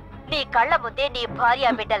చూశావో నీ కళ్ళ ముందే నీ భార్య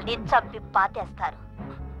బిడ్డల్ని చంపి పాతేస్తారు.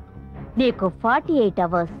 నీకు 48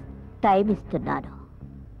 అవర్స్ టైం ఇస్తున్నాను.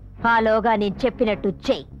 ఆలోగా నేను చెప్పినట్టు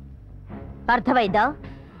చెయ్యి. అర్థమైందా?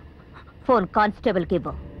 ఫోన్ కానిస్టేబుల్కి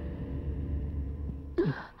ఇవ్వు.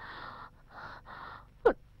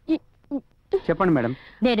 చెప్పండి మేడం.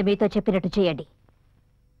 నేను మీతో చెప్పినట్టు చేయండి.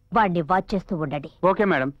 వాణ్ణి వాచ్ చేస్తూ ఉండండి. Okay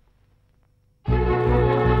madam.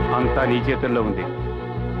 అంతా నీ చేతుల్లో ఉంది.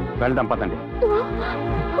 వెళ్దాం పదండి.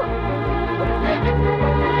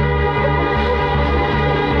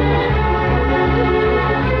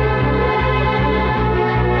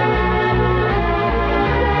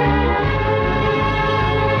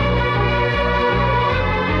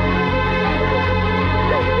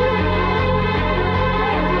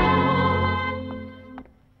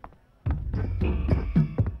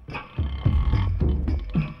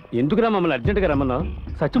 ఎందుకురా మమ్మల్ని అర్జెంట్గా రమ్మన్నావు?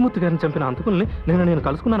 సత్యమూర్తి గారిని చంపిన అంతకుల్ని నేను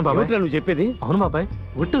కలుసుకున్నాను బాబాయ్. నువ్వు చెప్పేది? అవును బాబాయ్,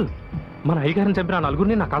 ఒట్టు. మన అయ్యగారిని చంపిన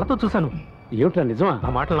నలుగురిని నా కళ్ళతో చూశాను. ఏమిట్రా నిజమా? ఆ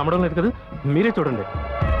మాటలు నమ్మడం లేదు కదా, మీరే చూడండి.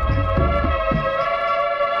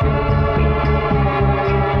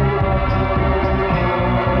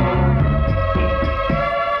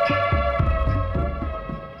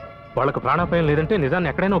 వాళ్ళకు ప్రాణాపాయం లేదంటే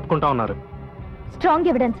నిజాన్ని ఎక్కడైనా ఒప్పుకుంటా ఉన్నారు.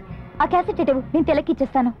 Strong evidence. ఆ క్యాసెట్ ఇవ్వు, నేను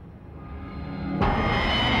తిలకిచ్చేస్తాను.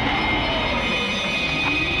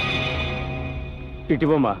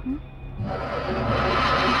 ఇటివమ్మా.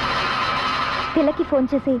 తిలకి ఫోన్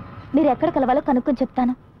చేసి మీరు ఎక్కడ కలవాలో కనుక్కొని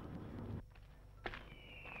చెప్తాను.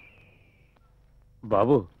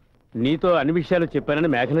 బాబు, నీతో అన్ని విషయాలు చెప్పానని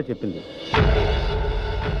మేఘన చెప్పింది.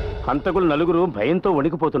 హంతకులు నలుగురు భయంతో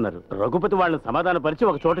వణికిపోతున్నారు. రఘుపతి వాళ్ళని సమాధానపరిచి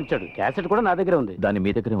ఒక చోట ఇచ్చాడు. క్యాసెట్ కూడా నా దగ్గర ఉంది. దాన్ని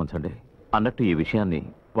మీ దగ్గరే ఉంచండి. అన్నట్టు ఈ విషయాన్ని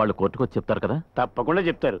వాళ్ళు కోర్టుకు వచ్చి చెప్తారు కదా? తప్పకుండా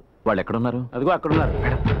చెప్తారు. వాళ్ళు ఎక్కడున్నారు? అదిగో అక్కడున్నారు.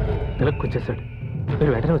 తిలక్ వచ్చేసాడు,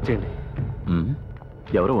 మీరు వెంటనే వచ్చేయండి.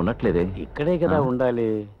 ఎవరు ఉన్నట్లేదే. ఇక్కడే కదా ఉండాలి.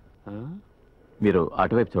 మీరు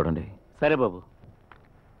అటువైపు చూడండి. సరే బాబు.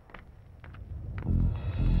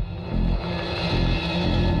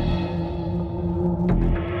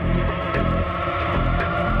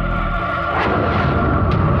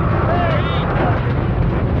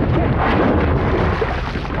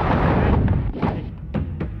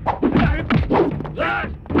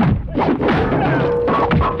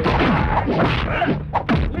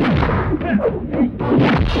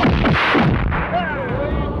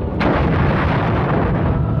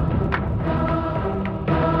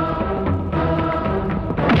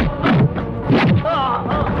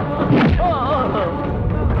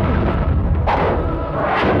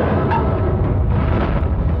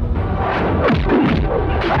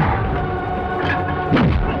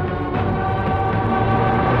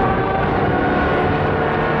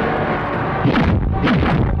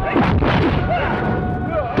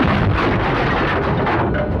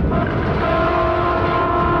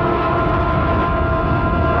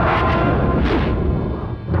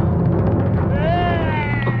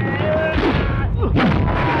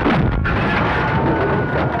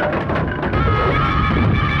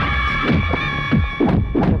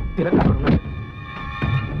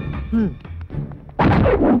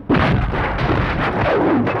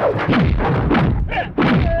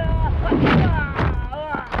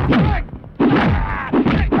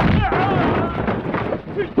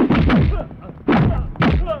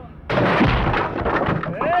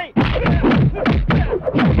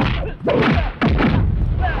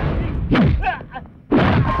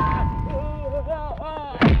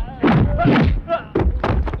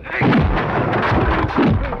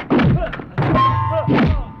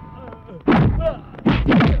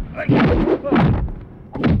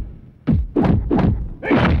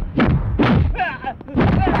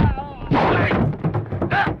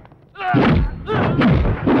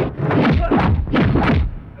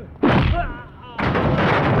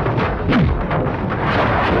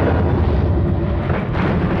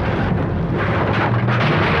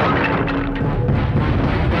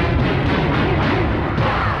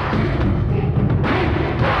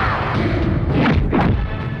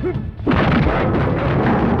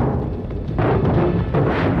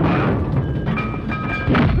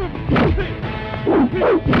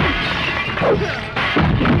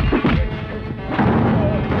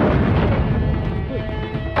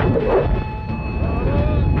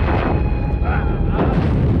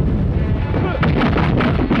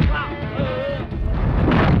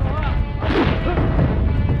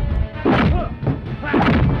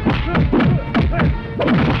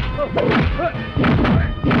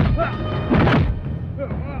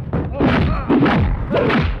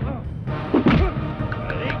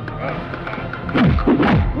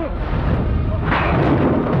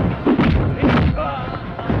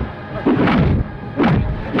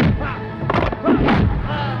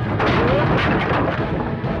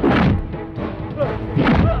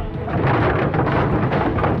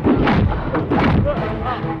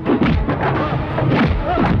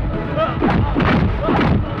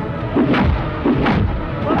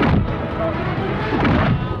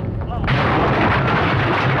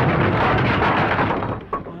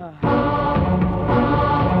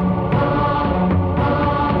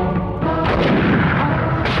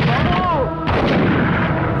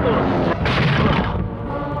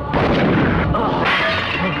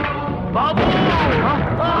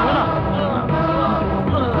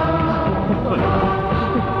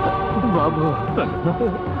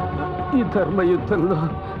 ఈ ధర్మయుద్ధంలో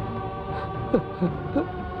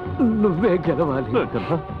నువ్వే గెలవాలి.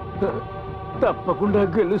 తప్పకుండా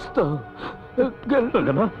గెలుస్తావు.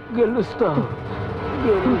 గెలుస్తావు.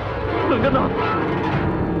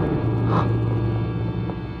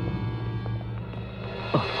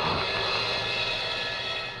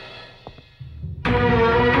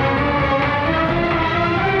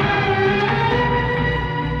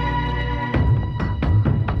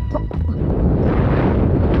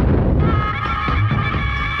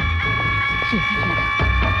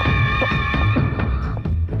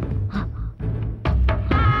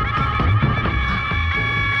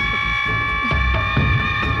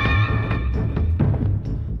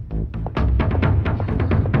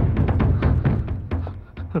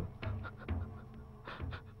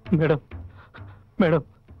 మేడం మేడం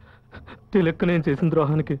తిలక్ నేను చేసిన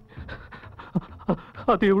ద్రోహానికి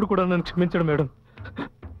ఆ దేవుడు కూడా నన్ను క్షమించడు మేడం.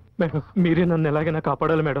 మేడం మీరే నన్ను ఎలాగైనా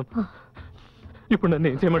కాపాడాలి మేడం. ఇప్పుడు నన్ను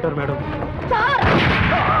ఏం చేయమంటారు మేడం?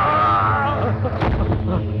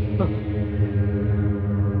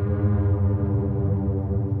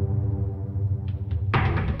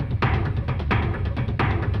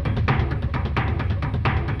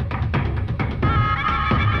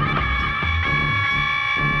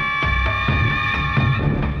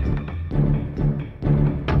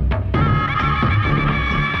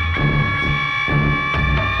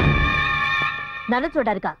 నన్ను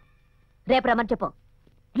చూడరుగా రేపు రమ్మని చెప్పు.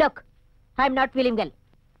 Look, I'm not feeling well.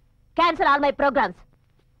 Cancel all my programmes.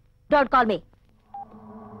 Don't call me.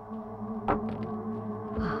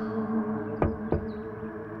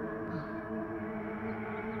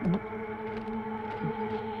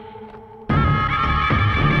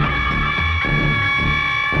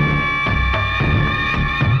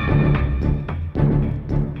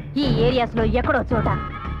 ఈ ఏరియాస్ లో ఎక్కడో చోట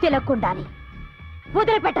తిలక్కుండాలి.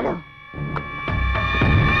 వదిలిపెట్టదు.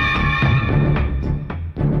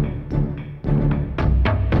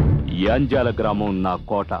 యాంజాల గ్రామం నా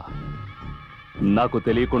కోట. నాకు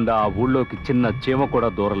తెలియకుండా ఆ ఊళ్ళోకి చిన్న చీమ కూడా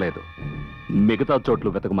దూరలేదు. మిగతా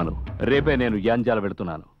చోట్లు వెతకమను. రేపే నేను యాంజాల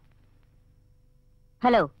వెళుతున్నాను.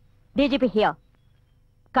 Hello, DGP here.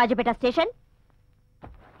 Kazipet station.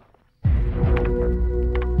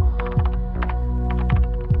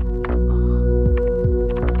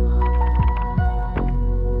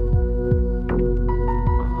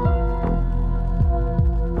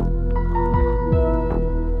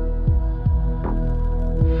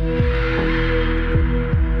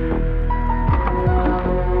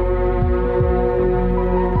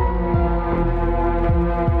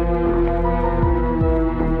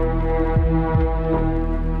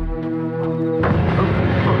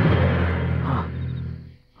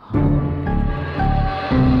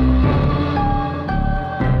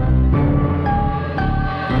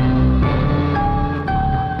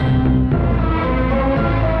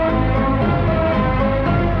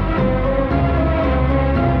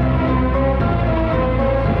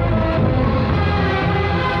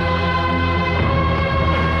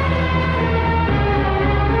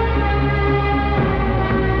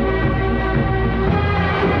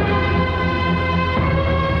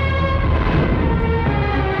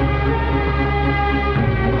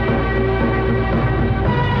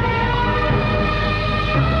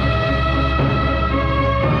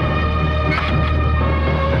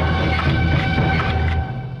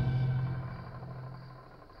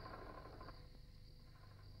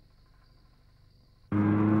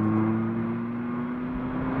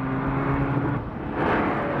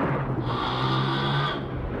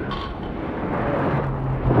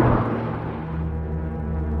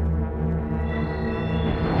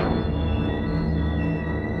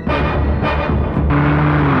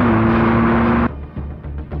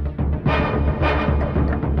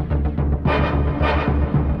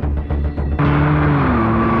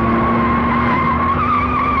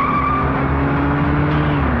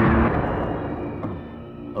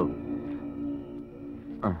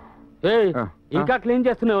 ఇంకా క్లీన్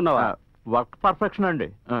చేస్తూనే ఉన్నావా? వర్క్ పర్ఫెక్షన్ అండి.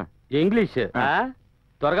 ఇంగ్లీష్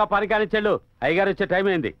త్వరగా పని కానిచ్చాడు. అయ్యగారు వచ్చే టైం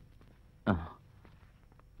అయింది.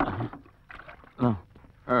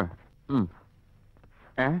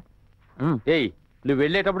 ఏయ్, నువ్వు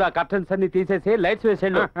వెళ్ళేటప్పుడు ఆ కర్టన్స్ అన్ని తీసేసి లైట్స్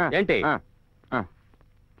వేసేళ్ళు. ఏంటి?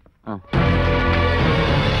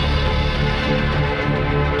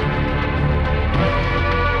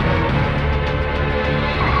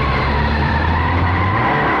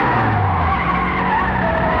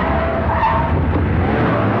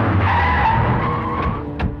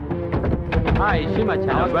 Seema,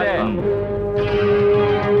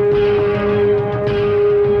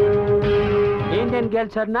 ఏంటండి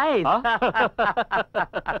గర్ల్స్ ఆర్ నైస్.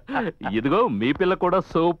 ఇదిగో మీ పిల్ల కూడా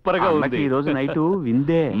సూపర్ గా ఉంది. ఈ రోజు నైట్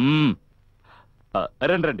విందే.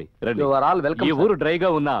 రండి రండి రండి. You are all welcome, ఈ ఊరు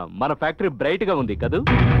డ్రైగా ఉన్నా మన ఫ్యాక్టరీ బ్రైట్ గా ఉంది కదూ.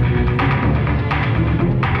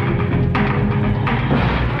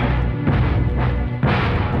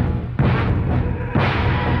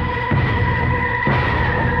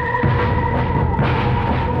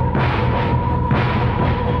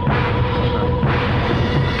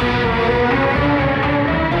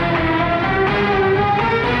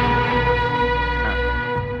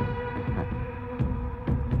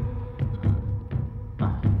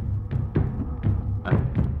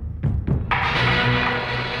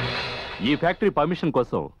 ఈ ఫ్యాక్టరీ పర్మిషన్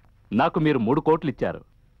కోసం నాకు మీరు 3 కోట్లు ఇచ్చారు.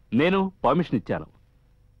 నేను పర్మిషన్ ఇచ్చాను.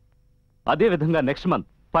 అదే విధంగా నెక్స్ట్ మంత్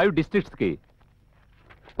 5 డిస్ట్రిక్ట్స్ కి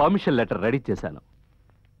పర్మిషన్ లెటర్ రెడీ చేశాను.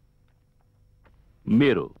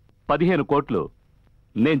 మీరు 15 కోట్లు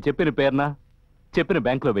నేను చెప్పిన పేరున చెప్పిన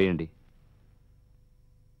బ్యాంకులో వేయండి.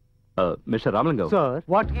 Mister Ramalingam. Sir,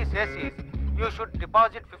 what he says is you should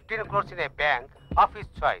deposit 15 crores in a bank of his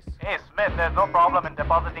choice. Hey Smith, there's no problem in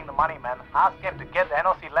depositing the money, man. Ask him to get the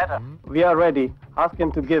NOC letter. We are ready. Ask him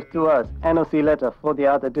to give to us NOC letter for the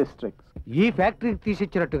other districts. ఈ factory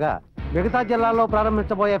తీసిచ్చినట్టుగా మిగతా జిల్లాల్లో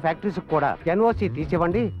ప్రారంభించబోయే factories కూడా NOC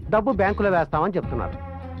తీసివ్వండి, డబ్బు బ్యాంకులో వేస్తామని చెప్తున్నారు.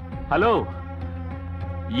 Hello,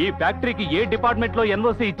 ఈ ఫ్యాక్టరీకి ఏ డిపార్ట్మెంట్ లో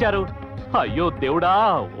ఎన్ఓసి ఇచ్చారు? అయ్యో దేవుడా,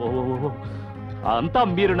 అంతా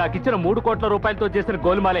మీరు నాకు ఇచ్చిన 3 కోట్ల రూపాయలతో చేసిన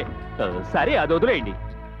గోలుమాలే. సరే, అది వదిలేయండి.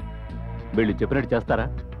 వీళ్ళు చెప్పినట్టు చేస్తారా?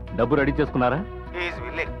 డబ్బు రెడీ చేసుకున్నారా? He is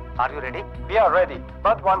willing. Are you ready? We are ready.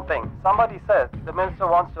 But one thing, somebody says the minister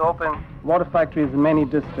wants to open water factories in many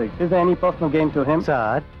districts. Is there any personal gain to him?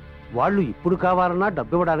 Sir, వాళ్ళు ఇప్పుడు కావాలన్నా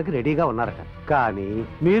డబ్బు ఇవ్వడానికి రెడీగా ఉన్నారట. కానీ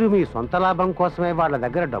మీరు మీ సొంత లాభం కోసమే వాళ్ళ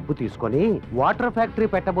దగ్గర డబ్బు తీసుకొని వాటర్ ఫ్యాక్టరీ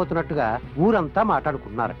పెట్టబోతున్నట్టుగా ఊరంతా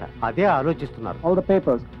మాట్లాడుకున్నారట. అదే ఆలోచిస్తున్నారు. All the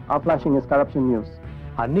papers are flashing his corruption news.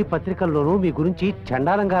 అన్ని పత్రికల్లోనూ మీ గురించి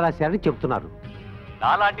చండాలంగా రాశారని చెప్తున్నారు.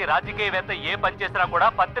 నాలాంటి రాజకీయవేత్త ఏ పని చేసినా కూడా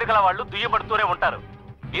పత్రికల వాళ్ళు దుయ్యబడుతూనే ఉంటారు.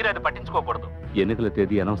 మీరు అది పట్టించుకోకూడదు. ఎన్నికల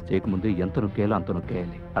తేదీ అనౌన్స్ చేయకముందే ఎంత నొక్కేయాలో అంత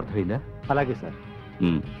నొక్కేయాలి. అర్థమైందా? అలాగే సార్.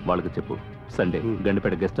 వాళ్ళకి చెప్పు, సండే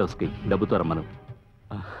గండిపేట గెస్ట్ హౌస్ కి డబ్బుతో రమ్మను.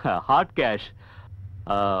 Hot cash,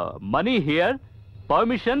 money here,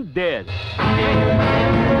 permission there.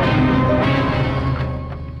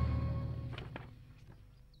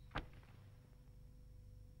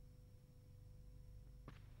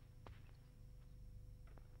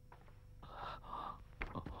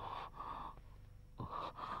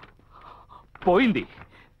 పోయింది,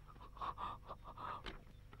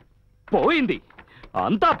 పోయింది,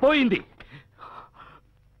 అంతా పోయింది.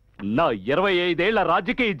 నా 25 ఏళ్ల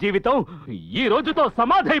రాజకీయ జీవితం ఈ రోజుతో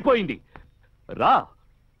సమాధైపోయింది. రా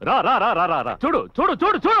రా రా రా రా రా చూడు చూడు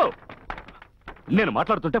చూడు చూడు. నేను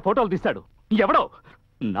మాట్లాడుతుంటే ఫోటోలు తీశాడు ఎవడో.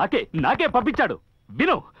 నాకే పంపించాడు.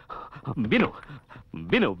 విను విను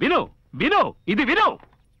విను విను విను ఇది విను.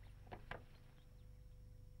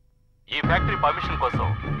 ఈ ఫ్యాక్టరీ పర్మిషన్ కోసం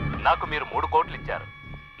నాకు మీరు 3 కోట్లు ఇచ్చారు.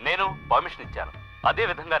 నేను పర్మిషన్ ఇచ్చాను. అదే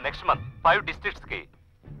విధంగా నెక్స్ట్ మంత్ 5 డిస్ట్రిక్ట్స్ కి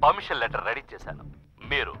పర్మిషన్ లెటర్ రెడీ చేశాను.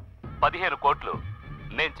 మీరు 15 కోట్లు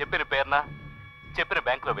నేను చెప్పిన పేరున చెప్పిన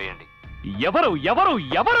బ్యాంకులో వేయండి. ఎవరు ఎవరు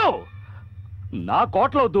ఎవరు నా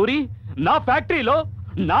కోట్లో దూరి నా ఫ్యాక్టరీలో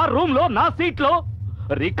నా రూమ్ లో నా సీట్ లో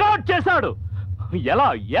రికార్డ్ చేశాడు? ఎలా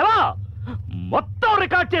ఎలా మొత్తం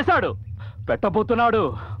రికార్డ్ చేశాడు. పెట్టబోతున్నాడు,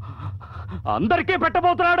 అందరికీ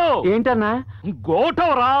పెట్టబోతున్నాడు. ఏంటన్నా?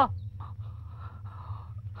 గోటవరా.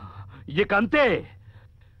 ఇకంతే,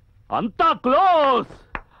 అంతా క్లోజ్.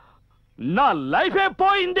 నా లైఫే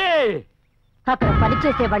పోయింది. అక్కడ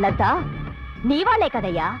పనిచేసే వాళ్ళంతా నీ వాళ్ళే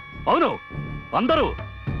కదయ్యా? అవును, అందరూ.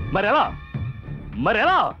 మరెలా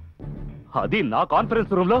మరెలా? అది నా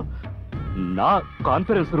కాన్ఫరెన్స్ రూమ్ లో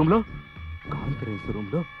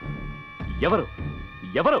ఎవరు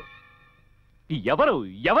ఎవరు ఎవరు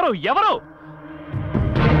ఎవరు ఎవరు?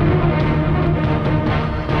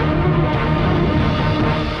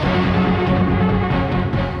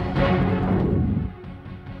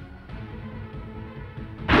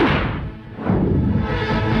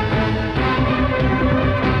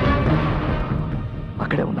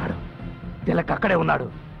 అక్కడే ఉన్నాడు. తిలక్ అక్కడే ఉన్నాడు.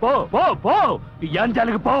 పో పో పో,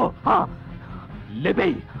 యాంజాలికి పో.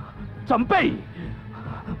 లేపేయి, చంపేయి.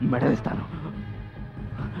 మెడల్ ఇస్తాను,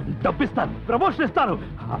 డబ్బిస్తాను, ప్రమోషన్ ఇస్తాను,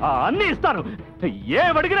 అన్ని ఇస్తాను.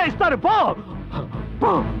 ఏమడిగినా ఇస్తాను. పో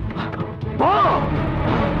పో పో.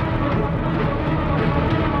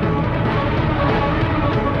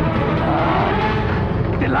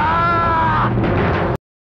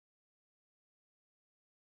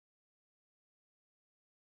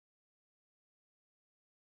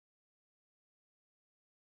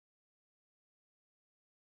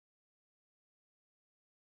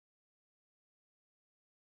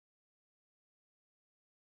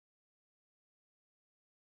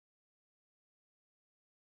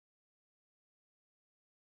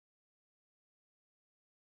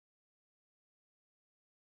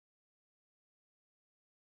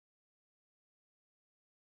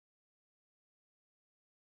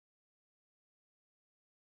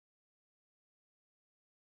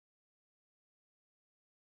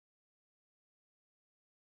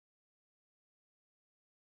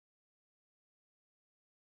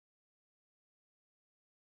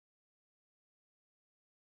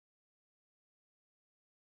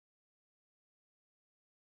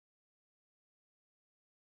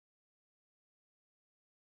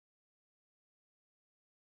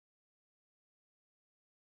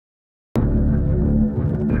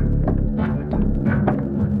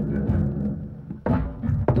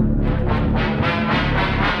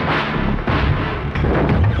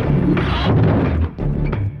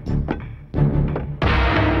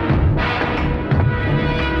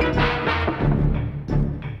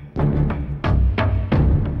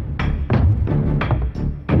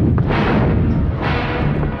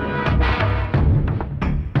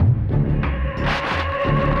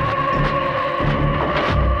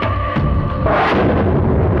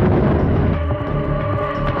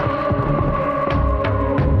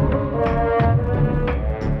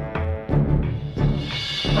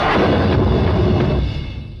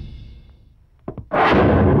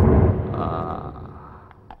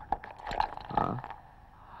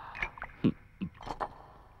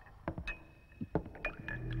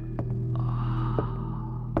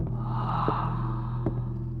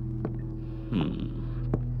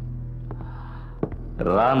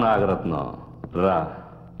 రా నాగరత్నం రా.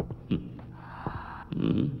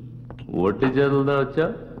 ఒట్టి చేతులతో వచ్చా,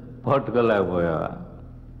 పట్టుకోలేకపోయావా?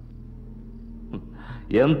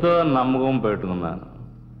 ఎంతో నమ్మకం పెట్టుకున్నాను,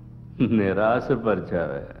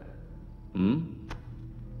 నిరాశపరిచావే.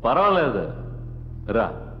 పర్వాలేదు, రా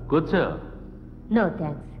కూర్చో. No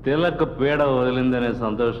thanks. తిలక్ పీడ వదిలిందనే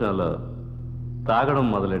సంతోషంలో తాగడం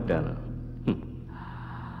మొదలెట్టాను.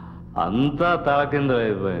 అంతా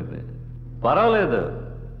తలకిందులైపోయింది. పర్వాలేదు,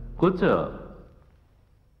 కూర్చో.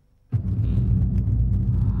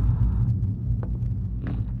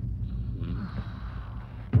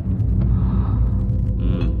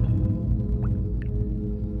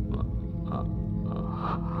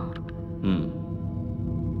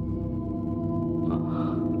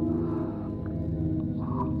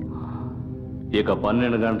 ఇక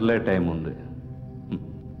 12 గంటలే టైం ఉంది.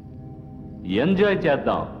 ఎంజాయ్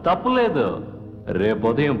చేద్దాం, తప్పులేదు. రేపు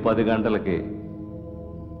ఉదయం 10 గంటలకి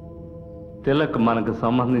తిలక్ మనకు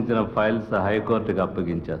సంబంధించిన ఫైల్స్ హైకోర్టుకి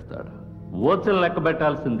అప్పగించేస్తాడు. ఓచలు లెక్క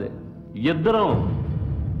పెట్టాల్సిందే ఇద్దరం.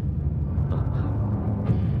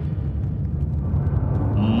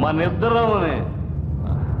 మనిద్దరమే.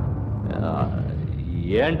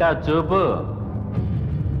 ఏంటా చూపు?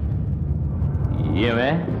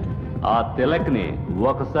 ఏమే ఆ తిలక్ని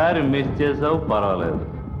ఒకసారి మిస్ చేసావు, పర్వాలేదు.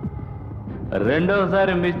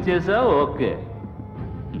 రెండోసారి మిస్ చేసావు, ఓకే.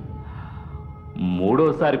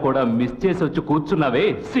 మూడోసారి కూడా మిస్ చేసి వచ్చి కూర్చున్నావే,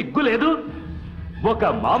 సిగ్గు లేదు? ఒక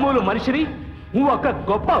మామూలు మనిషిని ఒక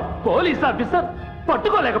గొప్ప పోలీస్ ఆఫీసర్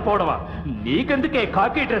పట్టుకోలేకపోవడమా? నీకెందుకే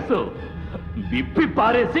కాకి డ్రెస్ విప్పి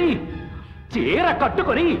పారేసి చీర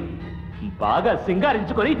కట్టుకొని బాగా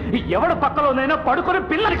సింగారించుకొని ఎవడ పక్కలోనైనా పడుకొని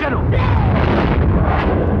పిల్లరికను.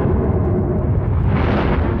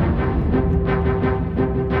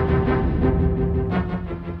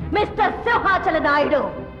 మిస్టర్ సింహాచల నాయుడు,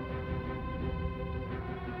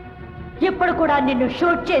 ఇప్పుడు కూడా నిన్ను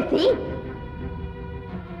షూట్ చేసి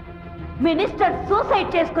మినిస్టర్ సూసైడ్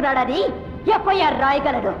చేసుకున్నాడని ఎఫ్ఐఆర్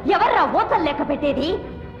రాయగలడు. ఎవర్రా ఓచలు లెక్క పెట్టేది?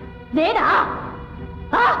 నేనా?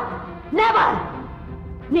 నెవర్.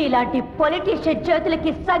 నీలాంటి పొలిటీషియన్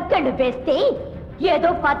చేతులకి సంకెళ్ళు వేస్తే ఏదో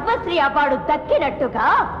పద్మశ్రీ అవార్డు దక్కినట్టుగా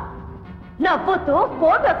నవ్వుతూ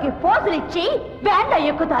ఫోటోకి పోజులిచ్చి వ్యాన్లో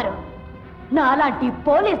ఎక్కుతారు. నాలాంటి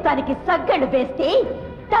పోలీస్ దానికి సంకెళ్ళు వేస్తే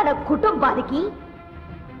తన కుటుంబానికి,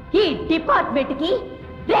 ఈ డిపార్ట్మెంట్ కి,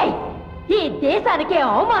 ఈ దేశానికి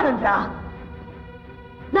అవమానం రా.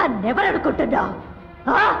 నన్నెవరనుకుంటున్నా?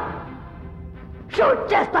 షూట్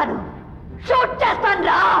చేస్తాను, షూట్ చేస్తాను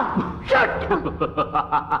రా. షూట్.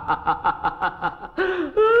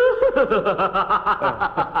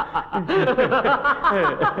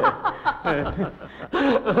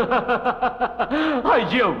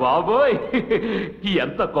 అయ్యో బాబోయ్,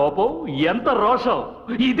 ఎంత కోపం, ఎంత రోషం!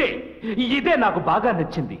 ఇదే నాకు బాగా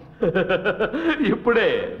నచ్చింది. ఇప్పుడే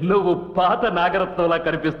నువ్వు పాత నాగరత్నంలా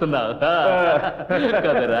కనిపిస్తున్నావు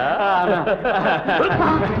కదరా?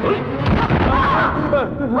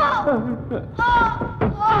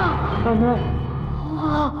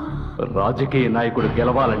 రాజకీయ నాయకుడు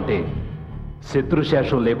గెలవాలంటే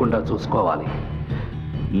శత్రుశేషం లేకుండా చూసుకోవాలి.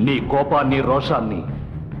 నీ కోపాన్ని, రోషాన్ని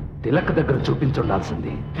తిలక్ దగ్గర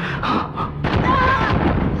చూపించుండాల్సింది.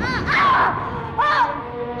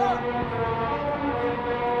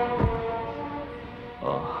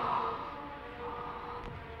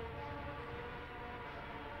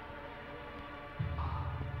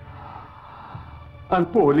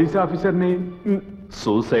 పోలీస్ ఆఫీసర్ని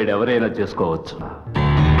సూసైడ్ ఎవరైనా చేసుకోవచ్చు.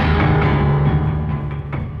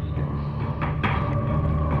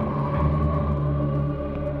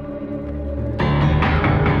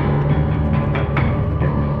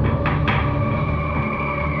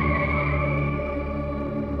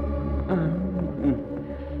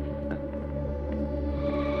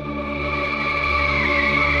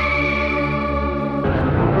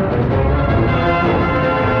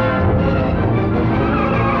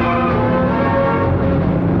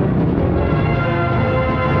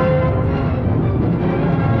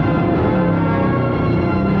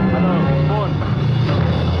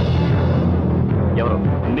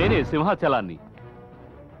 సింహాచలాన్ని.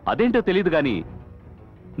 అదేంటో తెలియదు గాని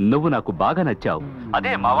నువ్వు నాకు బాగా నచ్చావు.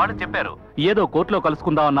 అదే మా వాళ్ళు చెప్పారు, ఏదో కోర్టులో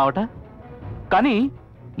కలుసుకుందాం అన్నావట. కానీ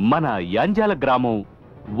మన యాంజాల గ్రామం,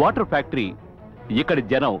 వాటర్ ఫ్యాక్టరీ, ఇక్కడి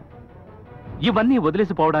జనం ఇవన్నీ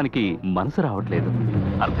వదిలేసిపోవడానికి మనసు రావట్లేదు.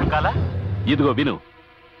 అర్థం కాలా? ఇదిగో విను.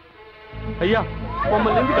 అయ్యా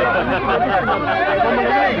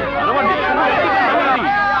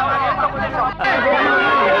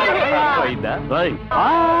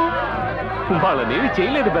వాళ్ళనేమి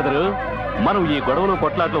చేయలేదు బెదరు. మనం ఈ గొడవలో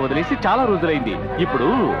కొట్లాట్లో వదిలేసి చాలా రోజులైంది. ఇప్పుడు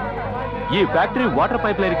ఈ ఫ్యాక్టరీ వాటర్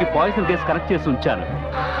పైప్ లైన్ కి పాయిజన్ గ్యాస్ కనెక్ట్ చేసి ఉంచాను.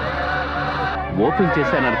 ఓపెన్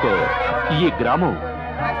చేశాననుకో ఈ గ్రామం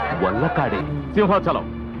వల్లకాడే. సింహాచలం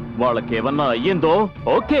వాళ్ళకేమన్నా అయ్యిందో?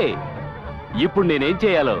 ఓకే, ఇప్పుడు నేనేం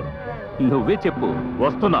చేయాలో నువ్వే చెప్పు.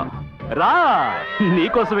 వస్తున్నా. రా,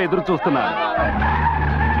 నీకోసం ఎదురు చూస్తున్నా.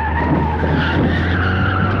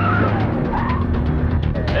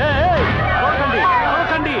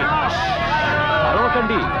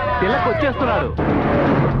 అరవకండి, తిలక్ వచ్చేస్తున్నాడు.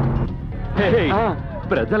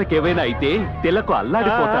 ప్రజలకేమైనా అయితే తిలకు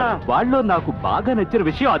అల్లాడిపోతాడు. వాళ్ళు నాకు బాగా నచ్చిన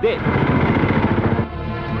విషయం అదే.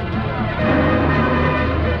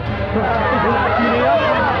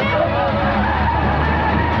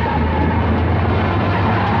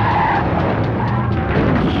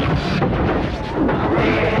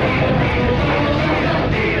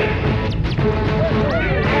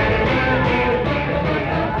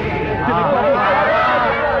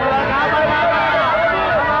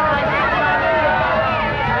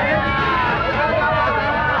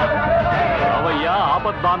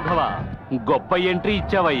 బాంధవ, గొప్ప ఎంట్రీ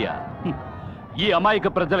ఇచ్చావయ్యా. ఈ అమాయక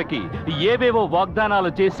ప్రజలకి ఏవేవో వాగ్దానాలు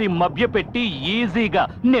చేసి మభ్యపెట్టి ఈజీగా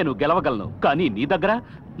నేను గెలవగలను. కానీ నీ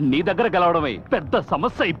దగ్గర గెలవడమే పెద్ద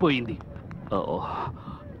సమస్య అయిపోయింది.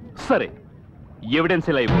 సరే, ఎవిడెన్స్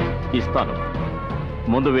ఇలా ఇస్తాను.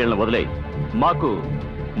 ముందు వీళ్ళని వదిలే. మాకు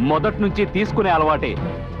మొదటి నుంచి తీసుకునే అలవాటే,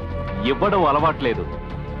 ఇవ్వడం అలవాట్లేదు.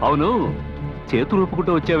 అవును, చేతులు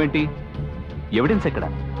ఊపుకుంటూ వచ్చావేంటి? ఎవిడెన్స్ ఎక్కడ?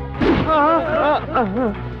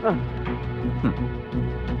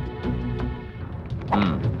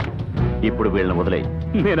 ఇప్పుడు వీళ్ళని వదిలే.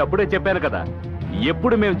 నేను అప్పుడే చెప్పాను కదా,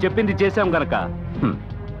 ఎప్పుడు మేము చెప్పింది చేశాం గనక.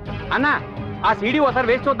 అన్నా, ఆ సీడీ ఓసారి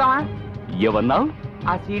వేసి చూద్దామా? ఏమన్నావు?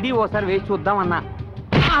 ఆ సీడీ ఓసారి వేసి చూద్దామన్నా.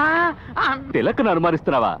 తిలక్ను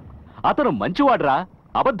అనుమానిస్తున్నావా? అతను మంచివాడ్రా,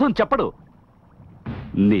 అబద్ధం చెప్పడు.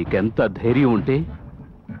 నీకెంత ధైర్యం ఉంటే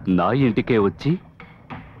నా ఇంటికే వచ్చి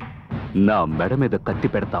నా మెడ మీద కత్తి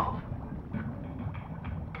పెడతావు?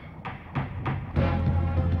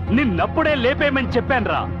 నిన్నప్పుడే లేపేమని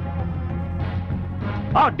చెప్పానురా.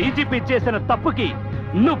 ఆ డీజీపీ చేసిన తప్పుకి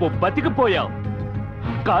నువ్వు బతికిపోయావు,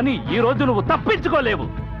 కానీ ఈ రోజు నువ్వు తప్పించుకోలేవు.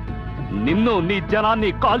 నిన్ను, నీ జనాన్ని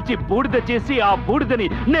కాల్చి బూడిద చేసి ఆ బూడిదని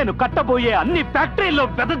నేను కట్టబోయే అన్ని ఫ్యాక్టరీల్లో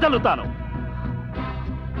వెదజల్లుతాను.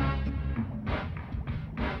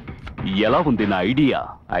 ఎలా ఉంది నా ఐడియా?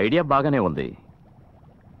 ఐడియా బాగానే ఉంది,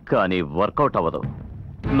 కానీ వర్కౌట్ అవ్వదు.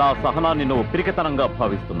 నా సహనాన్ని నువ్వు పిరికితనంగా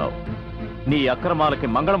భావిస్తున్నావు. నీ అక్రమాలకి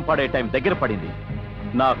మంగళం పడే టైం దగ్గర పడింది.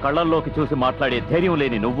 నా కళ్ళల్లోకి చూసి మాట్లాడే ధైర్యం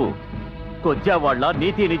లేని నువ్వు కొజ్జావాళ్ల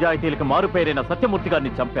నీతి నిజాయితీలకు మారుపేరైన సత్యమూర్తి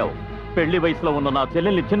గారిని చంపావు. పెళ్లి వయసులో ఉన్న నా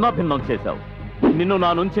చెల్లెల్ని చిన్నాభిన్నం చేశావు. నిన్ను నా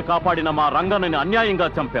నుంచి కాపాడిన మా రంగాన్ని అన్యాయంగా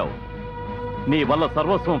చంపావు. నీ వల్ల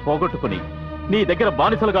సర్వస్వం పోగొట్టుకుని నీ దగ్గర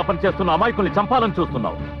బానిసలుగా పనిచేస్తున్న అమాయకుల్ని చంపాలని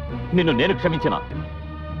చూస్తున్నావు. నిన్ను నేను క్షమించిన,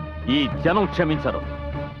 ఈ జనం క్షమించరు.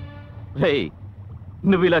 రే,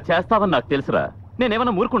 నువ్వు ఇలా చేస్తావని నాకు తెలుసురా.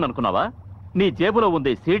 నేనేమన్నా మూర్ఖుణ్ణి అనుకున్నావా? నీ జేబులో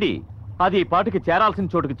ఉంది సీడీ, అది ఈ పాటికి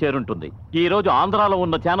చేరాల్సిన చోటుకి చేరుంటుంది. ఈ రోజు ఆంధ్రాలో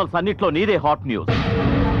ఉన్న ఛానల్స్ అన్నిట్లో నీదే హాట్ న్యూస్.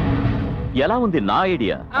 ఎలా ఉంది నా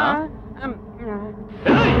ఐడియా?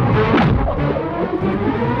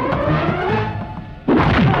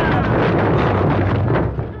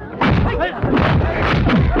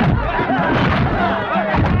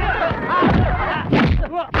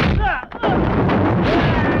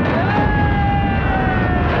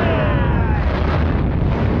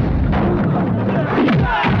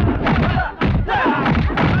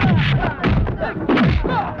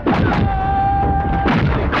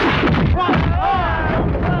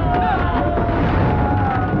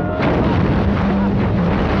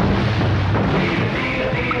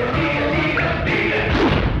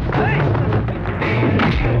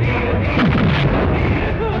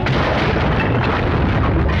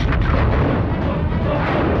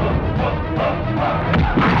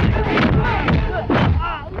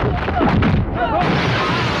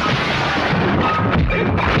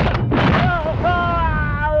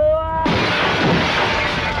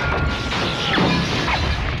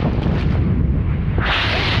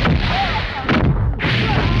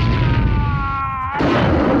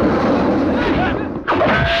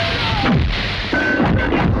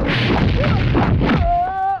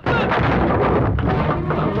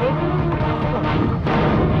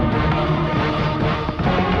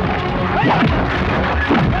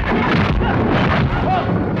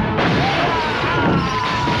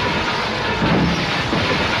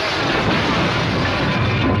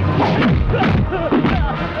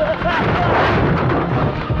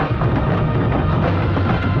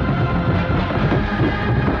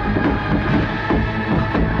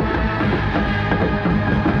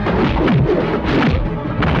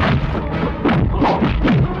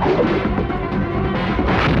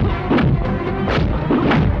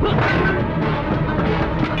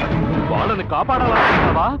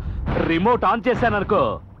 కాపాడాలనుకుంటున్నావా? రిమోట్ ఆన్ చేశాననుకో,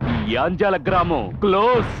 యాంజాల గ్రామం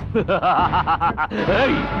క్లోజ్.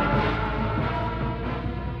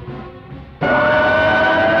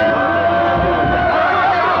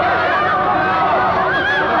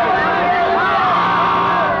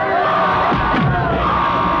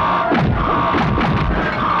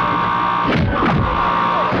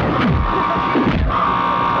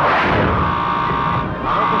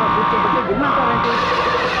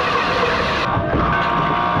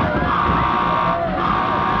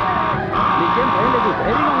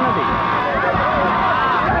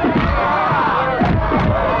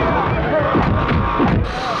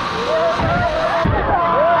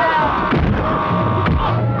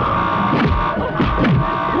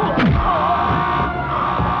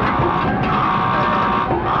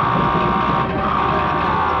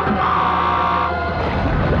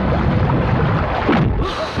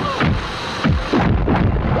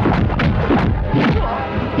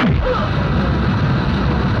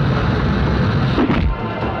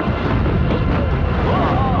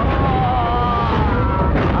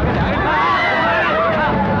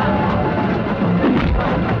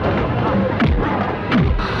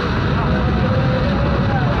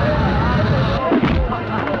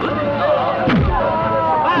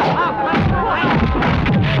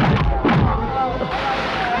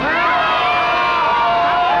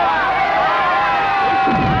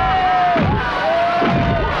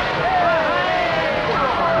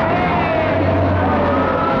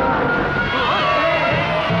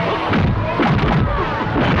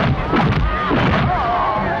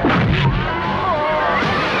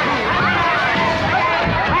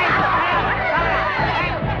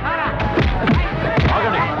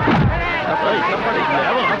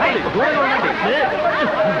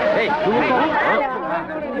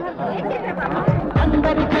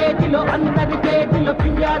 అందరి చేతిలో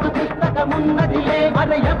ఫిర్యాదు పుస్తకమున్నదిలే,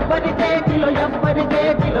 మన ఎవ్వరి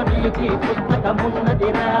చేతిలో నీతి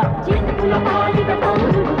పుస్తకమున్నదిరా. చిక్కుల పాలిన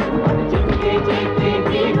పౌరుడు, చిక్కే చేసే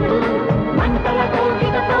వీరుడు, మంటల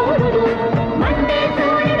కోటిన పౌరుడు, మండే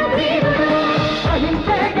సూర్యుడు వీరుడు.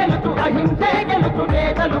 అహింసే గెలుతు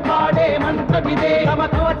నేతలు పాడే మంత్రమిదే.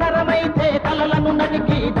 తమకోసరమైతే తలలను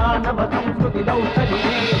నరికి దానవ సంస్కృతి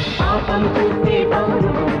లౌసరిదే. పాపం చూస్తే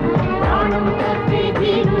పౌరుడు, ప్రాణం చూస్తే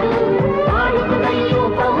ధీరుడు, పాలకుడయ్యో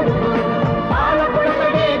పౌరుడు,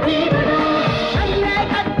 పాలకుడొకడే ధీరుడు. కన్నే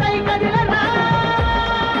కత్తై కదిలరా,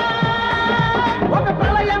 ఒక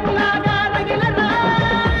ప్రళయం లాగా రగిలరా.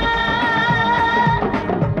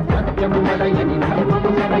 సత్యము నడయని,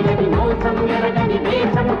 ధర్మము నడయని, మోసం ఎరగ